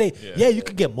is why I say, yeah, you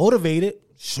can get motivated,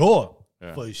 sure,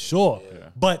 for sure.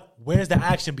 But where's the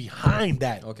action behind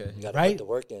that? Okay. You gotta right? put the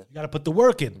work in. You gotta put the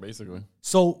work in. Basically.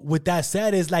 So with that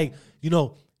said, it's like,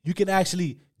 you can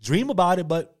actually dream about it,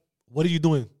 but what are you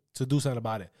doing to do something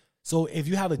about it? So if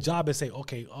you have a job and say,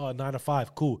 okay, 9 to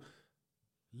 5, cool.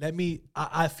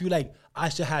 I feel like I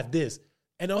should have this.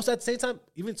 And also at the same time,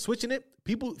 even switching it,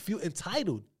 people feel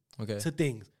entitled to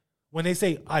things. When they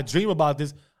say, I dream about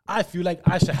this, I feel like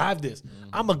I should have this.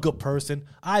 I'm a good person.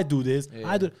 I do this.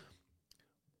 I do.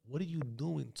 What are you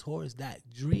doing towards that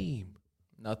dream?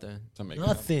 Nothing.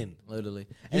 Nothing. Literally.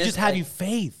 You just it's have like, you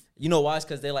faith. You know why? It's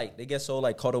because they get so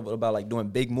like caught up about like doing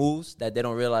big moves that they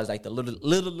don't realize like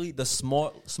literally the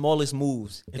smallest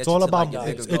moves. It's all about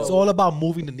it's goal. all about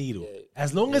moving the needle.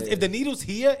 As long as if the needle's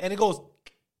here and it goes,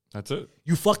 That's it.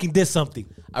 you fucking did something.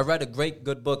 I read a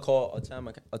good book called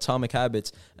Atomic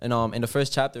Habits, and in the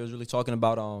first chapter it was really talking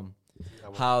about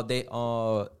how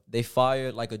they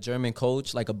fired like a German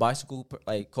coach, like a bicycle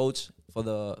coach for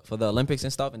the Olympics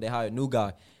and stuff, and they hired a new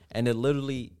guy, and it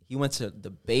literally he went to the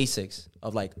basics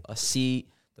of like a seat,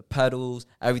 the pedals,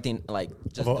 everything like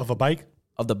just Of a bike?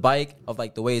 of the bike, of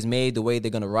like the way it's made, the way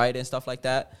they're gonna ride it and stuff like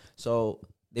that. So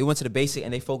they went to the basic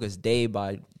and they focused day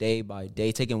by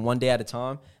day, taking one day at a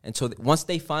time. And so once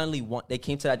they finally they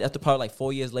came to that after probably like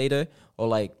 4 years later or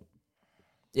like,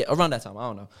 yeah, around that time, I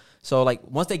don't know. So like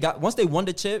once they won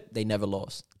the chip, they never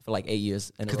lost for like 8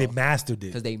 years. Because they mastered it.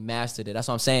 Because they mastered it. That's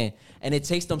what I'm saying. And it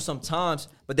takes them some times,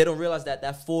 but they don't realize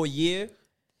that 4 year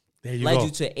led you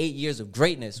to 8 years of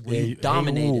greatness where you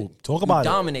dominated. Talk about it.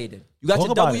 You dominated. You got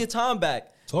to double your time back.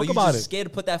 Talk but about you just it. scared to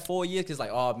put that 4 years because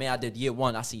like, oh man, I did year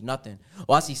one, I see nothing.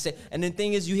 Or I see six. And then the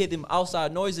thing is, you hear them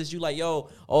outside noises. You like, yo,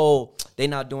 oh, they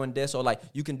not doing this, or like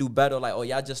you can do better. Like, oh,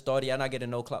 y'all just started, y'all not getting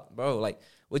no clout, bro. Like,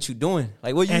 what you doing?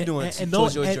 Like, what you doing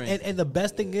towards your dream? And the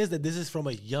best thing is that this is from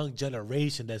a young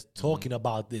generation that's talking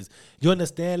about this. You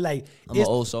understand? Like, I'm an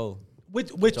old soul.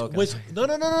 Which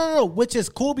no. Which is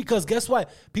cool because guess what?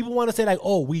 People want to say like,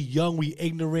 oh, we young, we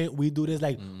ignorant, we do this,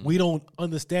 like we don't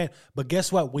understand. But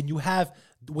guess what? When you have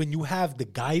the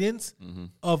guidance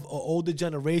of an older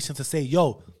generation to say,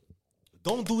 yo,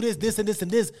 don't do this and this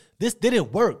and this. This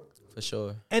didn't work. For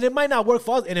sure. And it might not work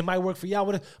for us, and it might work for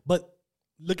y'all. But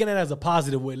looking at it as a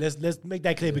positive way, let's make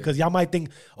that clear because y'all might think,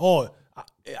 oh,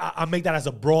 I make that as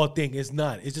a broad thing. It's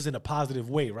not. It's just in a positive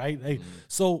way, right? Like,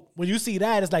 so when you see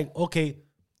that, it's like, okay,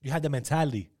 you have the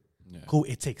mentality. Yeah. Cool.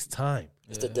 It takes time.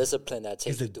 It's the discipline that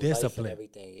takes you through life and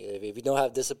everything. If you don't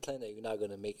have discipline, then you're not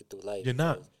going to make it through life. You're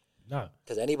not. No.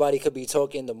 Because anybody could be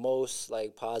talking the most,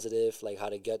 like, positive, like, how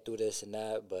to get through this and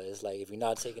that. But it's like, if you're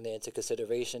not taking it into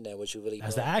consideration, then what you really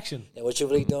That's doing. the action. And what you're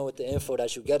really doing with the info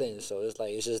that you're getting. So it's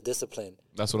like, it's just discipline.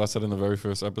 That's what I said in the very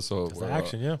first episode. That's the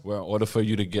action, yeah. Where in order for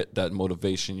you to get that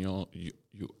motivation, you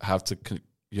have to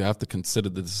consider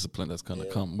the discipline that's going to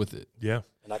come with it. Yeah.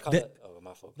 And I kind of,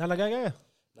 my fault. Not like yeah.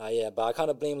 Nah, yeah, but I kind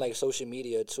of blame, like, social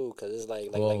media, too. Because it's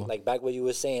like back what you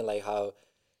were saying, like, how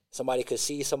somebody could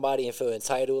see somebody and feel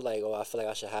entitled, like, oh, I feel like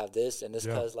I should have this. And it's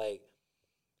because, like,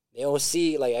 they don't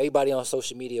see, like, everybody on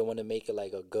social media want to make it,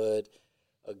 like, a good,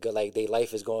 like, their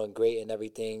life is going great and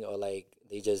everything, or, like,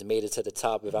 they just made it to the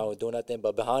top if I don't do nothing.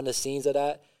 But behind the scenes of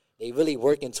that, they really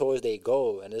working towards their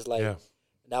goal. And it's like,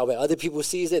 now when other people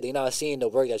sees it, they not seeing the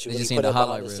work that you really put up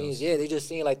behind the scenes. Yeah, they just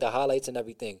seeing, like, the highlights and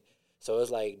everything. So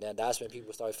it's like that's when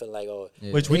people start feeling like, oh,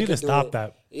 which we need to stop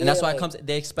that. Yeah, and that's why it comes.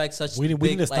 They expect such. We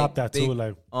need to stop that too,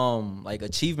 like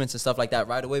achievements and stuff like that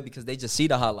right away because they just see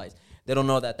the highlights. They don't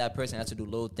know that person has to do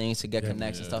little things to get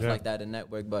connects and stuff like that in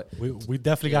network. But we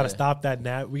definitely got to stop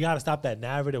that. We got to stop that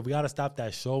narrative. We got to stop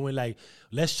that showing. Like,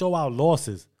 let's show our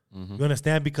losses. You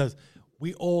understand? Because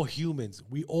we all humans.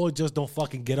 We all just don't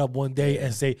fucking get up one day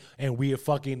and say, and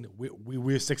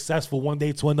we're successful one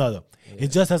day to another. It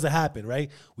just doesn't happen, right?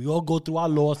 We all go through our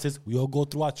losses. We all go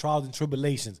through our trials and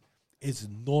tribulations. It's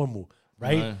normal,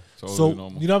 right? Totally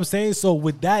normal. You know what I'm saying? So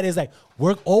with that, it's like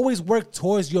always work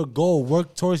towards your goal,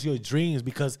 work towards your dreams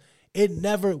because it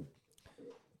never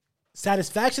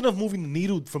satisfaction of moving the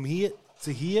needle from here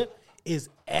to here is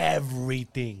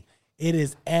everything. It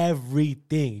is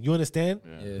everything. You understand?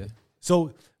 Yeah.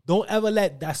 So don't ever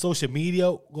let that social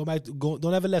media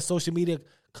don't ever let social media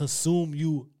consume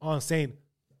you on saying,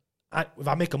 if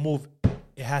I make a move,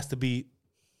 it has to be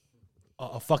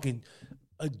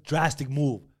a drastic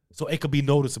move. So it could be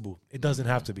noticeable. It doesn't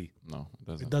have to be. No, it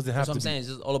doesn't. It doesn't have That's to what I'm be. saying. It's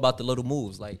just all about the little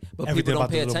moves. Like, but Everything people don't about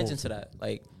the pay little attention moves. to that.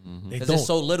 Like, They because don't. it's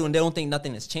so little and they don't think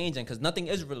nothing is changing because nothing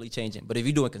is really changing. But if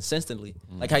you do it consistently,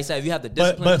 like how you said, if you have the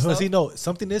discipline But and stuff, see, no,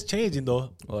 something is changing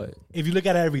though. what? If you look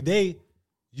at it every day,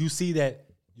 you see that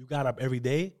you got up every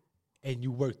day and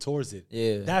you work towards it.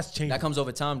 Yeah. That's changing. That comes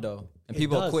over time though. And It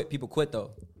people does. quit. People quit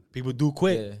though. People do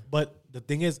quit. Yeah. But the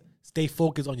thing is, stay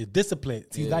focused on your discipline.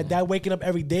 See, that waking up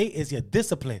every day is your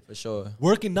discipline. For sure.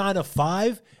 Working 9 to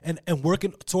 5 and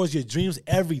working towards your dreams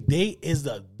every day is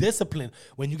the discipline.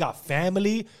 When you got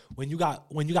family, when you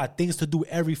got things to do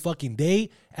every fucking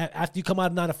day, after you come out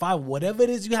of 9 to 5, whatever it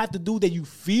is you have to do that you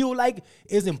feel like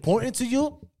is important to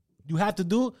you, you have to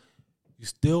do, you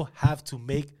still have to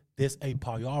make this a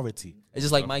priority. It's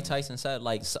just like Mike Tyson said,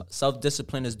 like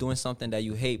self-discipline is doing something that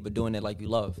you hate, but doing it like you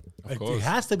love. It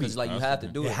has to be. Because like you have to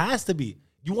do It it. has to be.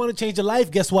 You want to change your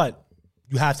life, guess what?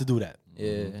 You have to do that.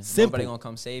 Yeah, Simple. nobody gonna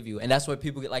come save you, and that's where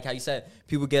people get, like how you said,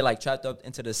 people get like trapped up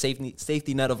into the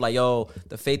safety net of like, yo,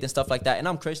 the faith and stuff like that. And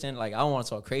I'm Christian, like I don't want to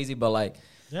talk crazy, but like,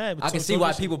 Yeah, but I can so- see so why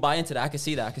listen. people buy into that. I can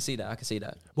see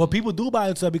that. Well, people do buy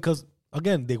into it because,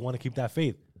 again, they want to keep that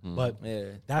faith. But Yeah,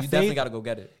 that you faith, definitely gotta go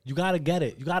get it. you got to get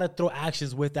it. You got to throw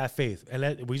actions with that faith.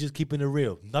 And we just keeping it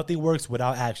real. Nothing works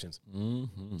without actions.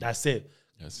 That's it.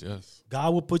 Yes.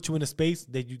 God will put you in a space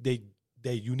that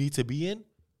you need to be in,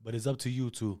 but it's up to you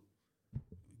to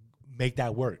make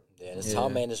that work. Yeah, and it's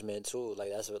time management too. Like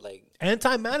that's what like And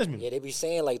time management. yeah, they be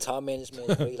saying like time management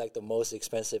is really like the most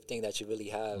expensive thing that you really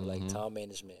have, Mm-hmm. like time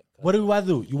management. What do we want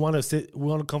to do? You want to sit? We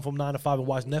want to come from 9 to 5 and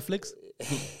watch Netflix?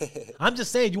 I'm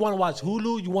just saying. You want to watch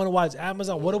Hulu? You want to watch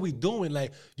Amazon? What are we doing?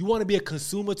 Like, you want to be a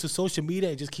consumer to social media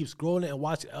and just keep scrolling and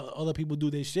watch other people do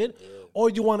their shit, or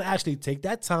you want to actually take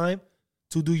that time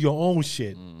to do your own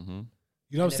shit?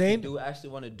 You know what I'm saying? If you do actually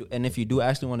want to do, and if you do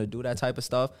actually want to do that type of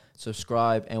stuff,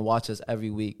 subscribe and watch us every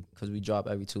week because we drop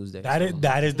every Tuesday. That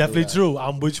is definitely true.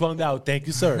 I'm with you on that. Thank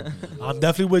you, sir. I'm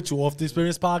definitely with you. Off the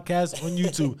Experience Podcast on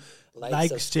YouTube.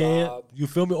 Like, share, you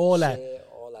feel me? All that. Share,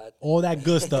 All that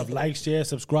good stuff. Like, share,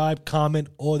 subscribe, comment,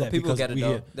 all that. people because get it, we though.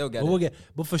 here. They'll get But it.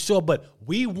 But for sure, but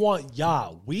we want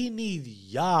y'all. We need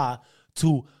y'all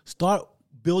to start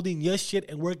building your shit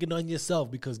and working on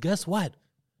yourself, because guess what?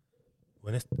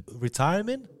 When it's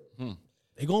retirement,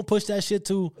 they gonna push that shit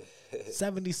to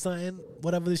 70 something,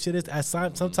 whatever this shit is. As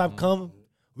sometime come,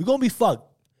 we gonna be fucked.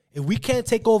 If we can't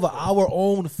take over our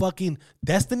own fucking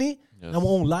destiny, our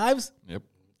own lives, Yep.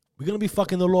 we're gonna be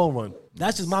fucking in the long run.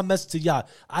 That's just my message to y'all.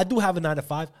 I do have a 9 to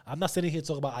 5. I'm not sitting here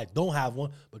talking about I don't have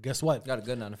one, but guess what? Got a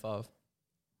good 9 to 5.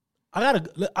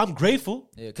 I'm grateful.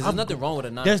 Yeah, because there's nothing wrong with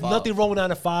a 9 There's to 5. nothing wrong with 9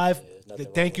 to 5.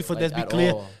 Thank you for Like, let's be at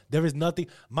clear. all. There is nothing.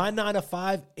 My 9 to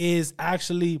 5 is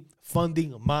actually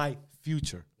funding my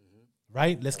future.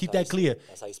 Right? Let's keep that clear.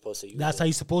 That's how you're supposed to use That's it. how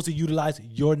you're supposed to utilize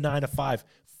your 9 to 5.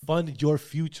 Fund your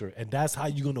future. And that's how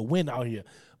you're gonna win out here.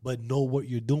 But know what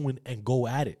you're doing and go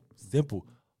at it. Simple.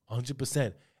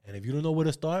 100%. And if you don't know where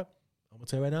to start, I'm gonna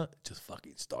tell you right now, just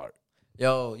fucking start.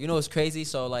 Yo, you know what's crazy?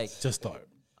 So like, Just start.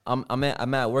 I'm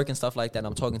at work and stuff like that. And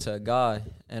I'm talking to a guy,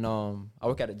 and I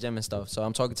work at a gym and stuff. So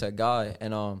I'm talking to a guy,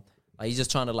 and like he's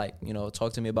just trying to like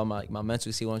talk to me about my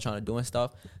mental, see what I'm trying to do and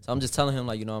stuff. So I'm just telling him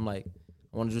like I'm like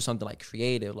I want to do something like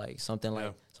creative, like something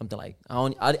like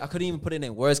I couldn't even put it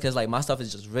in words because like my stuff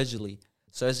is just rigidly.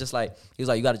 So it's just like he was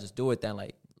like, you got to just do it then.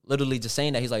 Like literally just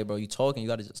saying that, he's like, bro, you talking, you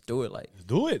got to just do it. Like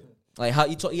Do it. Like how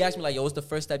he asked me like, yo, what's the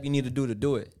first step you need to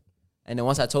do it? And then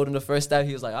once I told him the first step,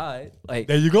 he was like, all right. Like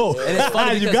There you go. and it's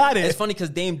funny You because, got it. It's funny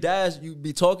because Dame Dash, you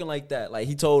be talking like that. Like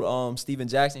he told Steven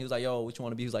Jackson, he was like, yo, what you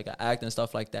want to be? He was like an actor and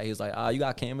stuff like that. He was like, you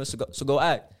got cameras, so go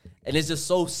act. And it's just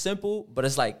so simple, but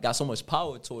it's like got so much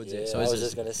power towards it. So I it's was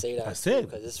just gonna say that That's too, it.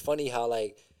 because it's funny how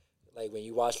like when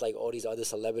you watch like all these other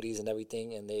celebrities and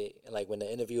everything, and like when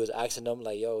the interviewer was asking them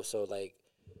like, yo, so like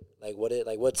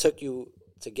what took you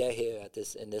to get here at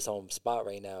this spot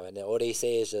right now, and then all they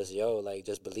say is just, yo, like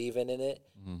just believing in it,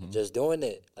 and just doing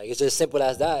it. Like it's just simple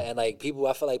as that. And like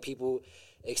I feel like people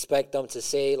expect them to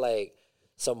say like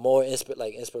some more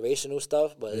inspirational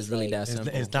stuff, but it's really like, that simple.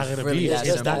 It's not gonna really be. that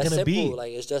It's simple. not gonna be. simple.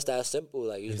 Like it's just that simple.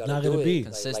 Like you It's just not gotta do gonna be. it.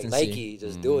 Like Consistency. Nike,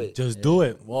 just do it. Just do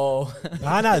it. Whoa.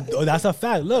 Nah, that's a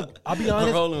fact. Look, I'll be I'm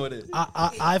honest. rolling with it.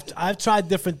 I've tried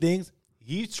different things.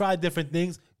 He's tried different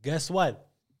things. Guess what?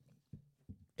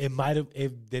 It might have,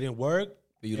 if they didn't work,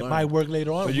 you it learn. might work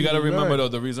later on. But you We got to remember learn. though,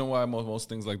 the reason why most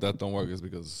things like that don't work is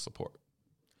because of support.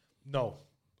 No,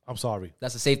 I'm sorry.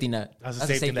 That's a safety net. That's a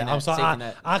safety net. I'm sorry. Safety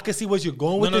net. I can see what you're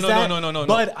going with No, this no, at, no.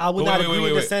 But I would not agree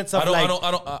in the sense of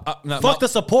like, fuck the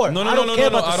support. No, I don't care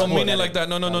about the I don't mean support. it like that.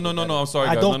 No. I'm sorry,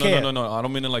 I guys. don't care. No. I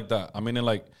don't mean it like that. I mean it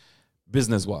like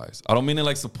business wise. I don't mean it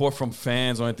like support from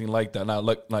fans or anything like that. Now,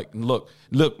 look.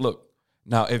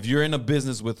 Now, if you're in a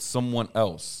business with someone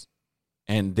else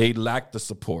and they lack the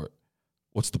support,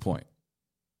 what's the point?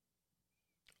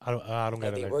 I don't Like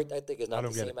get their it. work ethic is I not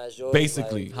don't the get same it. as yours.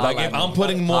 Basically, like if I'm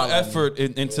putting more effort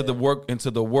into the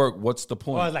work, what's the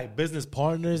point? Oh, like business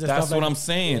partners and That's stuff what like I'm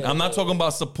saying. I'm not talking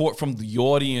about support from the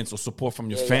audience or support from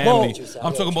your Yeah, family. yeah.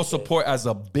 I'm talking about support as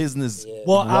a business.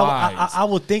 Well, wise. I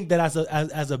would think that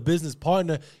as a business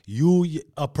partner,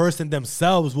 a person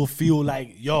themselves will feel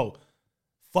like, yo,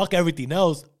 fuck everything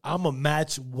else. I'm a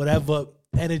match whatever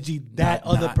energy that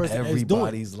other person is doing.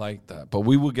 Everybody's like that, but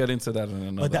we will get into that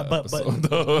in another episode.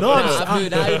 No,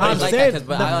 I'm saying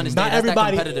but I understand not that's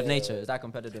everybody. that competitive nature. It's that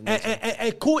competitive nature.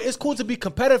 And cool. It's cool to be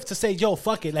competitive to say, yo,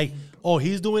 fuck it. Like, oh,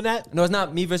 he's doing that. No, it's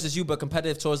not me versus you, but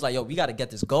competitive towards like, yo, we got to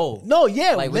get this goal. No,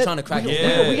 yeah, Like, we're man, trying to crack we,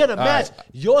 it. we gonna All match. right.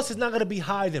 Yours is not gonna be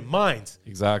higher than mine.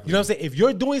 Exactly. You know what I'm saying? If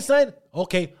you're doing something,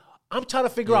 okay, I'm trying to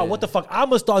figure out what the fuck I'm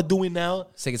gonna start doing now.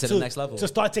 Take it to the next level. To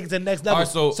start taking it to the next level.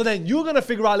 All right, so then you're gonna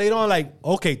figure out later on, like,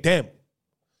 okay, damn,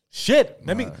 shit.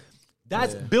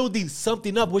 That's building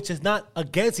something up, which is not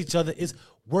against each other, is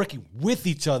working with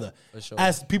each other. sure.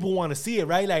 As people want to see it,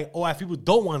 right? Like, or as people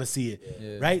don't want to see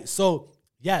it, right? So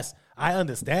yes, I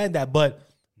understand that, but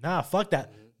nah, fuck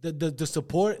that. The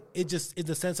support, it just in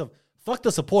the sense of fuck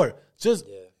the support. Just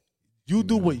you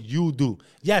do what you do.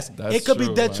 Yes, That's it could true,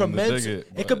 be man. detrimental. Dig it,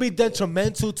 It could be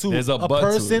detrimental to There's a a but to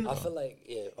it. person. I feel like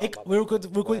Real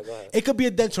quick. Go ahead. It could be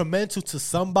a detrimental to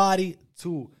somebody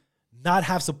to not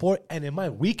have support, and it might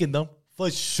weaken them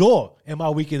for sure. It might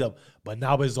weaken them, but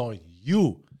now it's on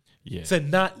you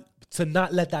to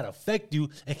not let that affect you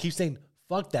and keep saying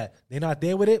fuck that. They're not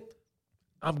there with it.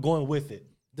 I'm going with it.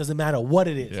 Doesn't matter what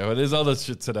it is. Yeah, but there's other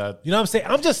shit to that. You know what I'm saying?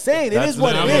 I'm just saying it is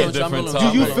what it literally is. a different Do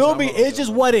topic. you feel me? It's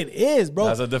just what it is, bro.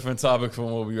 That's a different topic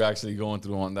from what we were actually going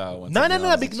through on that one. No,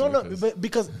 but it's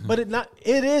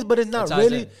not ties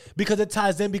really in. because it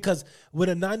ties in because with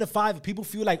a 9 to 5, people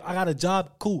feel like I got a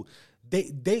job, cool.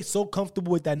 They so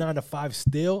comfortable with that 9 to 5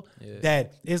 still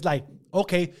that it's like,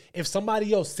 okay, if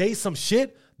somebody else says some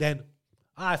shit, then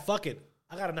all right, fuck it.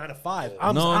 I got a 9 to 5.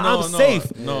 I'm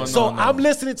safe. I'm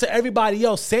listening to everybody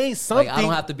else saying something. Like, I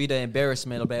don't have to be the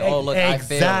embarrassment of like, oh look, I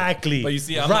failed. Exactly. But you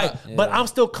see, but I'm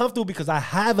still comfortable because I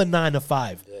have a 9 to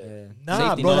 5. Nah,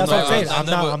 Safety bro, net. that's what I'm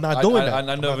saying. I'm not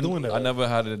doing that. I never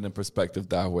had it in perspective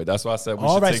that way. That's why I said we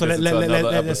All should right, take so this into another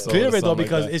let's episode clear or it though something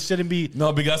because like that. it shouldn't be.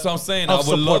 No, because that's what I'm saying. Of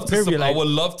support, I would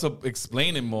love to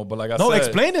explain it more, but like I said,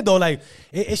 Explain it though. Like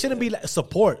it shouldn't be like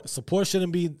support. Support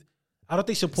shouldn't be. I don't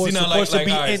think support should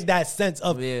be in that sense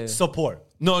of support.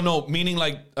 No, meaning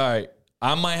like, all right,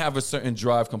 I might have a certain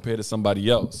drive compared to somebody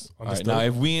else. All right, now,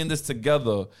 if we in this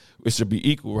together, it should be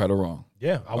equal, right or wrong.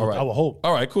 Yeah, I would hope.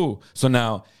 All right, cool. So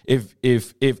now, if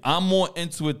I'm more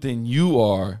into it than you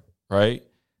are, right?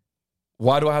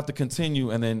 Why do I have to continue?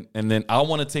 And then I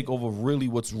want to take over really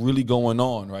what's really going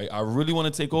on, right? I really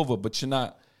want to take over, but you're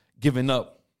not giving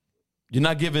up. You're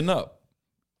not giving up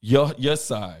your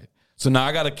side. So now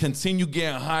I got to continue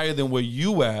getting higher than where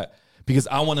you at because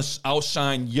I want to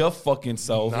outshine your fucking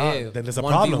self. Then there's a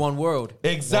one problem. One world.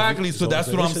 Exactly. So that's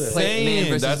what I'm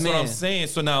saying. That's what I'm man. saying.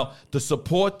 So now the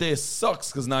support there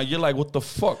sucks because now you're like, what the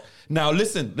fuck? Now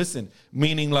listen.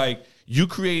 Meaning like you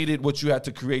created what you had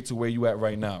to create to where you at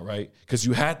right now, right? Because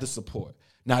you had the support.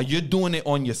 Now you're doing it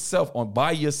on yourself,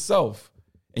 by yourself.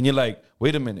 And you're like,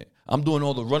 wait a minute. I'm doing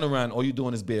all the runaround. All you're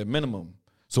doing is bare minimum.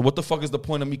 So what the fuck is the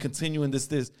point of me continuing this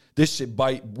shit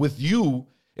with you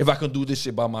if I can do this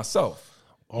shit by myself?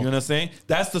 You know what I'm saying?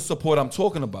 That's the support I'm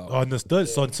talking about. Understood.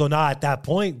 So now at that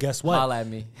point, guess what? Holla at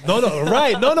me. No,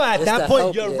 right. No, at that point,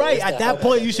 help, you're yeah, right. it's At the that help.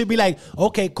 point, you should be like,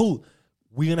 okay, cool.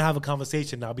 We're going to have a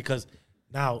conversation now because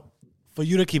now for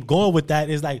you to keep going with that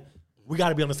is like, we got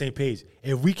to be on the same page.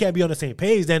 If we can't be on the same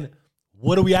page, then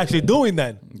what are we actually doing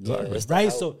then?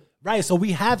 Exactly. Right? So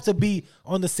we have to be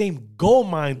on the same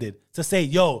goal-minded to say,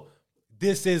 yo,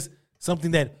 this is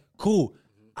something that, cool,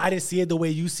 I didn't see it the way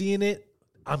you seeing it.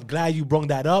 I'm glad you brought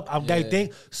that up. I'm glad you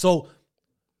think. So,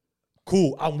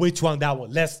 cool, I'm with you on that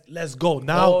one. Let's go.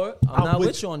 Now, Or I'm not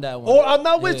with you on that one. Or I'm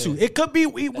not with you. It could be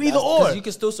either or. Because you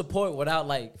can still support without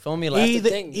like, feel me? Like,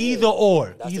 Either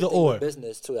or. That's Either the thing or. with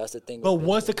business too. That's the thing. But with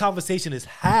once the business. conversation is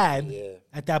had,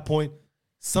 at that point,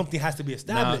 something has to be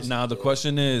established. Now the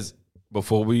question is,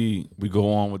 before we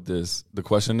go on with this, the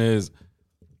question is,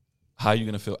 how are you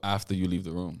going to feel after you leave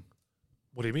the room?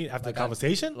 What do you mean? After the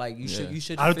conversation? Like you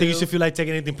should. I don't think you should feel like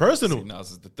taking anything personal. See, now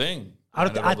this is the thing. I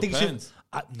don't. It I all think you should. depends.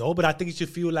 But I think you should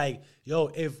feel like,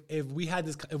 yo, if we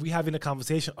having a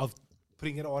conversation of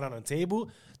putting it all on the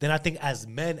table, then I think as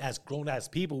men, as grown as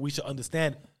people, we should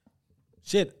understand.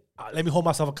 Shit, let me hold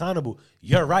myself accountable.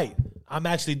 You're right. I'm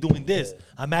actually doing this.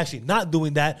 I'm actually not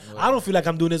doing that. I don't feel like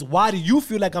I'm doing this. Why do you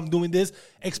feel like I'm doing this?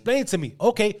 Explain to me.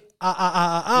 Okay.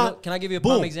 Can I give you a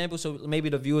prime example so maybe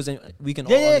the viewers and we can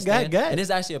all understand? Go ahead. And it's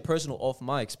actually a personal off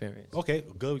my experience. Okay,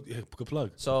 good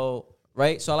plug. So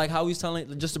right, so like how he was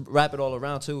telling, just to wrap it all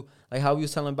around too, like how he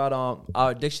was telling about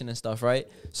our addiction and stuff, right?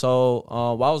 So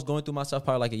while I was going through myself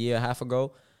probably like a year and a half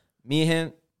ago, me and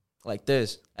him like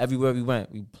this everywhere we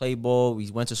went. We played ball, we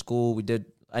went to school, we did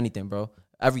anything, bro,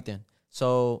 everything.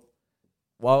 So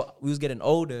while we was getting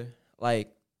older,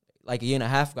 like a year and a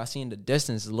half ago, I seen the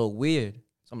distance is a little weird.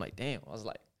 So I'm like, damn. I was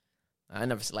like,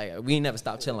 we ain't never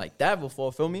stopped chilling like that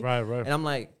before, feel me? Right. And I'm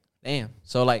like, damn.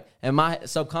 So like, and my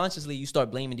subconsciously, you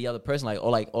start blaming the other person,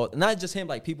 or not just him,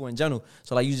 like people in general.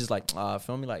 So like, you just like,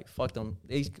 feel me? Like, fuck them.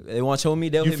 They want to show me,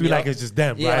 they'll hit me up. You feel like it's just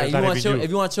them, yeah, right? Like if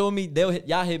you want to show me,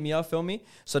 y'all hit me up, feel me?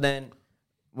 So then,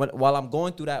 while I'm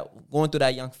going through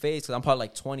that young phase, because I'm probably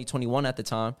like 20, 21 at the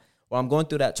time. While I'm going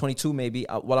through that 22 maybe,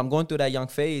 while I'm going through that young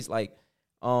phase, like,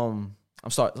 I'm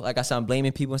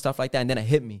blaming people and stuff like that, and then it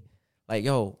hit me. Like,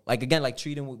 yo, like again, like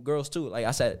treating with girls too. Like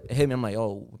I said, it hit me. I'm like,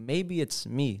 oh, maybe it's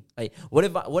me. Like, what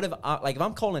if if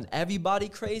I'm calling everybody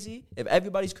crazy? If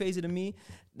everybody's crazy to me,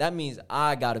 that means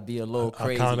I gotta be a little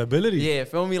crazy. Accountability. Yeah,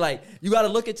 feel me? Like you gotta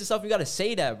look at yourself. You gotta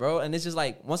say that, bro. And it's just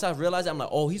like once I realized that, I'm like,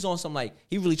 oh, he's on some like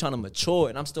he really trying to mature,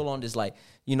 and I'm still on this like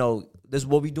you know, this is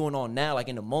what we doing on now, like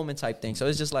in the moment type thing. So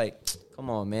it's just like, come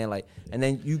on, man. Like, and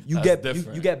then you get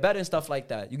better and stuff like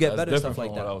that. You get better and stuff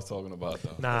like that. What I was talking about,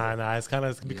 though. Nah, it's kind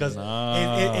of because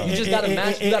you just gotta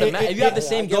match. You gotta match. If you have the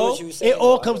same goal, it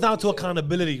all comes down to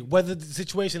accountability. Whether the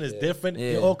situation is different,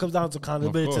 it all comes down to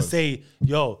accountability to say,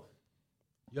 yo,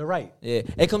 you're right. Yeah,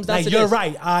 it comes down like, to you're this.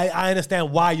 right. I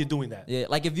understand why you're doing that. Yeah,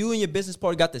 like if you and your business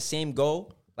partner got the same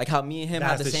goal, like how me and him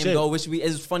have the same shit. goal, which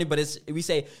is funny, but we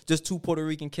say just two Puerto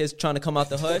Rican kids trying to come out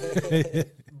the hood.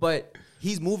 But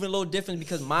he's moving a little different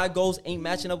because my goals ain't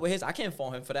matching up with his. I can't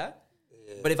fault him for that.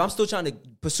 Yeah. But if I'm still trying to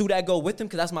pursue that goal with him,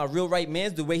 because that's my real right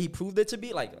man's, the way he proved it to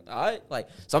be, like, all right, like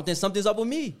something's up with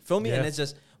me. Feel me? Yeah. And it's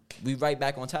just we right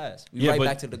back on task. We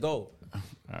back to the goal. All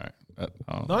right.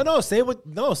 Say what.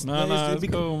 It's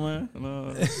cool, man.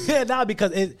 No. Yeah,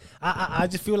 because I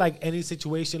just feel like any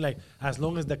situation, like as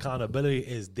long as the accountability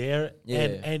is there,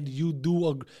 and you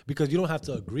do because you don't have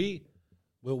to agree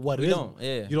with what it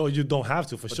is. You don't have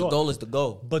to for sure. The goal is the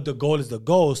goal. But the goal is the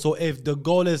goal. So if the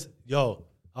goal is, yo,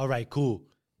 all right, cool,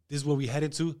 this is where we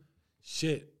headed to.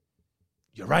 Shit,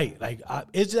 you're right. Like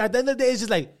it's just, at the end of the day, it's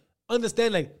just like.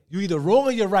 Understand, like you're either wrong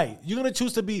or you're right. You're gonna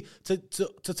choose to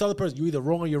tell the person you're either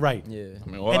wrong or you're right. Yeah, I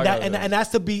mean, and that's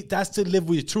to live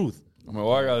with your truth. I mean,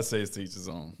 all I gotta say is to each his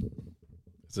own.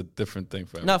 It's a different thing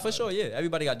for everybody. No, for sure, yeah.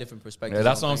 Everybody got different perspectives. Yeah,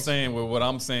 that's what I'm saying. Well, what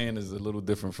I'm saying is a little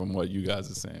different from what you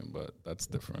guys are saying, but that's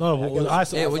different. No, what you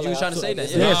were trying to say then?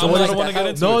 Yeah, so I don't want to get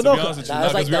into it, to be honest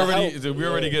with you. Because we're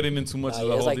already getting into much of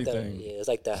the whole thing. Yeah, it's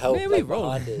like the help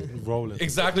behind it. Rolling.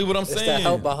 Exactly what I'm saying. It's the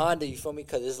help behind it, you feel me?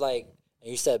 Because it's like, and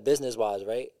you said business-wise,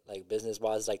 right? Like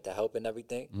business-wise, like the help and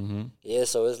everything. Mm-hmm. Yeah,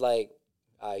 so it's like,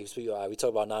 we talk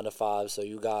about 9 to 5, so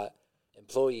you got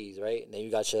employees, right? And then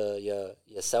you got your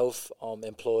self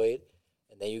employed,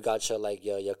 and then you got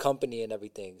your company and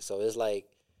everything. So it's like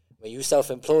when you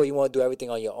self-employed, you want to do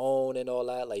everything on your own and all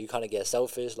that. Like you kind of get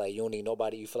selfish, like you don't need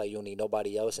nobody. You feel like you don't need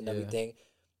nobody else and everything.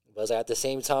 But it's like at the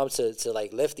same time to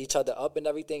like lift each other up and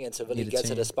everything, and to really get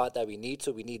to the spot that we need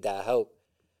that help.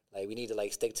 Like, we need to,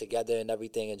 like, stick together and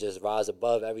everything and just rise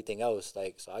above everything else.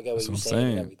 Like, so I get what you're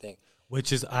saying and everything.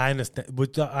 Which is, I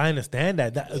understand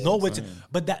that.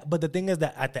 But the thing is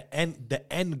that at the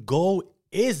end goal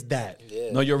is that.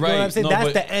 Yeah. No, you're right. You know what I'm saying?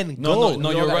 That's the end goal.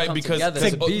 No, you're right, because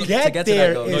to get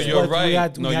there no, you're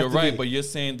right. No, you're right, but you're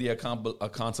saying the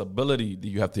accountability that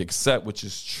you have to accept, which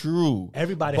is true.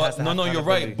 Everybody has to have you're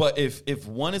right. But if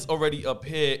one is already up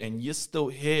here and you're still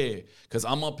here, because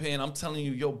I'm up here and I'm telling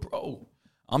you, yo, bro,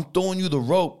 I'm throwing you the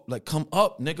rope. Like, come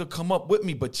up, nigga, come up with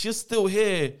me. But you're still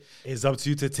here. It's up to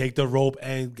you to take the rope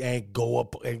and go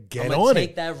up and get on it.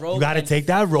 Take that rope. You got to take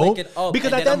that rope.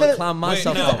 Because at the end of the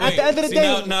day,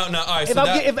 all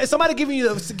right, if somebody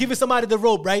giving somebody the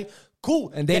rope, right?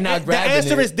 Cool. And they're not grabbing the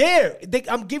answer is there.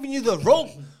 I'm giving you the rope.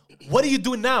 What are you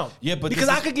doing now? Yeah, but because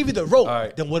I could give you the rope.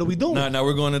 Right. Then what are we doing? Now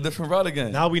we're going a different route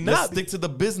again. Now we're not. Let's stick to the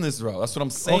business route. That's what I'm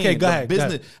saying. Okay, go ahead.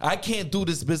 Business. I can't do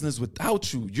this business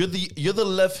without you. You're the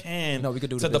left hand. No, we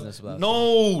could do the business without.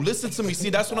 No, listen to me.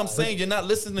 See, that's what I'm saying. You're not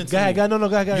listening to me. Go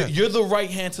ahead. You're the right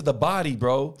hand to the body,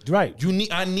 bro. Right.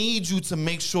 I need you to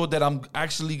make sure that I'm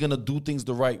actually gonna do things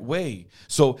the right way.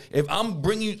 So if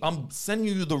I'm sending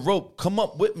you the rope. Come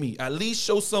up with me. At least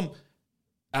show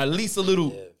at least a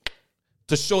little. Yeah.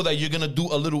 To show that you're going to do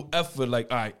a little effort,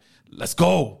 like, all right, let's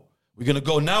go. We're going to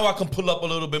go. Now I can pull up a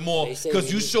little bit more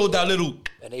because you showed that little.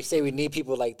 And they say we need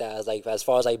people like that as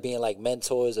far as like being like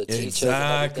mentors or teachers.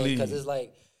 Exactly. Because it's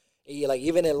like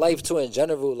even in life too in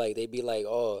general, like they be like,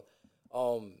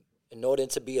 in order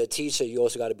to be a teacher, you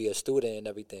also got to be a student and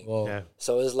everything. Yeah.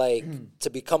 So it's like to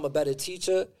become a better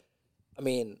teacher, I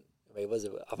mean, wait, was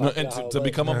it? To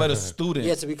become a better student.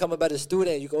 Yeah, to become a better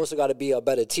student, you also got to be a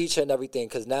better teacher and everything.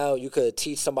 Because now you could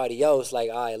teach somebody else, like,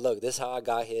 all right, look, this is how I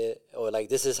got here, or like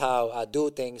this is how I do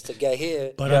things to get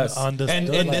here. But yes. and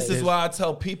this is why I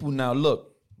tell people now,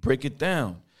 look, break it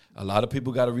down. A lot of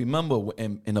people got to remember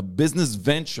in a business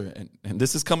venture, and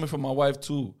this is coming from my wife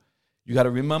too. You got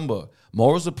to remember,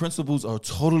 morals and principles are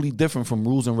totally different from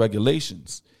rules and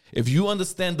regulations. If you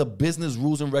understand the business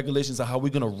rules and regulations of how we're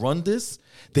going to run this,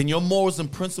 then your morals and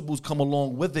principles come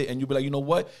along with it. And you'll be like, you know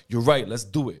what? You're right. Let's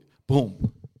do it.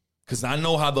 Boom. Because I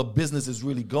know how the business is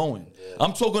really going. Yeah.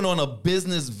 I'm talking on a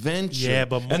business venture. Yeah,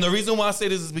 and the reason why I say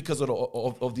this is because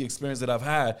of the experience that I've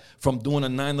had from doing a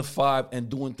 9 to 5 and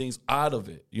doing things out of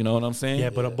it. You know what I'm saying?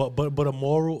 Yeah, but a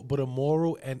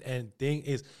moral and thing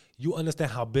is you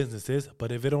understand how business is,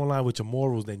 but if it don't align with your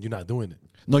morals, then you're not doing it.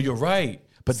 No, you're right.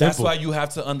 But Simple. That's why you have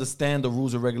to understand the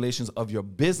rues and regulations of your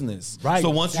business. Right.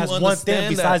 So once that's you understand one thing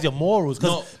besides that, your morals.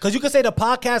 Because you can say the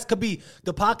podcast could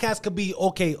be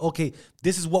okay.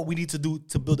 this is what we need to do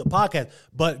to build a podcast.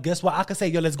 But guess what? I can say,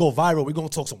 yo, let's go viral. We're gonna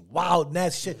talk some wild,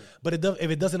 nasty shit. But if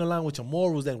it doesn't align with your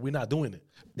morals, then we're not doing it.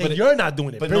 Then you're not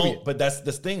doing it. But period. no, but that's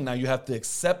the thing. Now you have to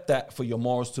accept that for your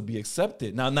morals to be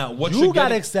accepted. Now what You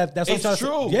gotta accept. That's what it's I'm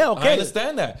trying to true. say. Yeah, okay. I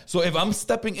understand that. So if I'm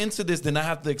stepping into this, then I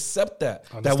have to accept that.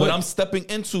 That Understood. what I'm stepping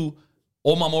into,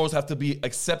 all my morals have to be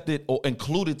accepted or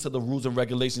included to the rules and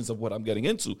regulations of what I'm getting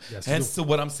into. Yes, Hence to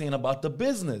what I'm saying about the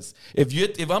business.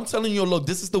 If I'm telling you, look,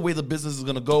 this is the way the business is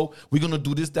gonna go. We're gonna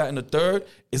do this, that, and the third.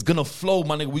 It's gonna flow,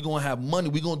 my nigga. We're gonna have money.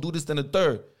 We're gonna do this, then the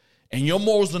third. And your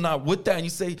morals are not with that, and you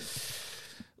say,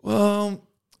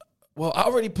 well, I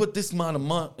already put this amount of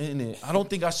money in it. I don't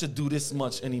think I should do this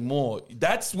much anymore.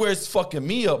 That's where it's fucking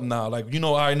me up now. Like,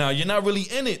 all right, now you're not really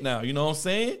in it now. You know what I'm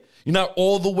saying? You're not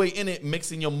all the way in it,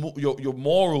 mixing your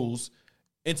morals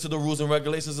into the rules and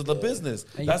regulations of the business.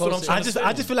 That's what I'm trying to say.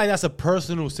 I just feel like that's a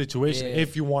personal situation. Yeah.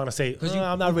 If you want to say,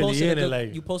 I'm not you really posted in a it. good-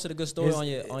 Like you posted a good story on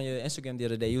your Instagram the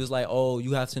other day. You was like, oh,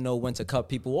 you have to know when to cut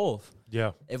people off.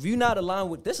 yeah. If you're not aligned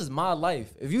with, this is my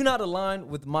life. If you're not aligned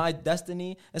with my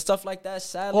destiny and stuff like that,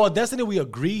 sadly. Oh, destiny we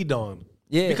agreed on.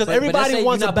 Yeah, because but everybody let's say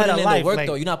wants you're a not better putting in life. the work, like,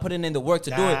 though. You're not putting in the work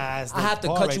to do it. That's I the have to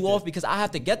part cut right you there. off because I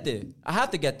have to get there. I have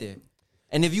to get there.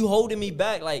 And if you holding me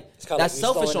back, like It's kinda that's like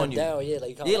you selfish slowing on them you. down.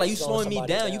 Yeah, like you you slowing me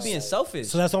down. You being like, selfish.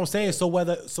 So that's what I'm saying.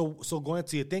 So so going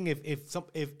to your thing, if it's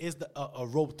a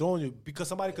rope thrown you, because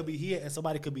somebody could be here and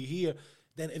somebody could be here,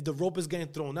 then if the rope is getting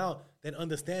thrown out, then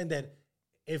understand that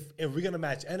if we're gonna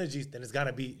match energies, then it's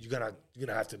gotta be you're gonna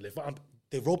have to live.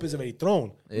 The rope is already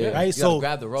thrown, Yeah. right? You so gotta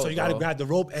grab the rope, So you gotta bro. grab the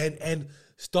rope and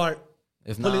start.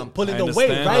 If not, Pulling I the weight,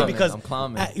 understand right? that. Because I'm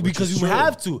climbing. because is you true.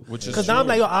 have to. Which is Because now I'm true.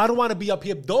 like, yo, I don't want to be up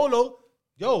here dolo.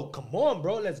 Yo, come on,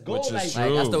 bro, let's go. Which is Like,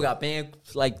 true. like I still got band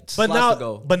like but slots now, to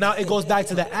go. but now it goes back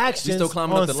to the actions. still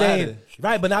climbing on up the saying, ladder.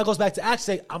 right? But now it goes back to action.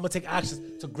 Saying, I'm gonna take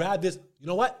actions to grab this. You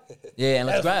know what? Yeah, and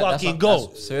let's grab. fucking That's go.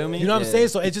 That's, feel me? You know what I'm Yeah. saying?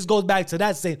 So it just goes back to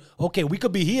that saying, okay, we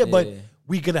could be here, but Yeah.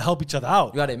 we gonna help each other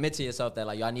out. You gotta admit to yourself that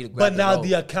like yo, I need to grab. But now rope.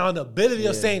 the accountability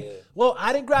of saying, well,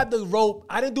 I didn't grab the rope.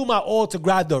 I didn't do my all to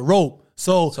grab the rope.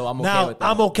 So I'm okay now with that.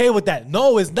 I'm okay with that.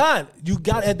 No, it's not. You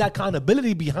got to have that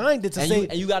accountability behind it to say,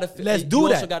 you gotta let's you do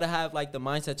that. also gotta have like the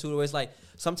mindset too, where it's like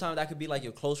sometimes that could be like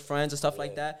your close friends and stuff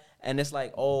like that, and it's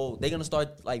like, oh, they're gonna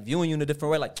start like viewing you in a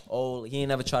different way, like, oh, he ain't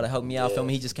never try to help me out, feel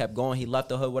me? He just kept going, he left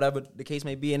the hood, whatever the case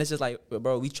may be, and it's just like,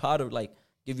 bro, we try to like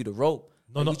give you the rope,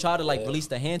 No, we try to like release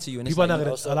the hand to you, and People are it's not like,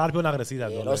 gonna. also- A lot of people are not gonna see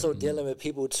that. Yeah, though, and like, also dealing with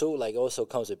people too, like also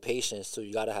comes with patience too.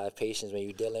 You gotta have patience when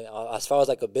you dealing. As far as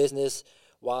like a business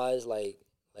wise, like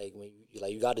when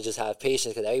you gotta just have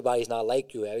patience because everybody's not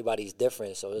like you. Everybody's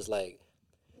different, so it's like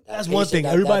That's one thing.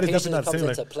 Everybody's definitely not the comes same,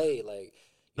 into like- play. Like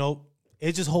no,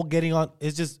 it's just whole getting on.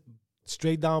 It's just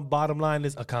straight down. Bottom line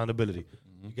is accountability.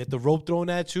 You get the rope thrown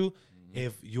at you.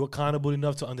 If you're accountable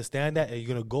enough to understand that, and you're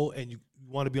gonna go and you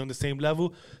want to be on the same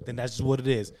level, then that's just what it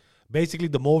is. Basically,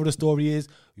 the moral of the story is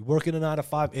you work in a 9 to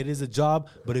 5. It is a job,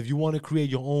 but if you want to create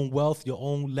your own wealth, your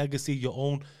own legacy, your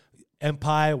own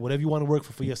empire, whatever you want to work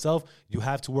for yourself, you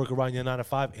have to work around your 9 to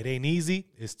 5. It ain't easy.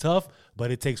 It's tough,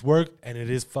 but it takes work, and it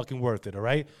is fucking worth it, all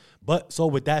right? But so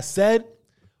with that said,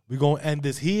 we're going to end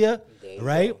this here, all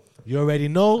right? You already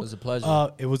know. It was a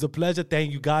pleasure. It was a pleasure.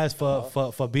 Thank you guys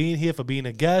for being here, for being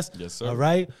a guest. Yes, sir. All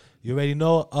right? You already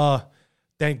know.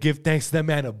 Give thanks to that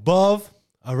man above,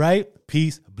 all right?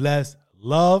 Peace, bless,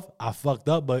 love. I fucked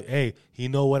up, but hey, he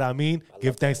know what I mean.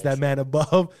 Give thanks to that man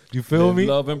above. You feel Live, me?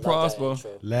 love, and love that prosper.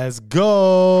 intro. Let's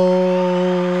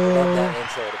go. Love that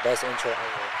intro, the best intro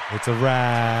ever. It's a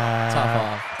wrap.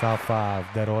 Top 5. Top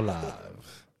 5. Dead or alive.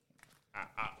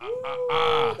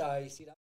 Nah, you see that?